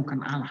atau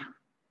menemukan Allah.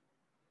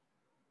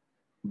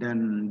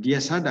 Dan dia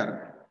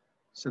sadar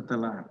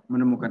setelah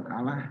menemukan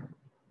Allah,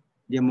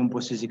 dia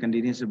memposisikan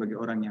dirinya sebagai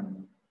orang yang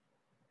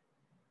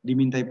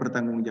dimintai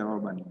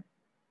pertanggungjawaban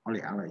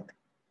oleh Allah itu.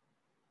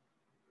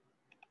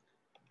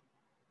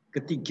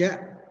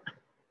 Ketiga,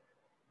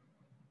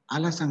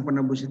 Allah sang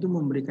penebus itu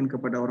memberikan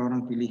kepada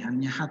orang-orang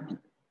pilihannya hati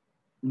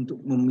untuk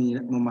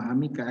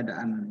memahami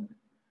keadaan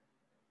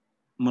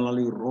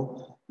melalui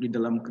roh di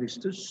dalam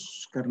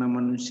Kristus karena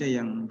manusia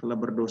yang telah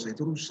berdosa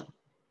itu rusak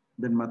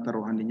dan mata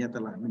rohaninya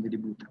telah menjadi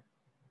buta.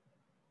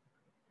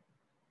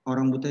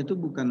 Orang buta itu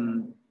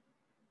bukan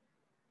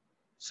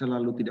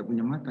selalu tidak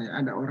punya mata ya.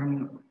 Ada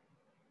orang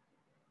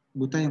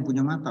buta yang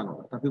punya mata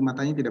loh, tapi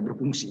matanya tidak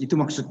berfungsi. Itu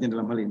maksudnya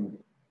dalam hal ini.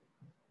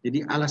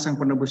 Jadi Allah sang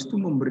penebus itu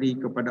memberi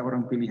kepada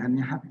orang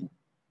pilihannya hati.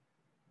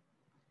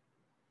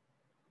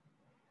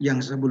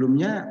 Yang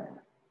sebelumnya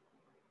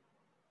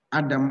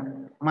ada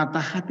mata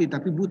hati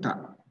tapi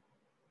buta.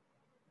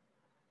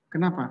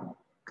 Kenapa?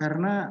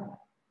 Karena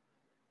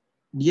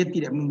dia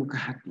tidak membuka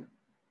hati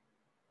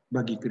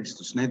bagi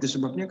Kristus. Nah itu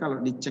sebabnya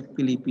kalau dicek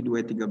Filipi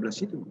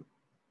 2:13 itu,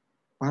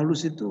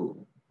 Paulus itu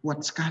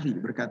kuat sekali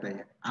berkata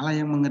ya, Allah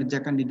yang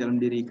mengerjakan di dalam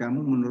diri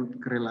kamu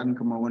menurut kerelaan,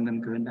 kemauan dan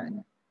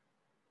kehendaknya.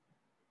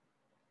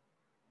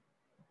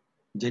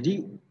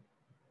 Jadi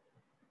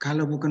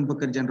kalau bukan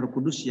pekerjaan Roh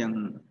Kudus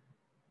yang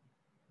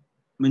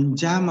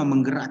menjama,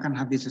 menggerakkan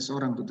hati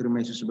seseorang untuk terima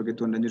Yesus sebagai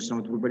Tuhan dan Juru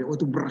Selamat pribadi,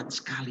 itu berat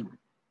sekali.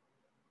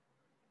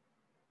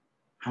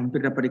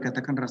 Hampir dapat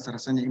dikatakan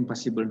rasa-rasanya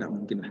impossible, tidak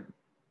mungkin lah.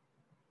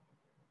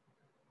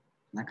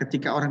 Nah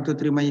ketika orang itu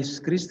terima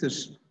Yesus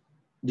Kristus,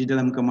 di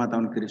dalam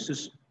kematahuan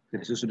Kristus,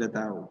 Kristus sudah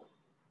tahu.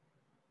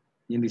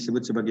 yang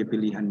disebut sebagai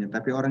pilihannya.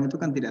 Tapi orang itu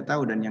kan tidak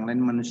tahu dan yang lain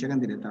manusia kan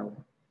tidak tahu.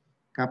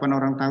 Kapan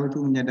orang tahu itu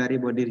menyadari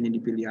bahwa dirinya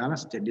dipilih Allah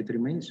sejak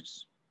diterima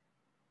Yesus.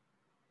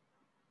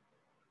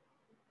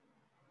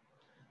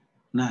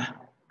 Nah,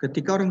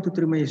 ketika orang itu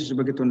terima Yesus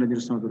sebagai Tuhan dan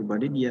Juru Selamat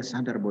pribadi, dia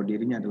sadar bahwa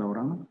dirinya adalah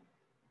orang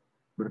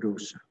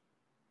berdosa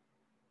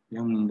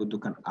yang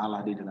membutuhkan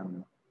Allah di dalam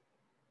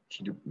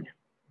hidupnya.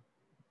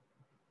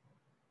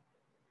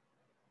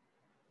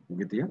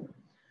 Begitu ya.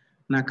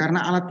 Nah,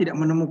 karena Allah tidak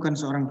menemukan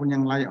seorang pun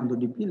yang layak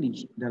untuk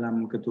dipilih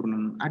dalam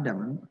keturunan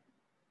Adam,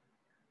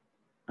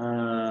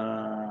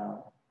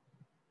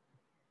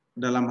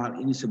 dalam hal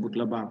ini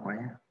sebutlah Bapa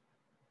ya,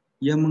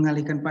 yang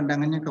mengalihkan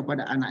pandangannya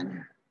kepada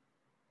anaknya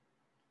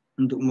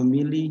untuk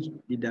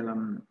memilih di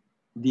dalam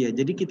dia.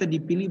 Jadi kita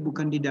dipilih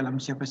bukan di dalam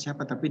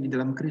siapa-siapa, tapi di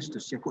dalam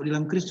Kristus. Ya, kok di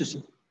dalam Kristus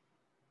sih?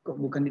 Kok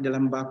bukan di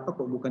dalam Bapa,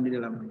 kok bukan di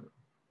dalam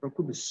Roh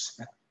Kudus?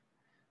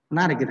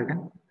 Menarik gitu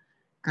kan?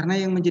 Karena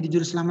yang menjadi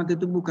juru selamat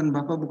itu bukan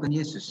Bapa, bukan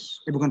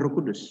Yesus, bukan Roh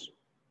Kudus.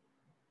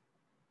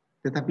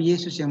 Tetapi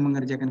Yesus yang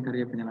mengerjakan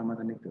karya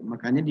penyelamatan itu.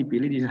 Makanya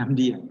dipilih di dalam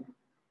dia.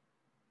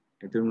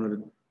 Itu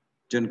menurut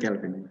John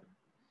Calvin.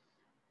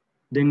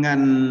 Dengan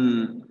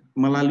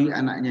melalui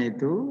anaknya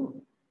itu,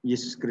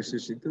 Yesus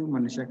Kristus itu,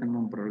 manusia akan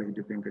memperoleh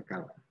hidup yang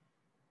kekal.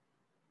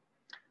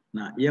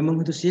 Nah, ia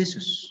mengutus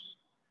Yesus.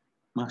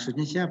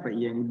 Maksudnya siapa?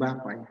 Ia ini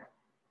Bapa ya.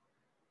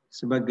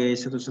 Sebagai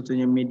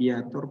satu-satunya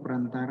mediator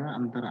perantara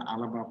antara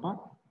Allah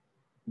Bapa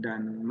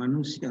dan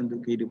manusia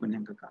untuk kehidupan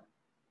yang kekal.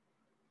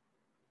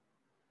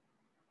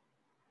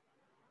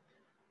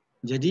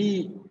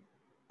 Jadi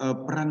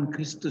peran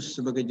Kristus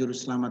sebagai juru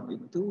selamat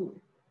itu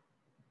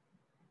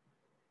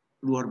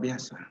luar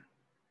biasa.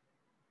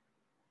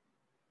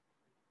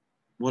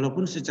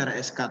 Walaupun secara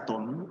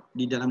eskaton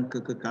di dalam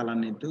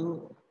kekekalan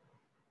itu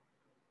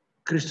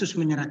Kristus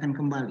menyerahkan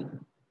kembali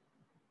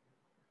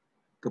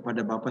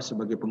kepada Bapa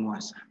sebagai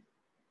penguasa.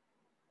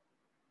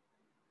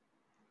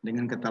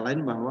 Dengan kata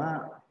lain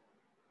bahwa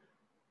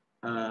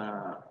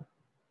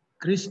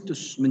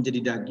Kristus menjadi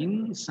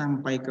daging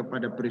sampai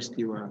kepada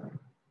peristiwa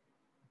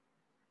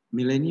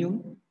milenium,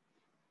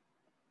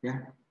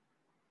 ya,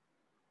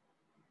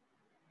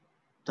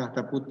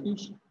 tahta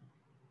putih.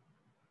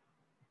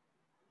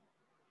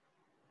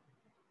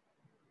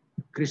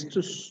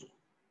 Kristus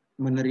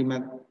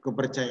menerima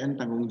kepercayaan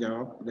tanggung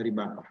jawab dari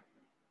Bapa,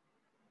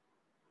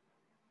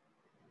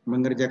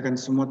 mengerjakan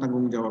semua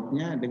tanggung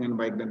jawabnya dengan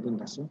baik dan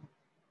tuntas. Ya.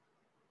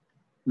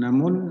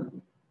 Namun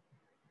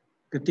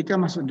ketika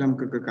masuk dalam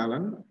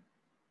kekekalan,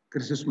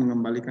 Kristus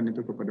mengembalikan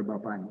itu kepada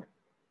Bapanya.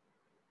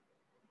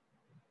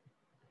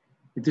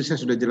 Itu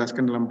saya sudah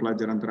jelaskan dalam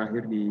pelajaran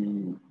terakhir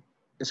di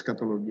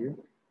eskatologi.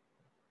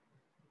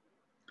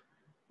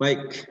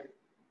 Baik.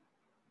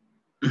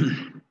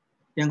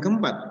 Yang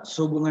keempat,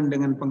 sehubungan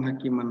dengan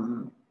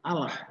penghakiman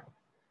Allah.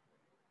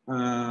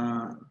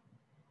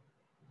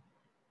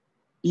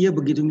 Ia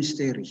begitu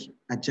misteri,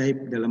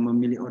 ajaib dalam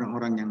memilih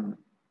orang-orang yang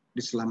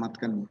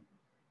diselamatkannya.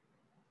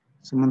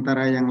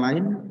 Sementara yang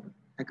lain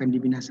akan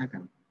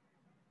dibinasakan.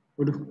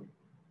 Waduh,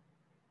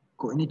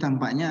 kok ini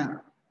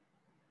tampaknya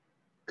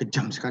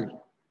kejam sekali.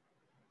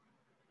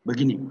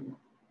 Begini,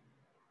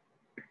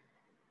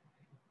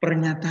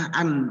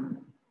 pernyataan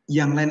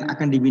yang lain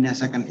akan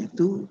dibinasakan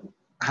itu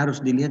harus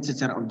dilihat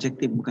secara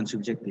objektif, bukan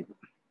subjektif.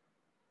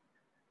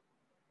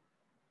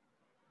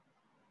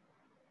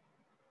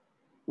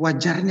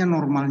 Wajarnya,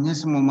 normalnya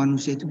semua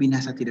manusia itu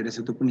binasa, tidak ada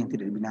satupun yang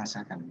tidak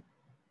dibinasakan.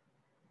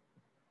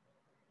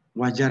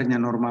 Wajarnya,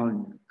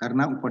 normalnya,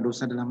 karena upah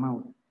dosa adalah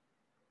maut.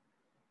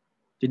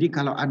 Jadi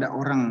kalau ada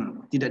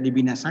orang tidak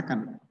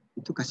dibinasakan,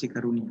 itu kasih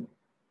karunia.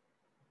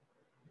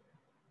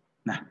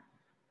 Nah,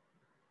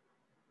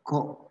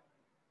 kok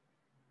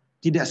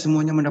tidak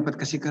semuanya mendapat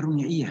kasih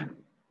karunia? Iya.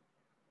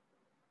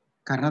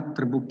 Karena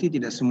terbukti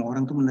tidak semua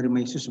orang itu menerima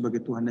Yesus sebagai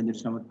Tuhan dan Juru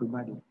Selamat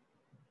pribadi.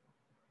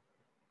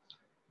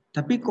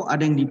 Tapi kok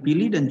ada yang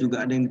dipilih dan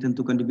juga ada yang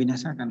ditentukan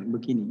dibinasakan?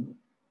 Begini.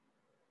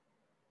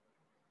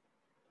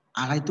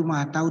 Allah itu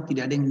Maha tahu,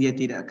 tidak ada yang dia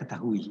tidak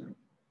ketahui.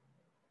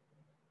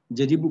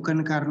 Jadi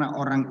bukan karena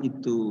orang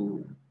itu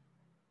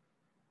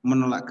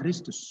menolak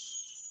Kristus,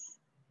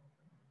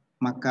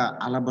 maka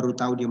Allah baru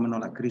tahu dia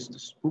menolak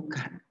Kristus.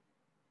 Bukan.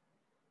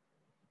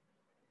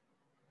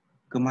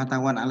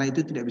 Kematahuan Allah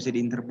itu tidak bisa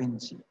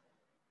diintervensi.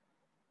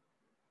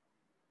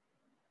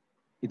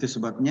 Itu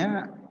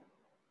sebabnya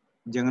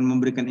jangan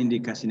memberikan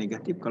indikasi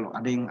negatif kalau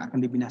ada yang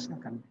akan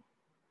dibinasakan.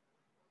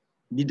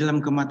 Di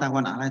dalam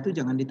kematahuan Allah itu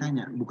jangan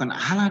ditanya. Bukan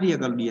Allah dia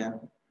kalau dia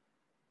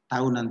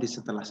tahu nanti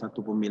setelah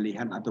satu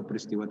pemilihan atau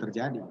peristiwa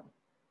terjadi.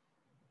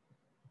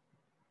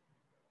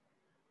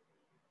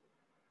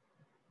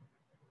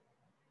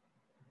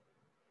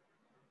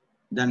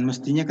 Dan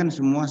mestinya kan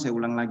semua, saya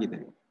ulang lagi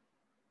tadi,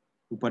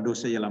 upah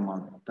dosa ialah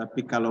maut.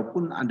 Tapi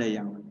kalaupun ada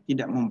yang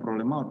tidak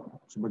memperoleh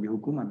maut sebagai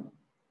hukuman,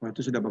 wah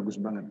itu sudah bagus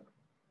banget.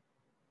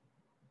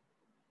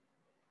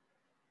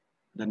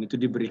 Dan itu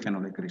diberikan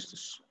oleh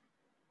Kristus.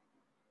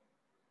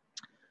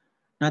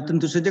 Nah,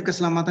 tentu saja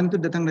keselamatan itu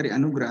datang dari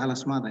anugerah Allah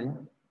semata ya.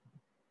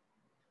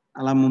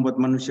 Allah membuat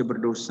manusia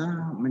berdosa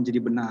menjadi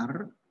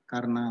benar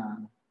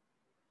karena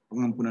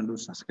pengampunan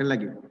dosa. Sekali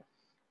lagi,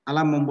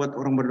 Allah membuat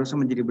orang berdosa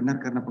menjadi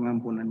benar karena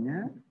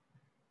pengampunannya,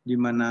 di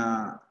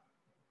mana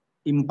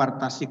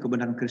impartasi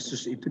kebenaran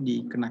Kristus itu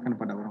dikenakan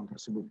pada orang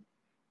tersebut.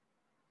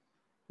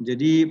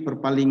 Jadi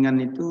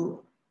perpalingan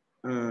itu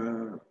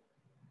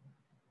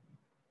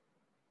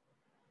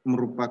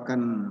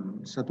merupakan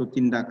satu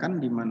tindakan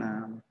di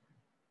mana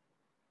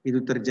itu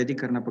terjadi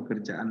karena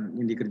pekerjaan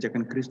yang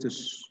dikerjakan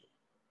Kristus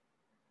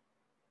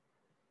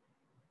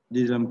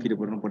di dalam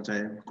kehidupan orang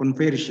percaya.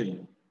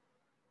 Conversion,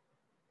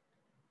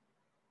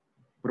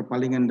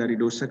 perpalingan dari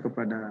dosa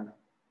kepada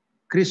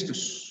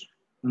Kristus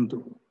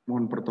untuk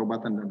mohon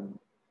pertobatan dan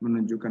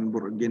menunjukkan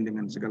born again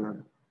dengan segala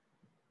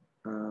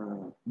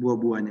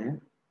buah-buahnya.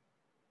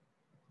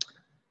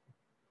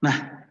 Nah,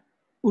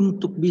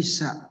 untuk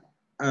bisa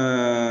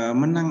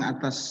menang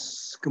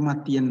atas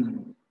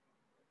kematian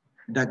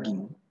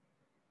daging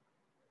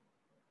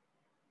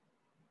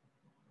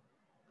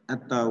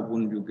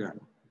ataupun juga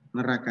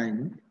neraka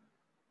ini,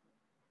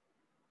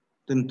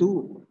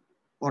 tentu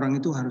orang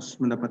itu harus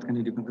mendapatkan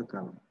hidup yang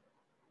kekal.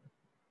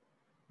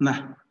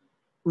 Nah,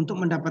 untuk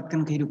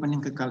mendapatkan kehidupan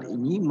yang kekal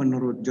ini,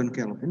 menurut John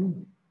Calvin,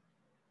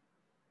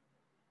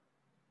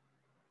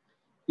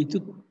 itu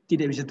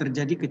tidak bisa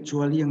terjadi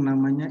kecuali yang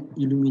namanya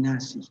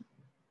iluminasi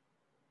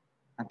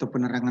atau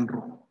penerangan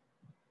roh,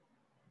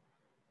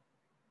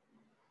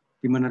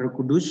 di mana Roh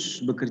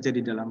Kudus bekerja di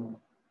dalam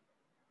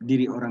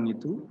diri orang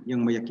itu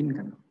yang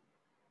meyakinkan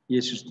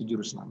Yesus itu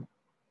juru selamat.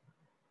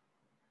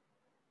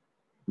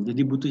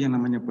 Jadi butuh yang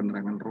namanya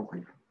penerangan roh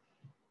ya.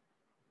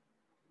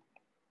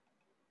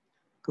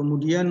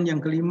 Kemudian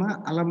yang kelima,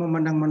 Allah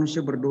memandang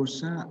manusia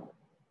berdosa,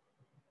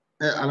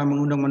 Allah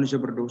mengundang manusia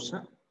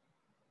berdosa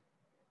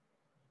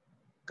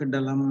ke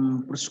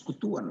dalam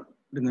persekutuan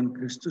dengan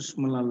Kristus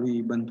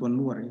melalui bantuan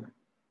luar ya,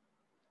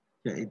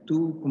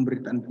 yaitu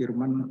pemberitaan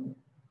firman,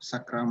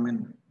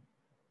 sakramen.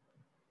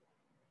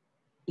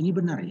 Ini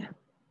benar ya.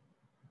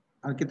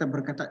 Alkitab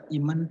berkata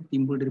iman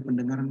timbul dari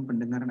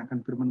pendengaran akan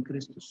firman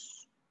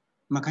Kristus.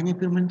 Makanya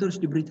firman itu harus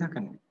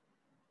diberitakan.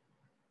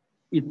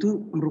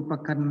 Itu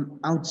merupakan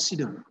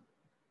outsider,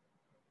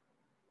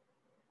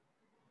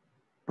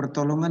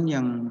 pertolongan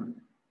yang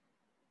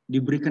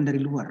diberikan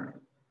dari luar,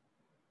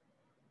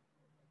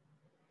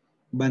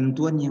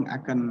 bantuan yang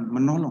akan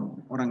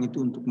menolong orang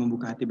itu untuk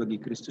membuka hati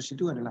bagi Kristus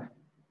itu adalah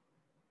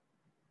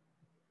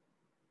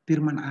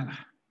firman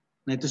Allah.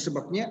 Nah, itu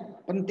sebabnya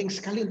penting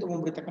sekali untuk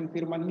memberitakan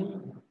firman ini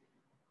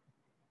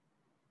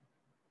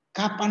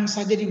kapan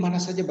saja, di mana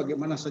saja,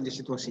 bagaimana saja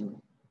situasinya.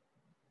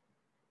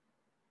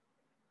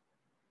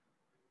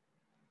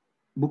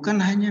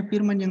 Bukan hanya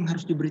firman yang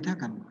harus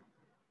diberitakan,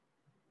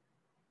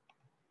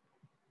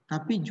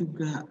 tapi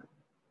juga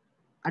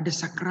ada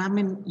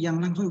sakramen yang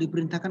langsung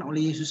diperintahkan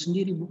oleh Yesus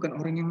sendiri, bukan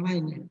orang yang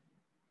lainnya.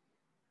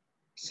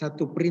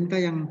 Satu perintah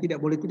yang tidak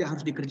boleh tidak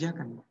harus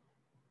dikerjakan,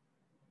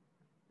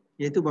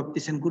 yaitu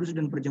baptisan kudus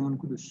dan perjamuan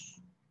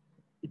kudus.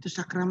 Itu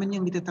sakramen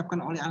yang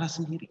ditetapkan oleh Allah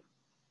sendiri,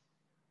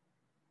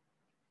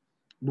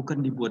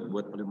 bukan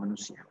dibuat-buat oleh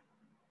manusia.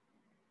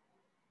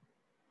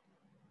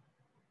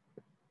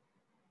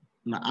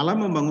 Nah, Allah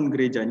membangun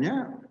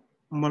gerejanya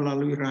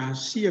melalui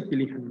rahasia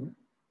pilihannya,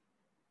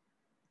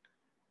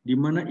 di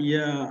mana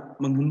ia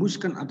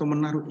menghembuskan atau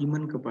menaruh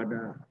iman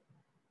kepada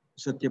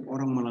setiap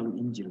orang melalui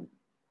Injil.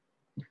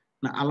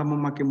 Nah, Allah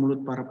memakai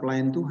mulut para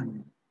pelayan Tuhan,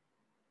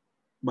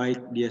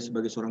 baik dia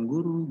sebagai seorang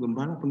guru,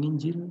 gembala,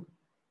 penginjil,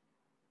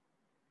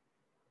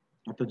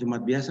 atau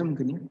jemaat biasa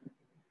mungkin ya,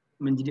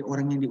 menjadi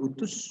orang yang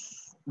diutus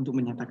untuk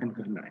menyatakan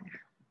kehendaknya.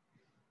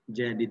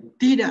 Jadi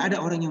tidak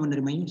ada orang yang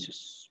menerima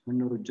Yesus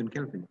menurut John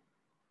Calvin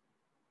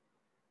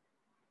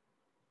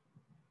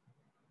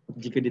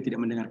jika dia tidak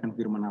mendengarkan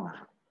firman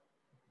Allah.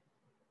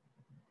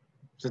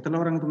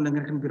 Setelah orang itu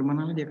mendengarkan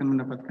firman Allah, dia akan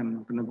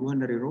mendapatkan peneguhan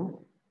dari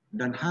roh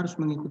dan harus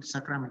mengikuti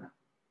sakramen.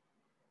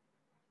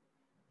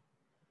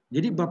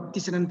 Jadi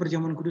baptisan dan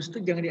perjamuan kudus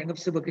itu jangan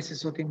dianggap sebagai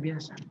sesuatu yang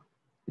biasa.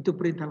 Itu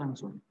perintah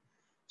langsung.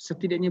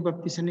 Setidaknya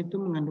baptisan itu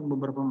mengandung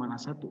beberapa makna.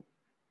 Satu,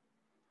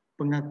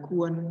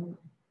 pengakuan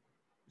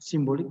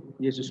simbolik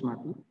Yesus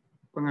mati.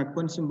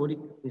 Pengakuan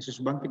simbolik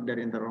Yesus bangkit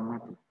dari antara orang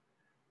mati.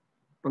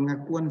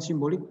 Pengakuan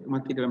simbolik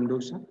mati dalam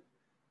dosa.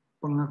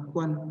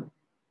 Pengakuan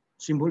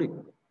simbolik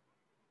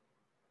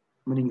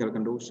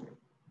meninggalkan dosa.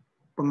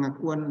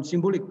 Pengakuan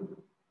simbolik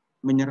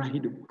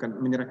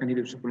menyerahkan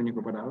hidup sepenuhnya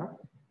kepada Allah.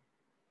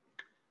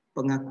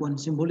 Pengakuan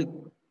simbolik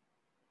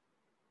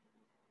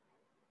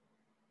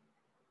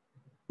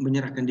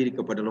menyerahkan diri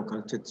kepada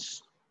local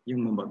church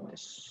yang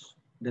membaptis.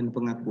 Dan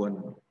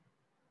pengakuan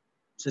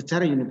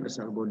secara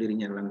universal bahwa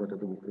dirinya adalah anggota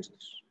tubuh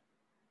Kristus.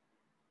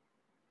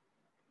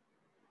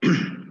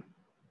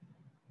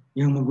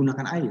 Yang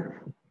menggunakan air.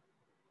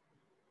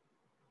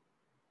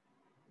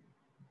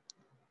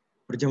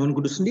 Perjamuan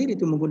kudus sendiri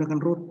itu menggunakan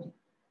roti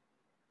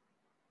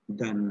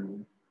dan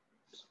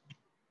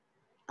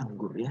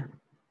anggur ya.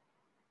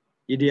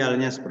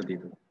 Idealnya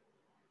seperti itu.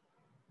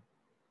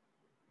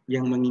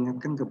 Yang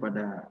mengingatkan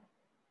kepada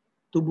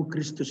tubuh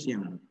Kristus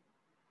yang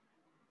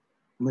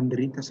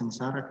menderita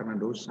sengsara karena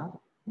dosa,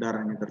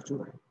 darahnya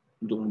tercurah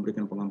untuk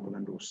memberikan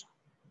pengampunan dosa.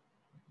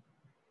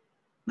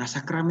 Nah,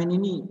 sakramen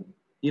ini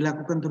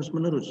dilakukan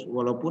terus-menerus,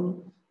 walaupun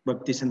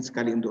baptisan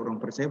sekali untuk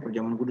orang percaya,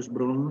 perjamuan kudus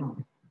berulang-ulang.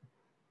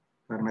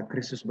 Karena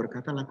Kristus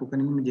berkata,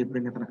 lakukan ini menjadi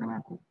peringatan akan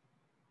aku.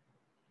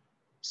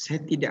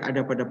 Saya tidak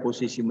ada pada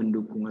posisi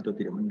mendukung atau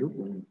tidak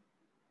mendukung.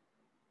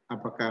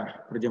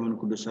 Apakah perjamuan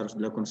kudus harus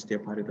dilakukan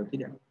setiap hari atau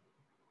tidak.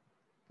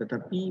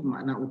 Tetapi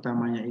makna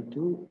utamanya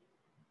itu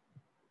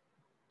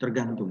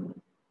tergantung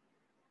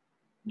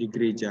di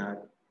gereja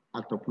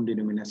ataupun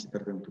denominasi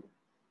tertentu.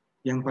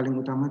 Yang paling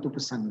utama itu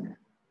pesannya.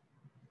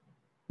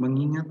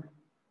 Mengingat,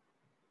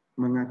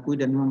 mengakui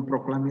dan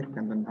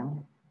memproklamirkan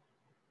tentang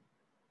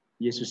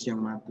Yesus yang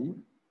mati,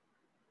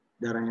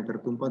 darahnya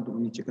tertumpah untuk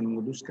menyucikan,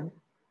 menguduskan,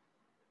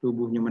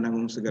 tubuhnya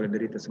menanggung segala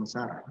derita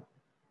sengsara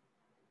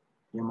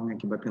yang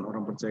mengakibatkan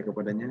orang percaya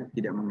kepadanya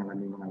tidak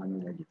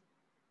mengalami lagi.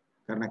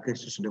 Karena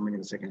Kristus sudah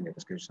menyelesaikan di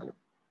atas kayu salib.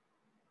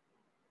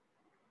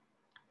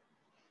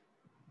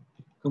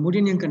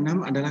 Kemudian yang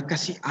keenam adalah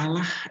kasih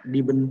Allah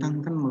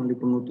dibentangkan melalui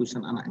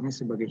pengutusan anaknya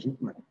sebagai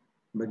hikmat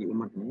bagi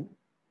umatnya.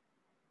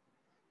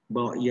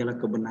 Bahwa ialah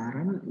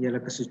kebenaran,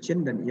 ialah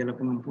kesucian, dan ialah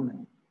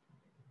pengampunan.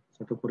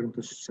 1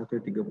 Korintus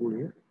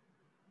 1:30 ya.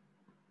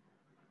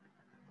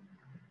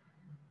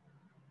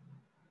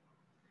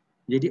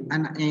 Jadi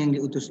anaknya yang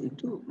diutus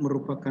itu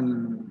merupakan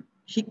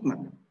hikmat,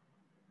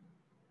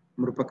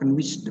 merupakan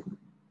wisdom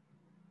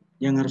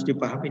yang harus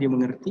dipahami,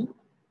 dimengerti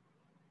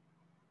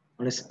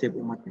oleh setiap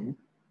umatnya.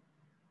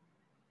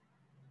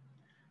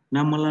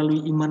 Nah,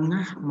 melalui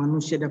imanlah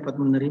manusia dapat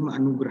menerima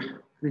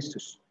anugerah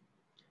Kristus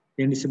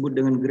yang disebut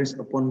dengan grace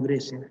upon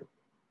grace ya.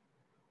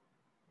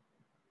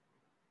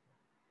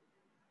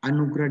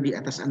 Anugerah di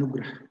atas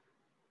anugerah.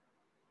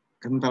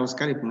 Kental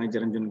sekali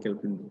pengajaran John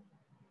Calvin.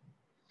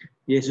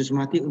 Yesus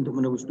mati untuk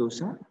menebus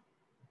dosa.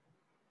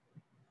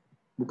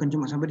 Bukan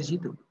cuma sampai di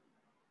situ.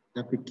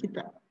 Tapi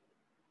kita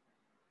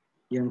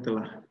yang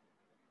telah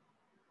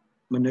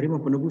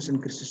menerima penebusan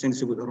Kristus yang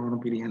disebut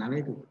orang-orang pilihan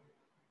Allah itu.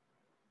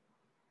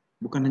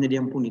 Bukan hanya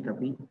diampuni,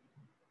 tapi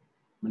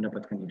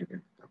mendapatkan hidup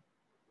yang kekal.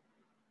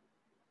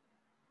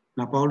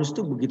 Nah, Paulus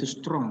itu begitu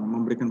strong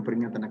memberikan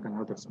peringatan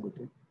akan hal tersebut.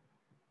 Ya.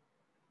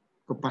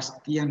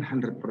 Kepastian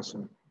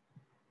 100%.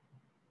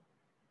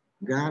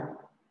 God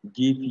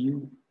give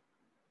you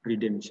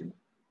redemption.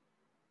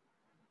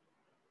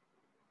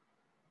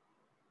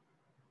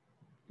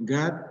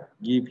 God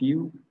give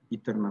you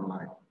eternal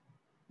life.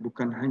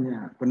 Bukan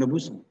hanya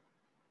penebusan,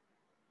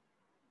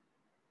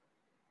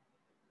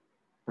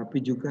 tapi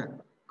juga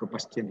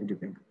kepastian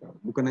hidup yang kekal.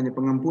 Bukan hanya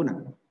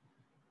pengampunan,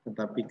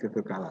 tetapi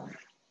kekekalan.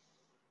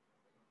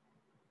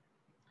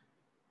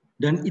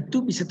 Dan itu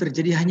bisa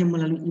terjadi hanya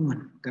melalui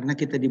iman. Karena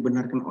kita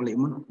dibenarkan oleh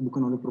iman,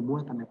 bukan oleh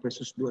perbuatan.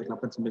 Efesus 2 ayat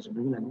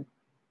 8-9.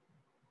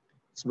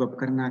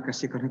 Sebab karena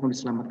kasih karunia kamu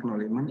diselamatkan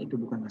oleh iman,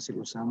 itu bukan hasil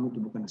usahamu, itu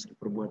bukan hasil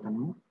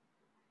perbuatanmu.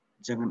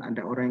 Jangan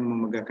ada orang yang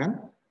memegahkan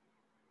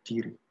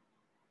diri.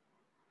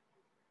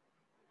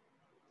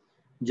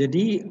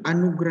 Jadi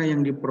anugerah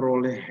yang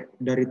diperoleh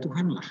dari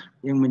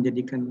Tuhanlah yang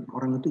menjadikan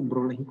orang itu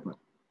beroleh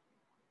hikmat.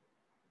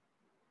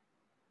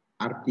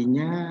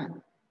 Artinya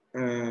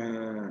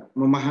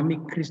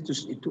memahami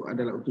Kristus itu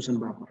adalah utusan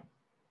Bapa.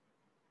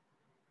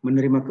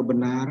 Menerima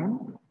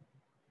kebenaran,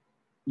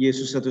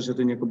 Yesus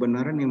satu-satunya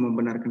kebenaran yang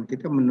membenarkan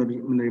kita,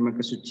 menerima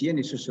kesucian,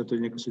 Yesus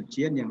satu-satunya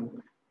kesucian yang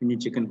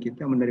menyucikan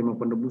kita, menerima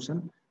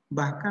penebusan,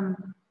 bahkan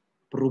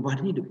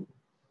perubahan hidup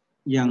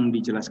yang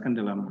dijelaskan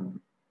dalam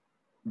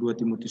 2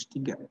 Timotius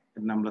 3,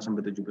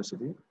 16-17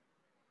 itu.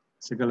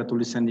 Segala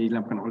tulisan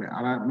dilakukan oleh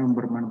Allah yang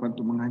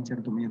bermanfaat untuk mengajar,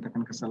 untuk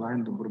menyatakan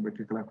kesalahan, untuk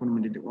berbagai kelakuan,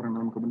 mendidik orang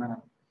dalam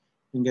kebenaran.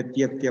 Hingga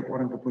tiap-tiap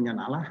orang kepunyaan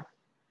Allah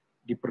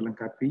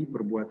diperlengkapi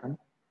perbuatan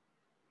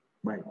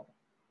baik.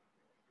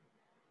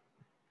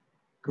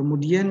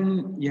 Kemudian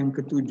yang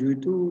ketujuh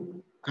itu,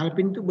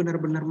 Calvin itu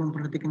benar-benar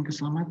memperhatikan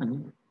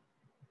keselamatan.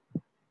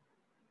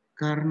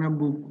 Karena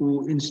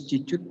buku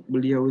Institut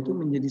beliau itu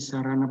menjadi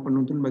sarana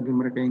penuntun bagi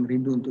mereka yang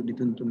rindu untuk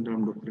dituntun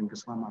dalam doktrin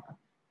keselamatan.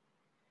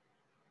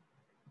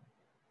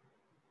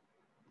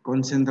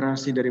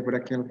 Konsentrasi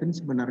daripada Calvin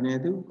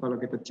sebenarnya itu kalau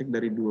kita cek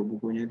dari dua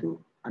bukunya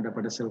itu ada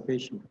pada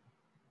salvation.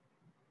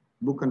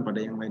 Bukan pada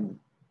yang lain.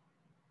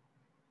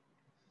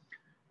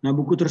 Nah,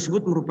 buku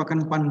tersebut merupakan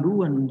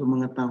panduan untuk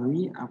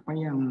mengetahui apa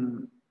yang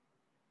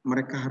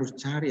mereka harus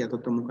cari atau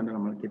temukan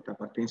dalam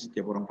Alkitab. Artinya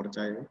setiap orang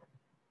percaya.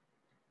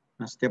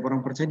 Nah, setiap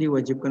orang percaya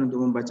diwajibkan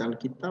untuk membaca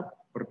Alkitab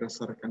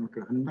berdasarkan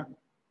kehendak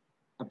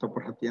atau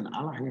perhatian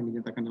Allah yang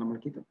dinyatakan dalam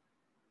Alkitab.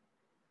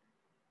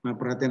 Nah,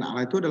 perhatian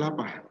Allah itu adalah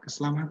apa?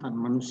 Keselamatan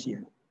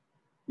manusia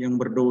yang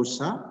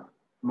berdosa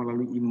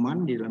melalui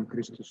iman di dalam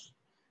Kristus.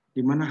 Di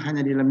mana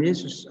hanya di dalam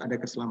Yesus ada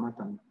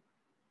keselamatan.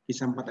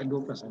 Kisah 4 ayat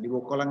 12. Di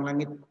bawah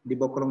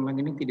kolong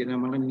langit ini tidak ada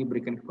nama lain yang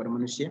diberikan kepada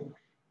manusia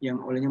yang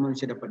olehnya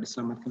manusia dapat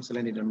diselamatkan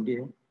selain di dalam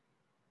Dia.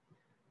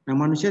 Nah,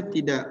 manusia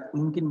tidak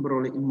mungkin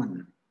beroleh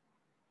iman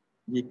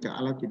jika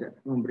Allah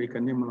tidak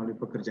memberikannya melalui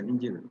pekerjaan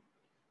Injil.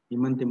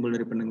 Iman timbul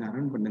dari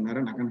pendengaran,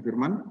 pendengaran akan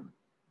firman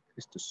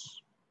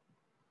Kristus.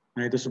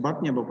 Nah, itu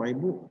sebabnya Bapak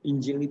Ibu,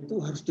 Injil itu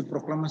harus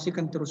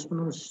diproklamasikan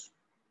terus-menerus.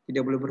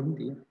 Tidak boleh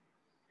berhenti. Ya.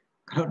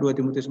 Kalau 2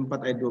 Timotius 4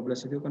 ayat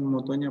 12 itu kan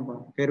motonya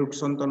apa?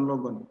 Kerukson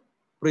logon.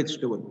 Preach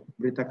the word.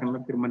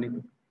 Beritakanlah firman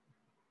itu.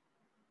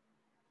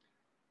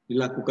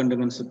 Dilakukan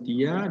dengan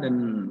setia dan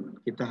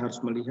kita harus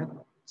melihat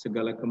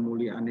segala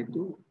kemuliaan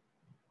itu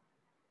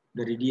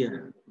dari dia,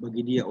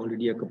 bagi dia, oleh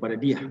dia, kepada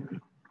dia.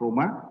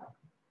 Roma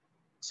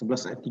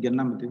 11 ayat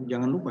 36 itu,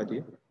 jangan lupa itu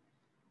ya.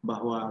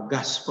 Bahwa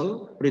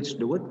gospel, preach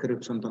the word,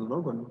 kerukson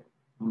logon.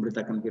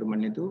 Memberitakan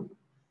firman itu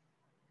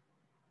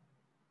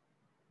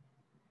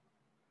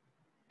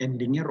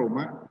endingnya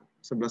Roma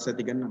 11 ayat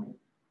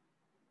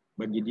 36.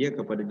 Bagi dia,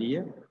 kepada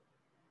dia,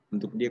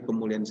 untuk dia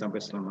kemuliaan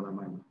sampai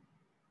selama-lamanya.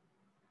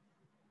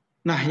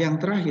 Nah, yang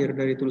terakhir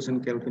dari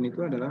tulisan Calvin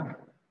itu adalah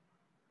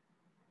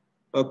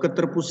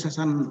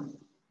keterpusasan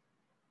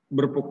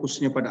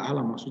berfokusnya pada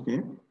Allah,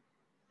 maksudnya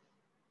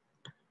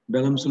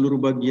dalam seluruh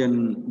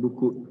bagian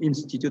buku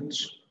Institute,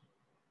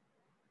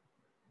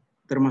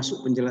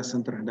 termasuk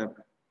penjelasan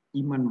terhadap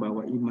iman,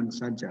 bahwa iman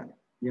saja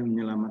yang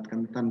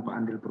menyelamatkan tanpa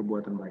andil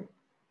perbuatan baik.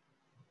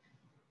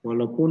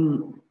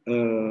 Walaupun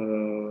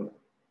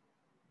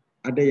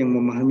ada yang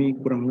memahami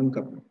kurang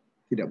lengkap,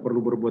 tidak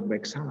perlu berbuat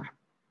baik salah.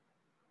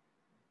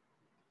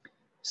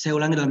 Saya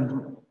ulangi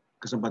dalam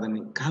kesempatan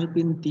ini,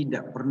 Calvin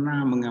tidak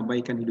pernah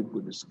mengabaikan hidup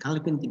kudus.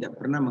 Calvin tidak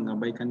pernah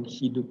mengabaikan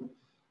hidup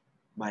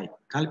baik.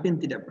 Calvin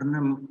tidak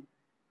pernah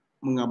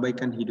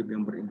mengabaikan hidup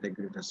yang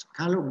berintegritas.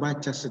 Kalau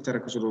baca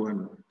secara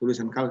keseluruhan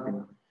tulisan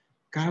Calvin,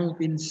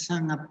 Calvin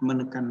sangat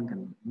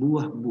menekankan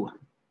buah-buah.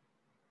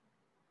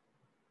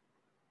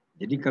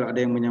 Jadi kalau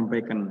ada yang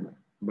menyampaikan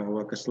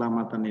bahwa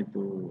keselamatan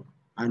itu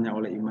hanya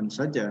oleh iman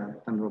saja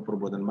tanpa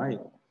perbuatan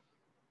baik,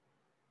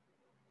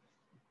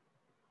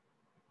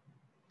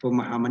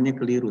 pemahamannya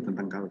keliru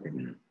tentang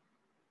Calvin.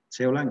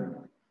 Saya ulangi.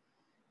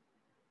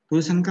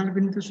 Tulisan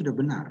Calvin itu sudah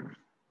benar.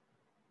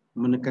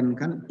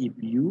 Menekankan if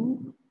you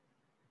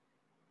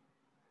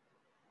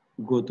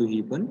go to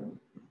heaven,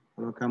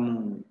 kalau kamu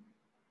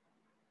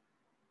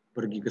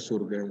pergi ke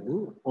surga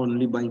itu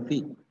only by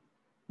faith,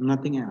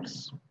 nothing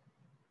else.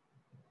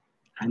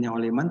 Hanya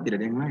oleh iman,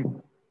 tidak ada yang lain.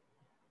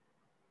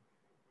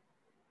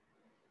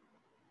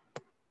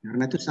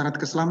 Karena itu syarat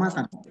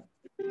keselamatan.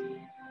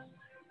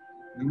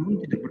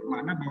 Namun tidak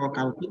bermakna bahwa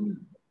Calvin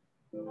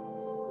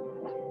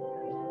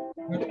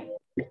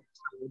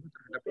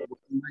terhadap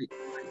perbuatan baik.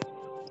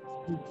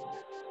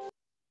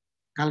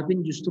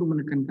 Calvin justru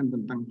menekankan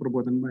tentang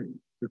perbuatan baik,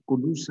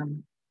 kekudusan,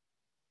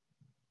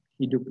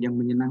 hidup yang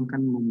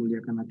menyenangkan,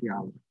 memuliakan hati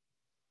Allah.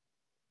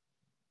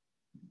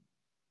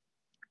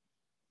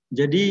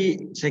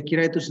 Jadi saya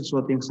kira itu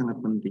sesuatu yang sangat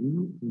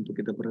penting untuk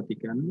kita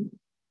perhatikan,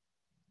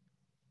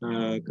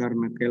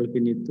 karena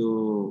Calvin itu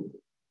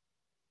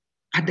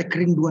ada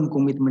kerinduan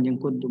komitmen yang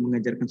kuat untuk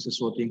mengajarkan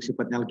sesuatu yang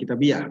sifatnya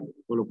alkitabiah,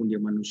 walaupun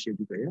dia manusia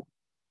juga ya.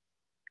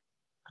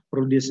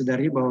 Perlu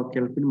disadari bahwa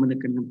Calvin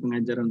menekankan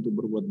pengajaran untuk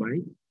berbuat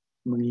baik,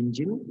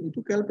 menginjil, itu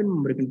Calvin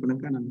memberikan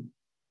penekanan,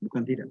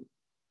 bukan tidak.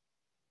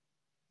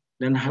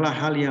 Dan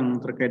hal-hal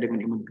yang terkait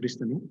dengan iman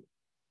Kristen ya.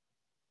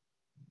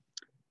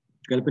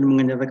 Calvin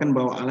menyatakan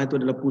bahwa Allah itu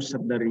adalah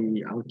pusat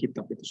dari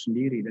Alkitab itu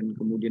sendiri dan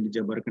kemudian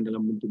dijabarkan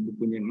dalam bentuk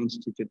bukunya yang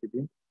Institute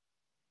itu ya.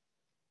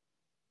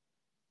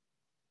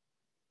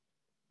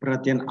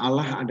 Perhatian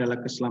Allah adalah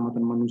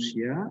keselamatan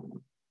manusia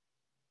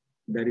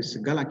dari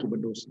segala akibat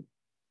dosa.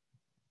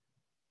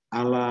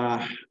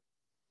 Allah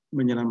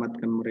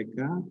menyelamatkan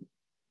mereka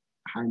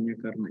hanya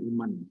karena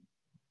iman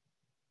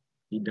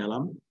di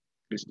dalam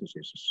Kristus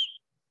Yesus.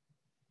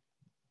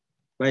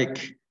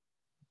 Baik,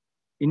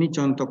 ini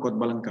contoh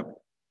khotbah lengkap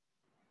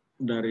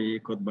dari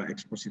khotbah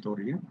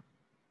ekspositori ya.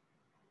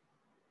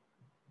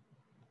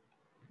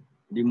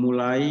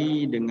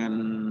 Dimulai dengan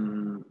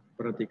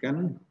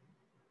perhatikan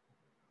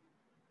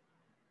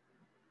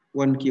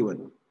one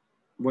keyword.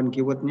 One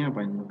keywordnya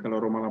apa ini?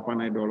 Kalau Roma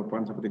 8 ayat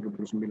 28 sampai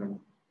 39.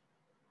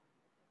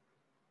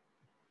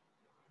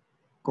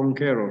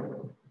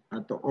 Conqueror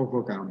atau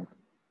overcome.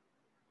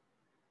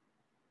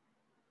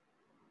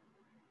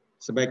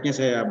 Sebaiknya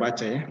saya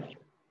baca ya.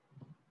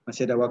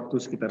 Masih ada waktu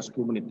sekitar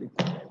 10 menit ya.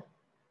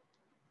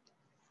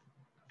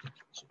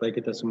 Supaya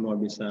kita semua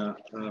bisa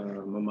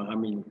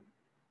memahami.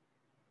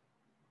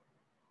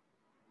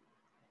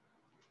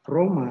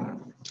 Roma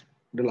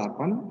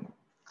 8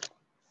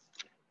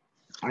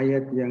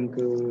 ayat yang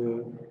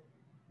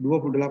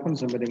ke-28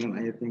 sampai dengan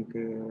ayat yang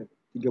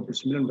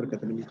ke-39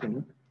 berkata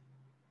demikian.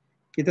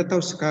 Kita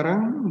tahu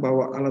sekarang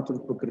bahwa Allah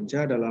turut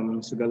bekerja dalam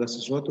segala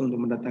sesuatu untuk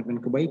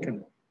mendatangkan kebaikan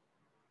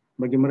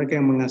bagi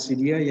mereka yang mengasihi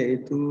Dia,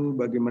 yaitu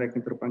bagi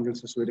mereka yang terpanggil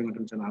sesuai dengan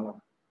rencana Allah.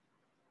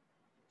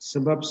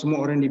 Sebab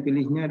semua orang yang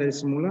dipilihnya dari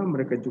semula,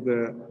 mereka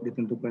juga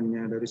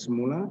ditentukannya dari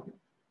semula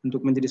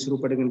untuk menjadi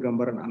serupa dengan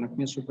gambaran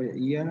anaknya, supaya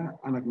ia,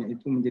 anaknya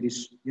itu menjadi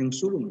yang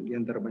sulung di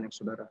antara banyak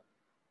saudara.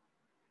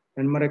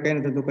 Dan mereka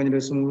yang ditentukannya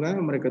dari semula,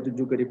 mereka itu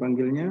juga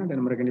dipanggilnya,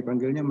 dan mereka yang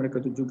dipanggilnya, mereka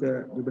itu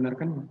juga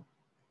dibenarkannya.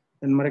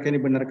 Dan mereka yang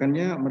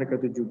dibenarkannya, mereka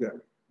itu juga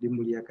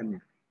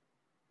dimuliakannya.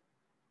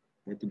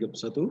 Ayat 31.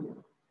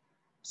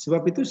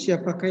 Sebab itu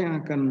siapakah yang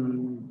akan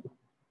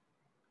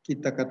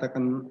kita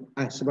katakan,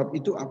 sebab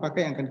itu apakah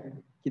yang akan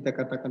kita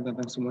katakan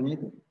tentang semuanya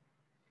itu?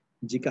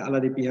 Jika Allah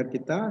di pihak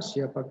kita,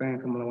 siapakah yang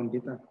akan melawan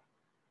kita?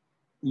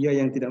 Ia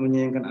yang tidak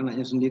menyayangkan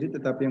anaknya sendiri,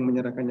 tetapi yang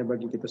menyerahkannya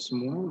bagi kita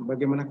semua,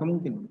 bagaimanakah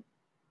mungkin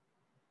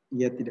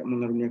Ia tidak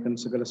mengaruniakan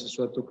segala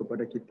sesuatu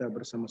kepada kita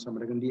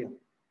bersama-sama dengan Dia?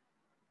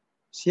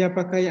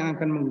 Siapakah yang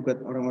akan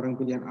menggugat orang-orang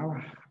pilihan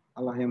Allah,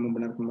 Allah yang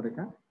membenarkan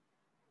mereka?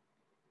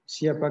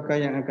 Siapakah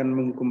yang akan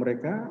menghukum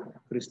mereka?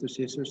 Kristus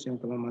Yesus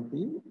yang telah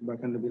mati,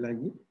 bahkan lebih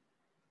lagi,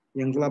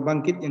 yang telah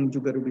bangkit, yang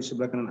juga duduk di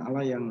sebelah kanan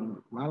Allah, yang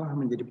malah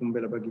menjadi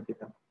pembela bagi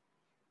kita.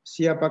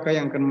 Siapakah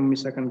yang akan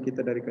memisahkan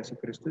kita dari kasih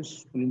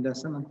Kristus?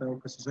 Penindasan atau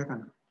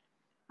kesesakan?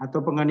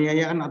 Atau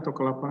penganiayaan, atau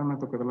kelaparan,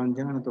 atau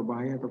ketelanjangan, atau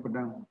bahaya, atau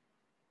pedang?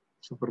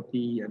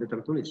 Seperti ada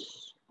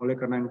tertulis, oleh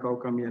karena engkau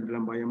kami ada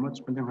dalam bahaya maut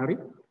sepanjang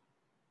hari.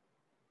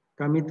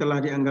 Kami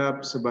telah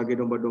dianggap sebagai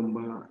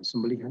domba-domba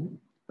sembelihan,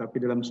 tapi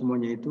dalam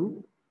semuanya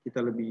itu kita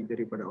lebih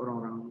daripada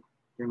orang-orang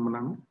yang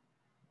menang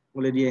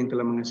oleh Dia yang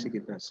telah mengasihi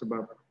kita.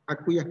 Sebab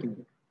aku yakin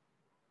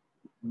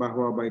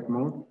bahwa baik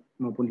maut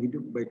maupun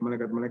hidup, baik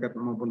malaikat-malaikat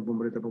maupun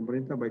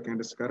pemerintah-pemerintah, baik yang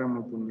ada sekarang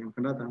maupun yang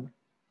akan datang,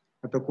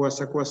 atau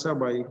kuasa-kuasa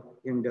baik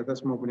yang di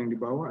atas maupun yang di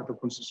bawah,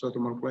 ataupun sesuatu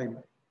makhluk lain,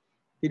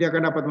 tidak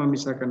akan dapat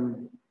memisahkan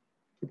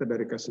kita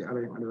dari kasih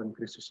Allah yang ada dalam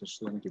Kristus Yesus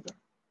Tuhan kita.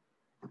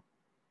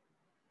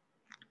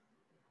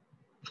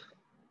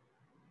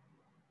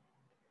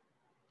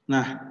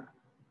 Nah,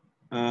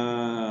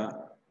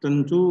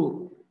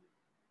 tentu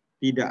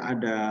tidak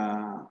ada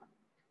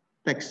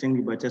teks yang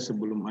dibaca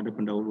sebelum ada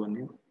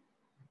pendahuluannya.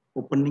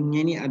 Openingnya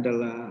ini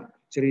adalah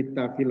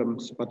cerita film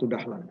Sepatu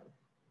Dahlan,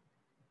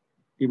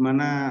 di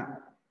mana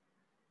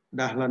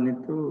Dahlan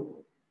itu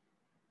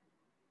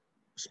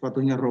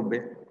sepatunya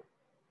robek,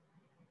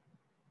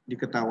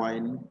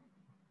 diketawain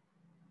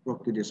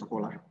waktu dia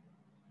sekolah,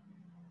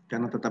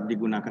 karena tetap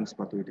digunakan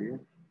sepatu itu ya.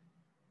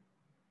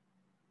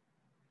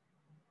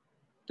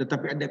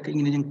 Tetapi ada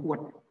keinginan yang kuat,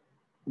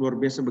 luar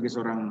biasa bagi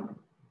seorang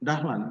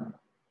Dahlan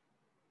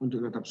untuk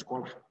tetap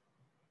sekolah.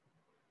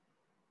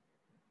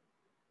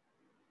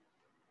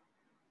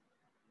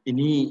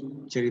 Ini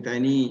cerita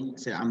ini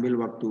saya ambil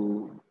waktu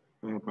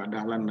Pak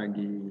Dahlan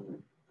lagi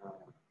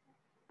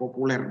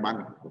populer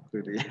banget waktu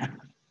itu ya.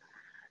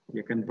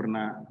 Dia kan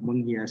pernah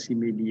menghiasi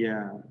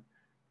media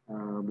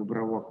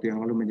beberapa waktu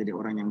yang lalu menjadi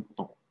orang yang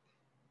top.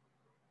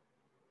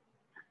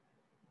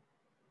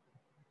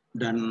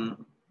 Dan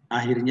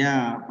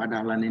akhirnya Pak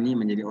Dahlan ini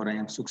menjadi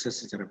orang yang sukses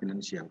secara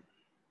finansial.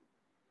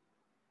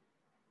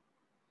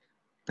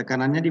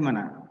 Tekanannya di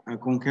mana?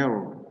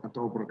 Conqueror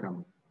atau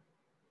overcome.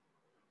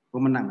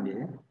 Pemenang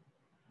dia,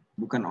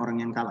 bukan orang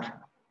yang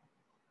kalah.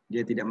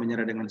 Dia tidak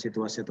menyerah dengan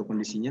situasi atau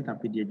kondisinya,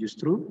 tapi dia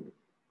justru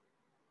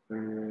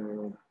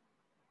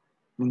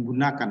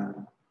menggunakan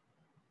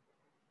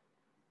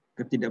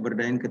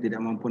ketidakberdayaan,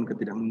 ketidakmampuan,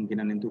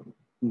 ketidakmungkinan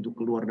untuk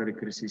keluar dari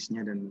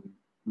krisisnya dan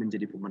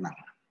menjadi pemenang.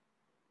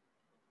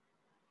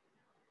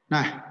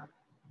 Nah,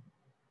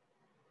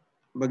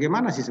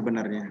 bagaimana sih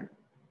sebenarnya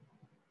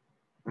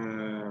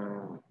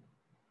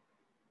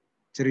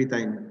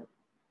cerita ini?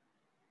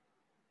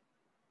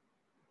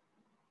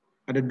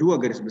 Ada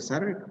dua garis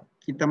besar.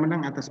 Kita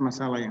menang atas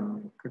masalah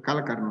yang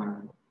kekal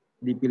karena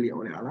dipilih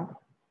oleh Allah,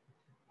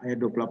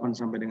 ayat 28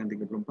 sampai dengan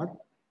 34.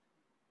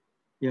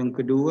 Yang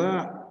kedua,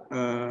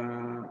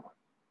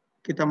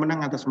 kita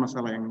menang atas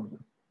masalah yang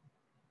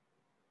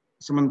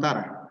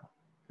sementara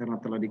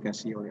karena telah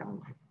dikasihi oleh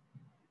Allah.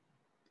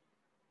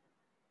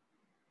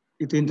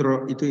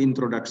 Itu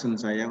introduction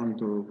saya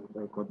untuk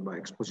khotbah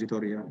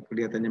ekspositori ya.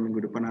 Kelihatannya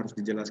minggu depan harus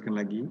dijelaskan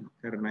lagi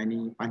karena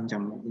ini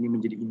panjang, ini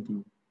menjadi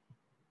inti.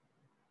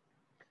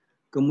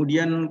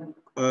 Kemudian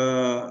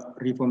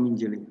reform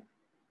Injili.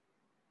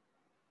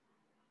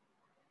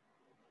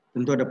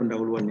 Tentu ada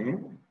pendahuluannya.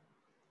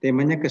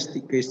 Temanya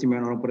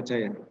keistimewaan orang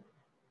percaya.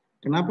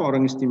 Kenapa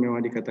orang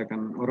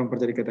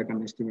percaya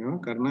dikatakan istimewa?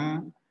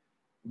 Karena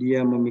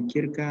dia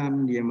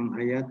memikirkan, dia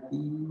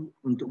menghayati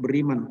untuk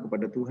beriman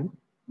kepada Tuhan,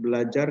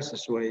 belajar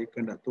sesuai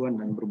kehendak Tuhan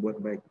dan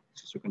berbuat baik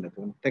sesuai kehendak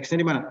Tuhan. Teksnya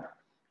di mana?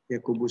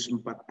 Yakobus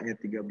 4 ayat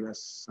 13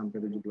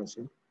 sampai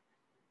 17 ya.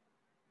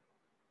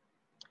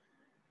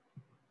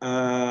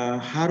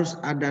 Harus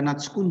ada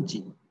nats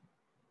kunci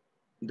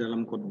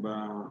dalam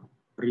khotbah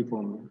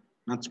reform.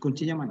 Nats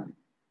kuncinya mana?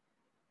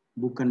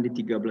 Bukan di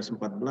 13,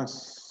 14,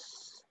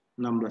 16,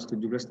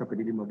 17, tapi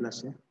di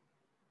 15 ya.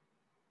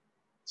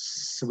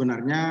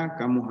 Sebenarnya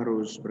kamu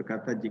harus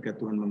berkata jika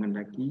Tuhan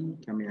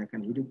menghendaki kami akan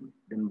hidup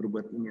dan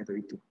berbuat ini atau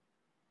itu.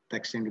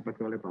 Teks yang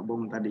dipakai oleh Pak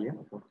Bong tadi ya,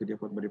 waktu dia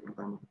khotbah di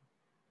pertama.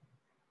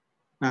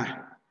 Nah,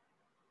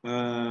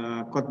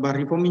 khotbah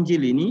reform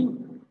Injili ini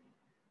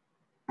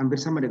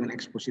hampir sama dengan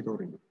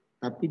ekspositori,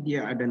 tapi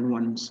dia ada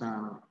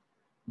nuansa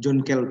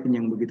John Calvin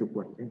yang begitu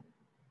kuat. Ya.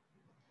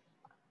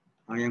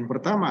 Nah, yang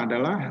pertama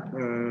adalah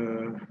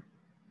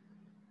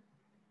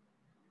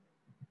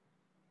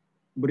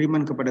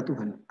beriman kepada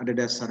Tuhan.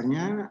 Ada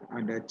dasarnya,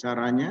 ada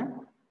caranya,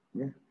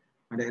 ya,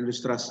 ada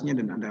ilustrasinya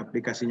dan ada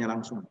aplikasinya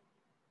langsung.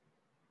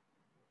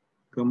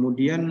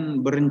 Kemudian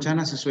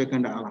berencana sesuai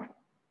kehendak Allah.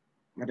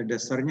 Ada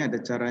dasarnya,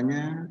 ada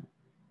caranya,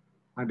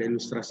 ada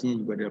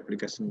ilustrasinya juga, ada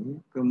aplikasinya.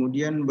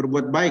 Kemudian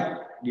berbuat baik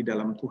di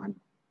dalam Tuhan.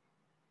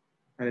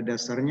 Ada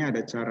dasarnya,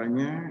 ada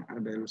caranya,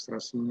 ada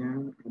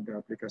ilustrasinya, ada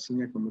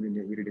aplikasinya, kemudian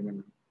diakhiri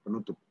dengan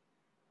penutup.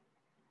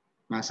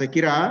 Nah, saya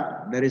kira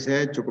dari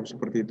saya cukup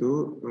seperti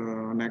itu.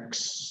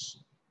 Next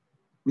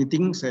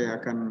meeting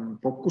saya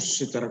akan fokus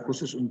secara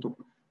khusus untuk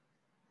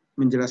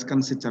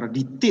menjelaskan secara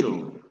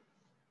detail.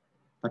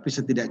 Tapi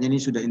setidaknya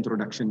ini sudah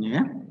introduction-nya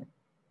ya.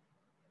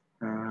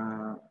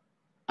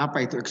 Apa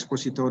itu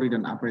ekspositori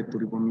dan apa itu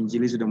reform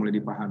Injili sudah mulai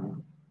dipahami.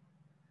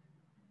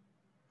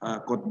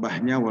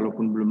 Khotbahnya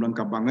walaupun belum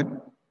lengkap banget,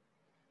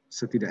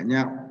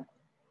 setidaknya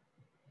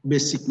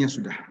basicnya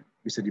sudah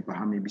bisa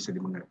dipahami, bisa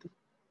dimengerti.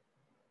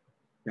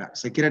 Ya,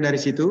 saya kira dari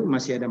situ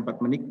masih ada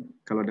 4 menit.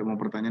 Kalau ada mau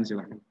pertanyaan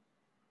silahkan.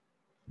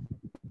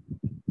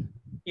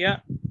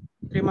 Ya,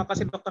 terima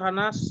kasih Dr.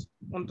 Hannas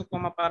untuk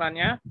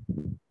pemaparannya.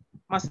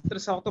 Masih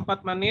tersisa waktu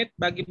 4 menit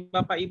bagi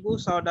Bapak, Ibu,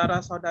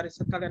 saudara-saudari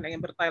sekalian yang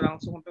ingin bertanya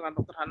langsung dengan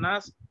Dr.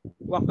 Hannas.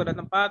 Waktu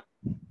dan tempat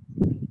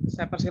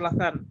saya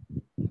persilahkan.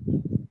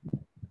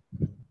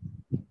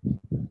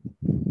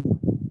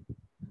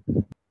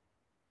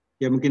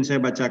 Ya, mungkin saya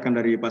bacakan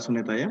dari Pak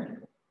Suneta ya.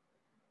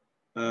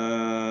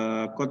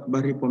 Khotbah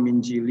Reform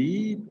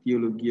Injili,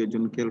 Teologia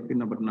John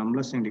Calvin abad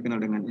 16 yang dikenal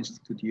dengan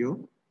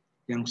Institutio,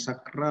 yang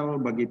sakral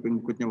bagi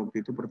pengikutnya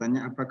waktu itu.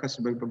 Pertanyaan, apakah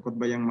sebagai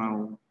pengkhotbah yang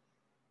mau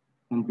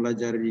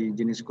mempelajari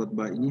jenis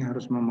khotbah ini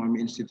harus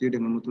memahami Institutio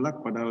dengan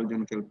mutlak, padahal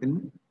John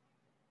Calvin,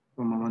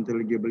 pemahaman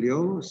teologi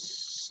beliau,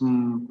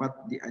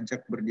 sempat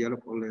diajak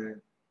berdialog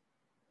oleh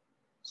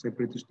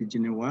Spiritus di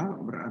Jenewa,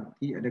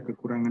 berarti ada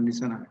kekurangan di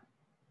sana.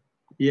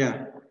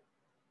 Iya.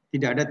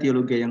 Tidak ada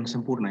teologi yang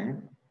sempurna ya,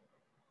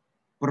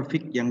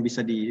 perfect yang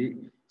bisa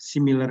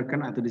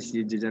disimilarkan atau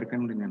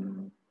disejajarkan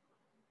dengan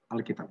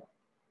Alkitab.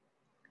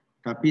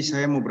 Tapi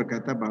saya mau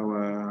berkata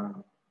bahwa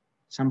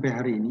sampai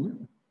hari ini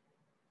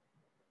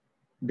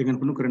dengan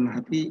penuh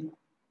kerendahan hati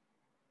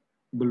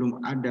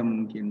belum ada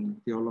mungkin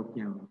teolog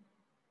yang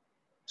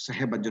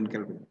sehebat John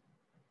Calvin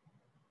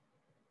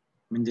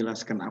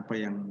menjelaskan apa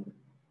yang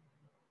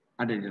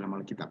ada di dalam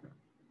Alkitab,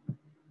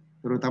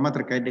 terutama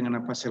terkait dengan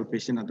apa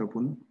salvation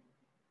ataupun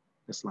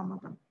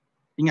keselamatan.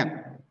 Ingat,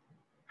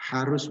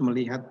 harus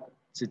melihat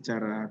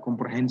secara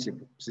komprehensif,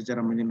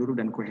 secara menyeluruh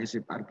dan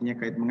kohesif, artinya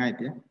kait mengait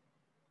ya.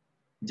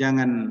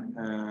 Jangan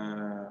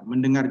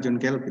mendengar John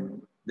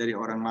Calvin dari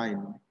orang lain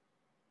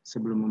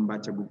sebelum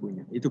membaca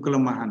bukunya. Itu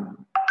kelemahan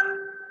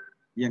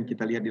yang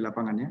kita lihat di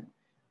lapangannya.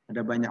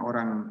 Ada banyak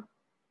orang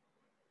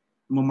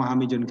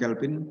memahami John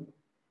Calvin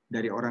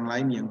dari orang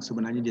lain yang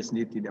sebenarnya dia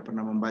sendiri tidak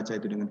pernah membaca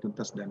itu dengan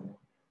tuntas dan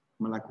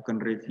melakukan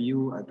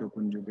review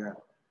ataupun juga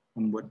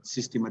membuat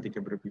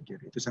sistematika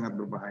berpikir. Itu sangat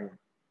berbahaya.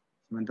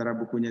 Sementara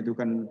bukunya itu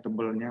kan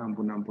tebalnya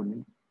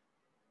ampun-ampun.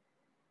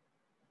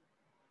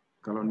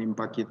 Kalau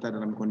nimpa kita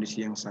dalam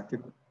kondisi yang sakit,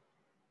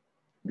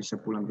 bisa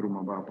pulang ke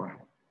rumah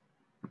Bapak.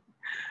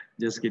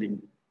 Just kidding.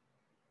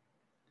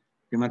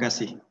 Terima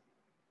kasih.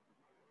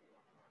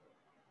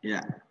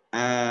 Ya,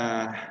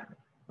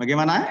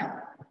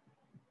 bagaimana?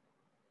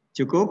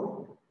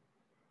 Cukup?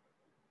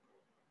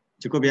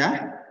 Cukup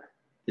ya?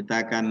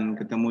 Kita akan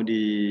ketemu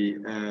di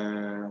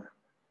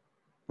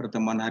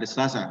pertemuan hari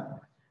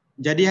Selasa.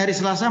 Jadi hari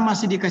Selasa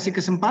masih dikasih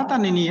kesempatan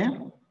ini ya.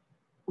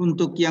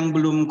 Untuk yang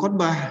belum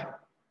khotbah,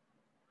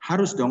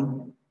 harus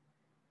dong.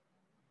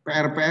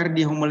 PR-PR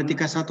di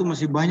Homiletika 1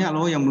 masih banyak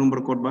loh yang belum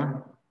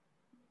berkhotbah.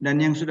 Dan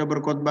yang sudah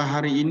berkhotbah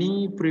hari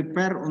ini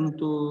prepare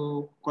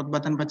untuk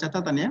khotbah tanpa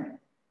catatan ya.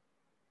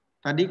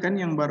 Tadi kan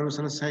yang baru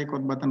selesai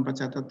khotbah tanpa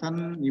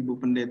catatan Ibu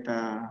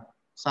Pendeta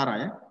Sarah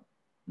ya.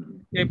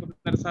 Ya, Ibu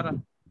Pendeta Sarah.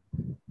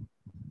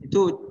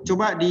 Itu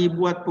coba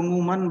dibuat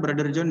pengumuman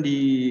Brother John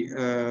di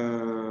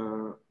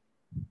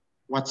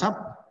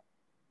WhatsApp,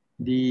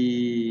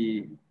 di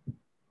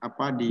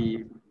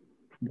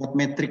buat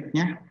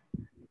metriknya,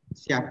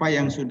 siapa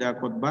yang sudah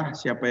khotbah,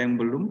 siapa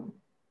yang belum,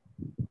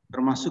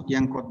 termasuk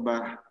yang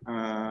khotbah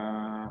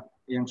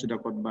yang sudah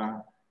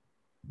khotbah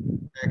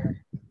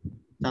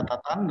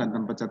catatan dan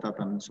tanpa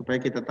catatan, supaya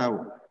kita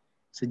tahu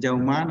sejauh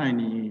mana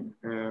ini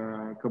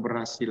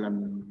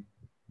keberhasilan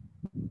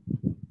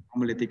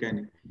homiletika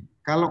ini.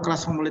 Kalau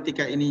kelas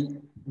homiletika ini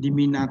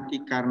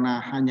diminati karena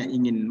hanya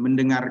ingin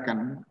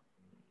mendengarkan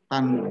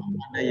tanpa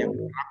ada yang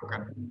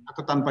diterapkan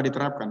atau tanpa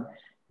diterapkan,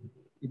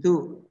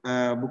 itu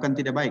bukan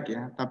tidak baik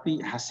ya,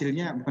 tapi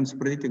hasilnya bukan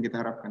seperti itu yang kita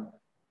harapkan.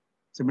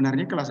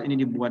 Sebenarnya kelas ini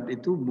dibuat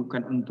itu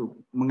bukan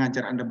untuk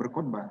mengajar Anda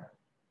berkhotbah.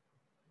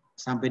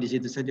 Sampai di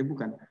situ saja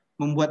bukan.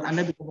 Membuat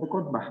Anda bisa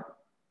berkhotbah.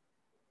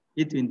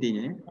 Itu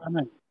intinya ya.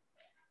 Amin.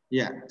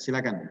 Ya,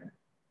 silakan.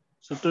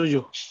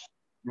 Setuju.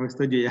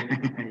 Setuju ya.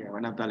 Ya,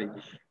 Naftali.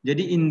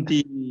 Jadi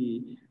inti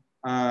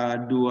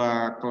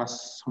dua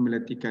kelas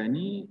homiletika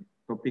ini,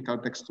 topikal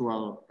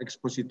tekstual,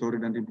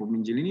 ekspositori dan reform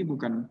Injili ini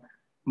bukan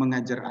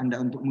mengajar Anda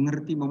untuk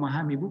mengerti,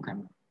 memahami,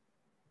 bukan.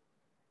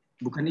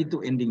 Bukan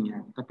itu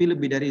endingnya. Tapi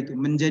lebih dari itu,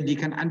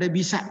 menjadikan Anda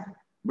bisa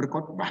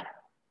berkhotbah.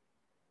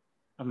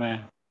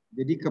 Amin.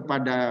 Jadi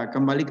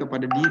kembali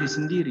kepada diri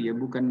sendiri ya,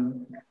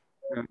 bukan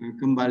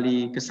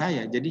kembali ke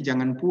saya. Jadi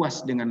jangan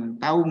puas dengan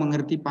tahu,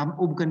 mengerti, paham.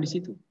 Oh, bukan di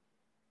situ.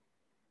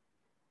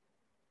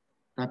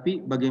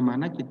 Tapi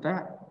bagaimana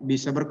kita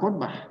bisa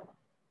berkhotbah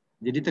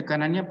Jadi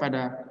tekanannya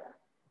pada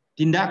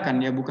tindakan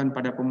ya, bukan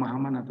pada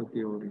pemahaman atau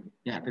teori.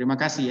 Ya, terima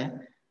kasih ya.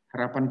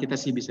 Harapan kita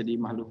sih bisa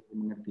dimaklumi,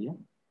 mengerti ya.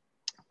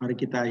 Mari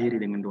kita akhiri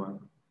dengan doa.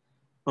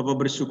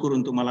 Bapak bersyukur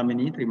untuk malam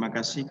ini, terima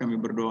kasih. Kami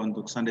berdoa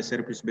untuk Sunday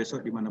Service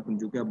besok dimanapun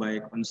juga,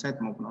 baik onsite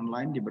maupun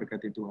online,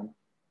 diberkati Tuhan.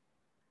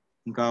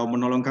 Engkau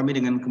menolong kami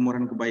dengan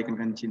kemurahan kebaikan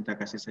dan cinta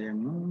kasih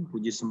sayang-Mu.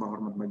 Puji sembah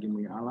hormat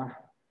bagi-Mu ya Allah.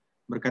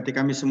 Berkati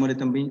kami semua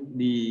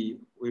di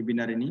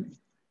webinar ini.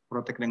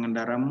 Protek dengan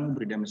darah-Mu,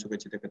 beri damai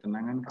sukacita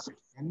ketenangan,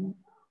 kesaksian.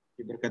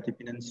 Diberkati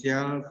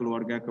finansial,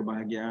 keluarga,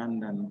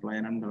 kebahagiaan, dan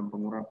pelayanan dalam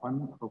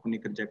pengurapan, apapun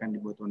dikerjakan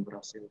dibuat Tuhan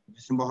berhasil. Puji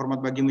sembah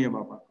hormat bagi-Mu ya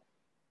Bapak.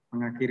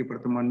 Mengakhiri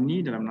pertemuan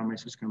ini dalam nama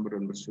Yesus kami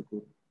berdoa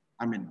bersyukur.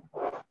 Amin.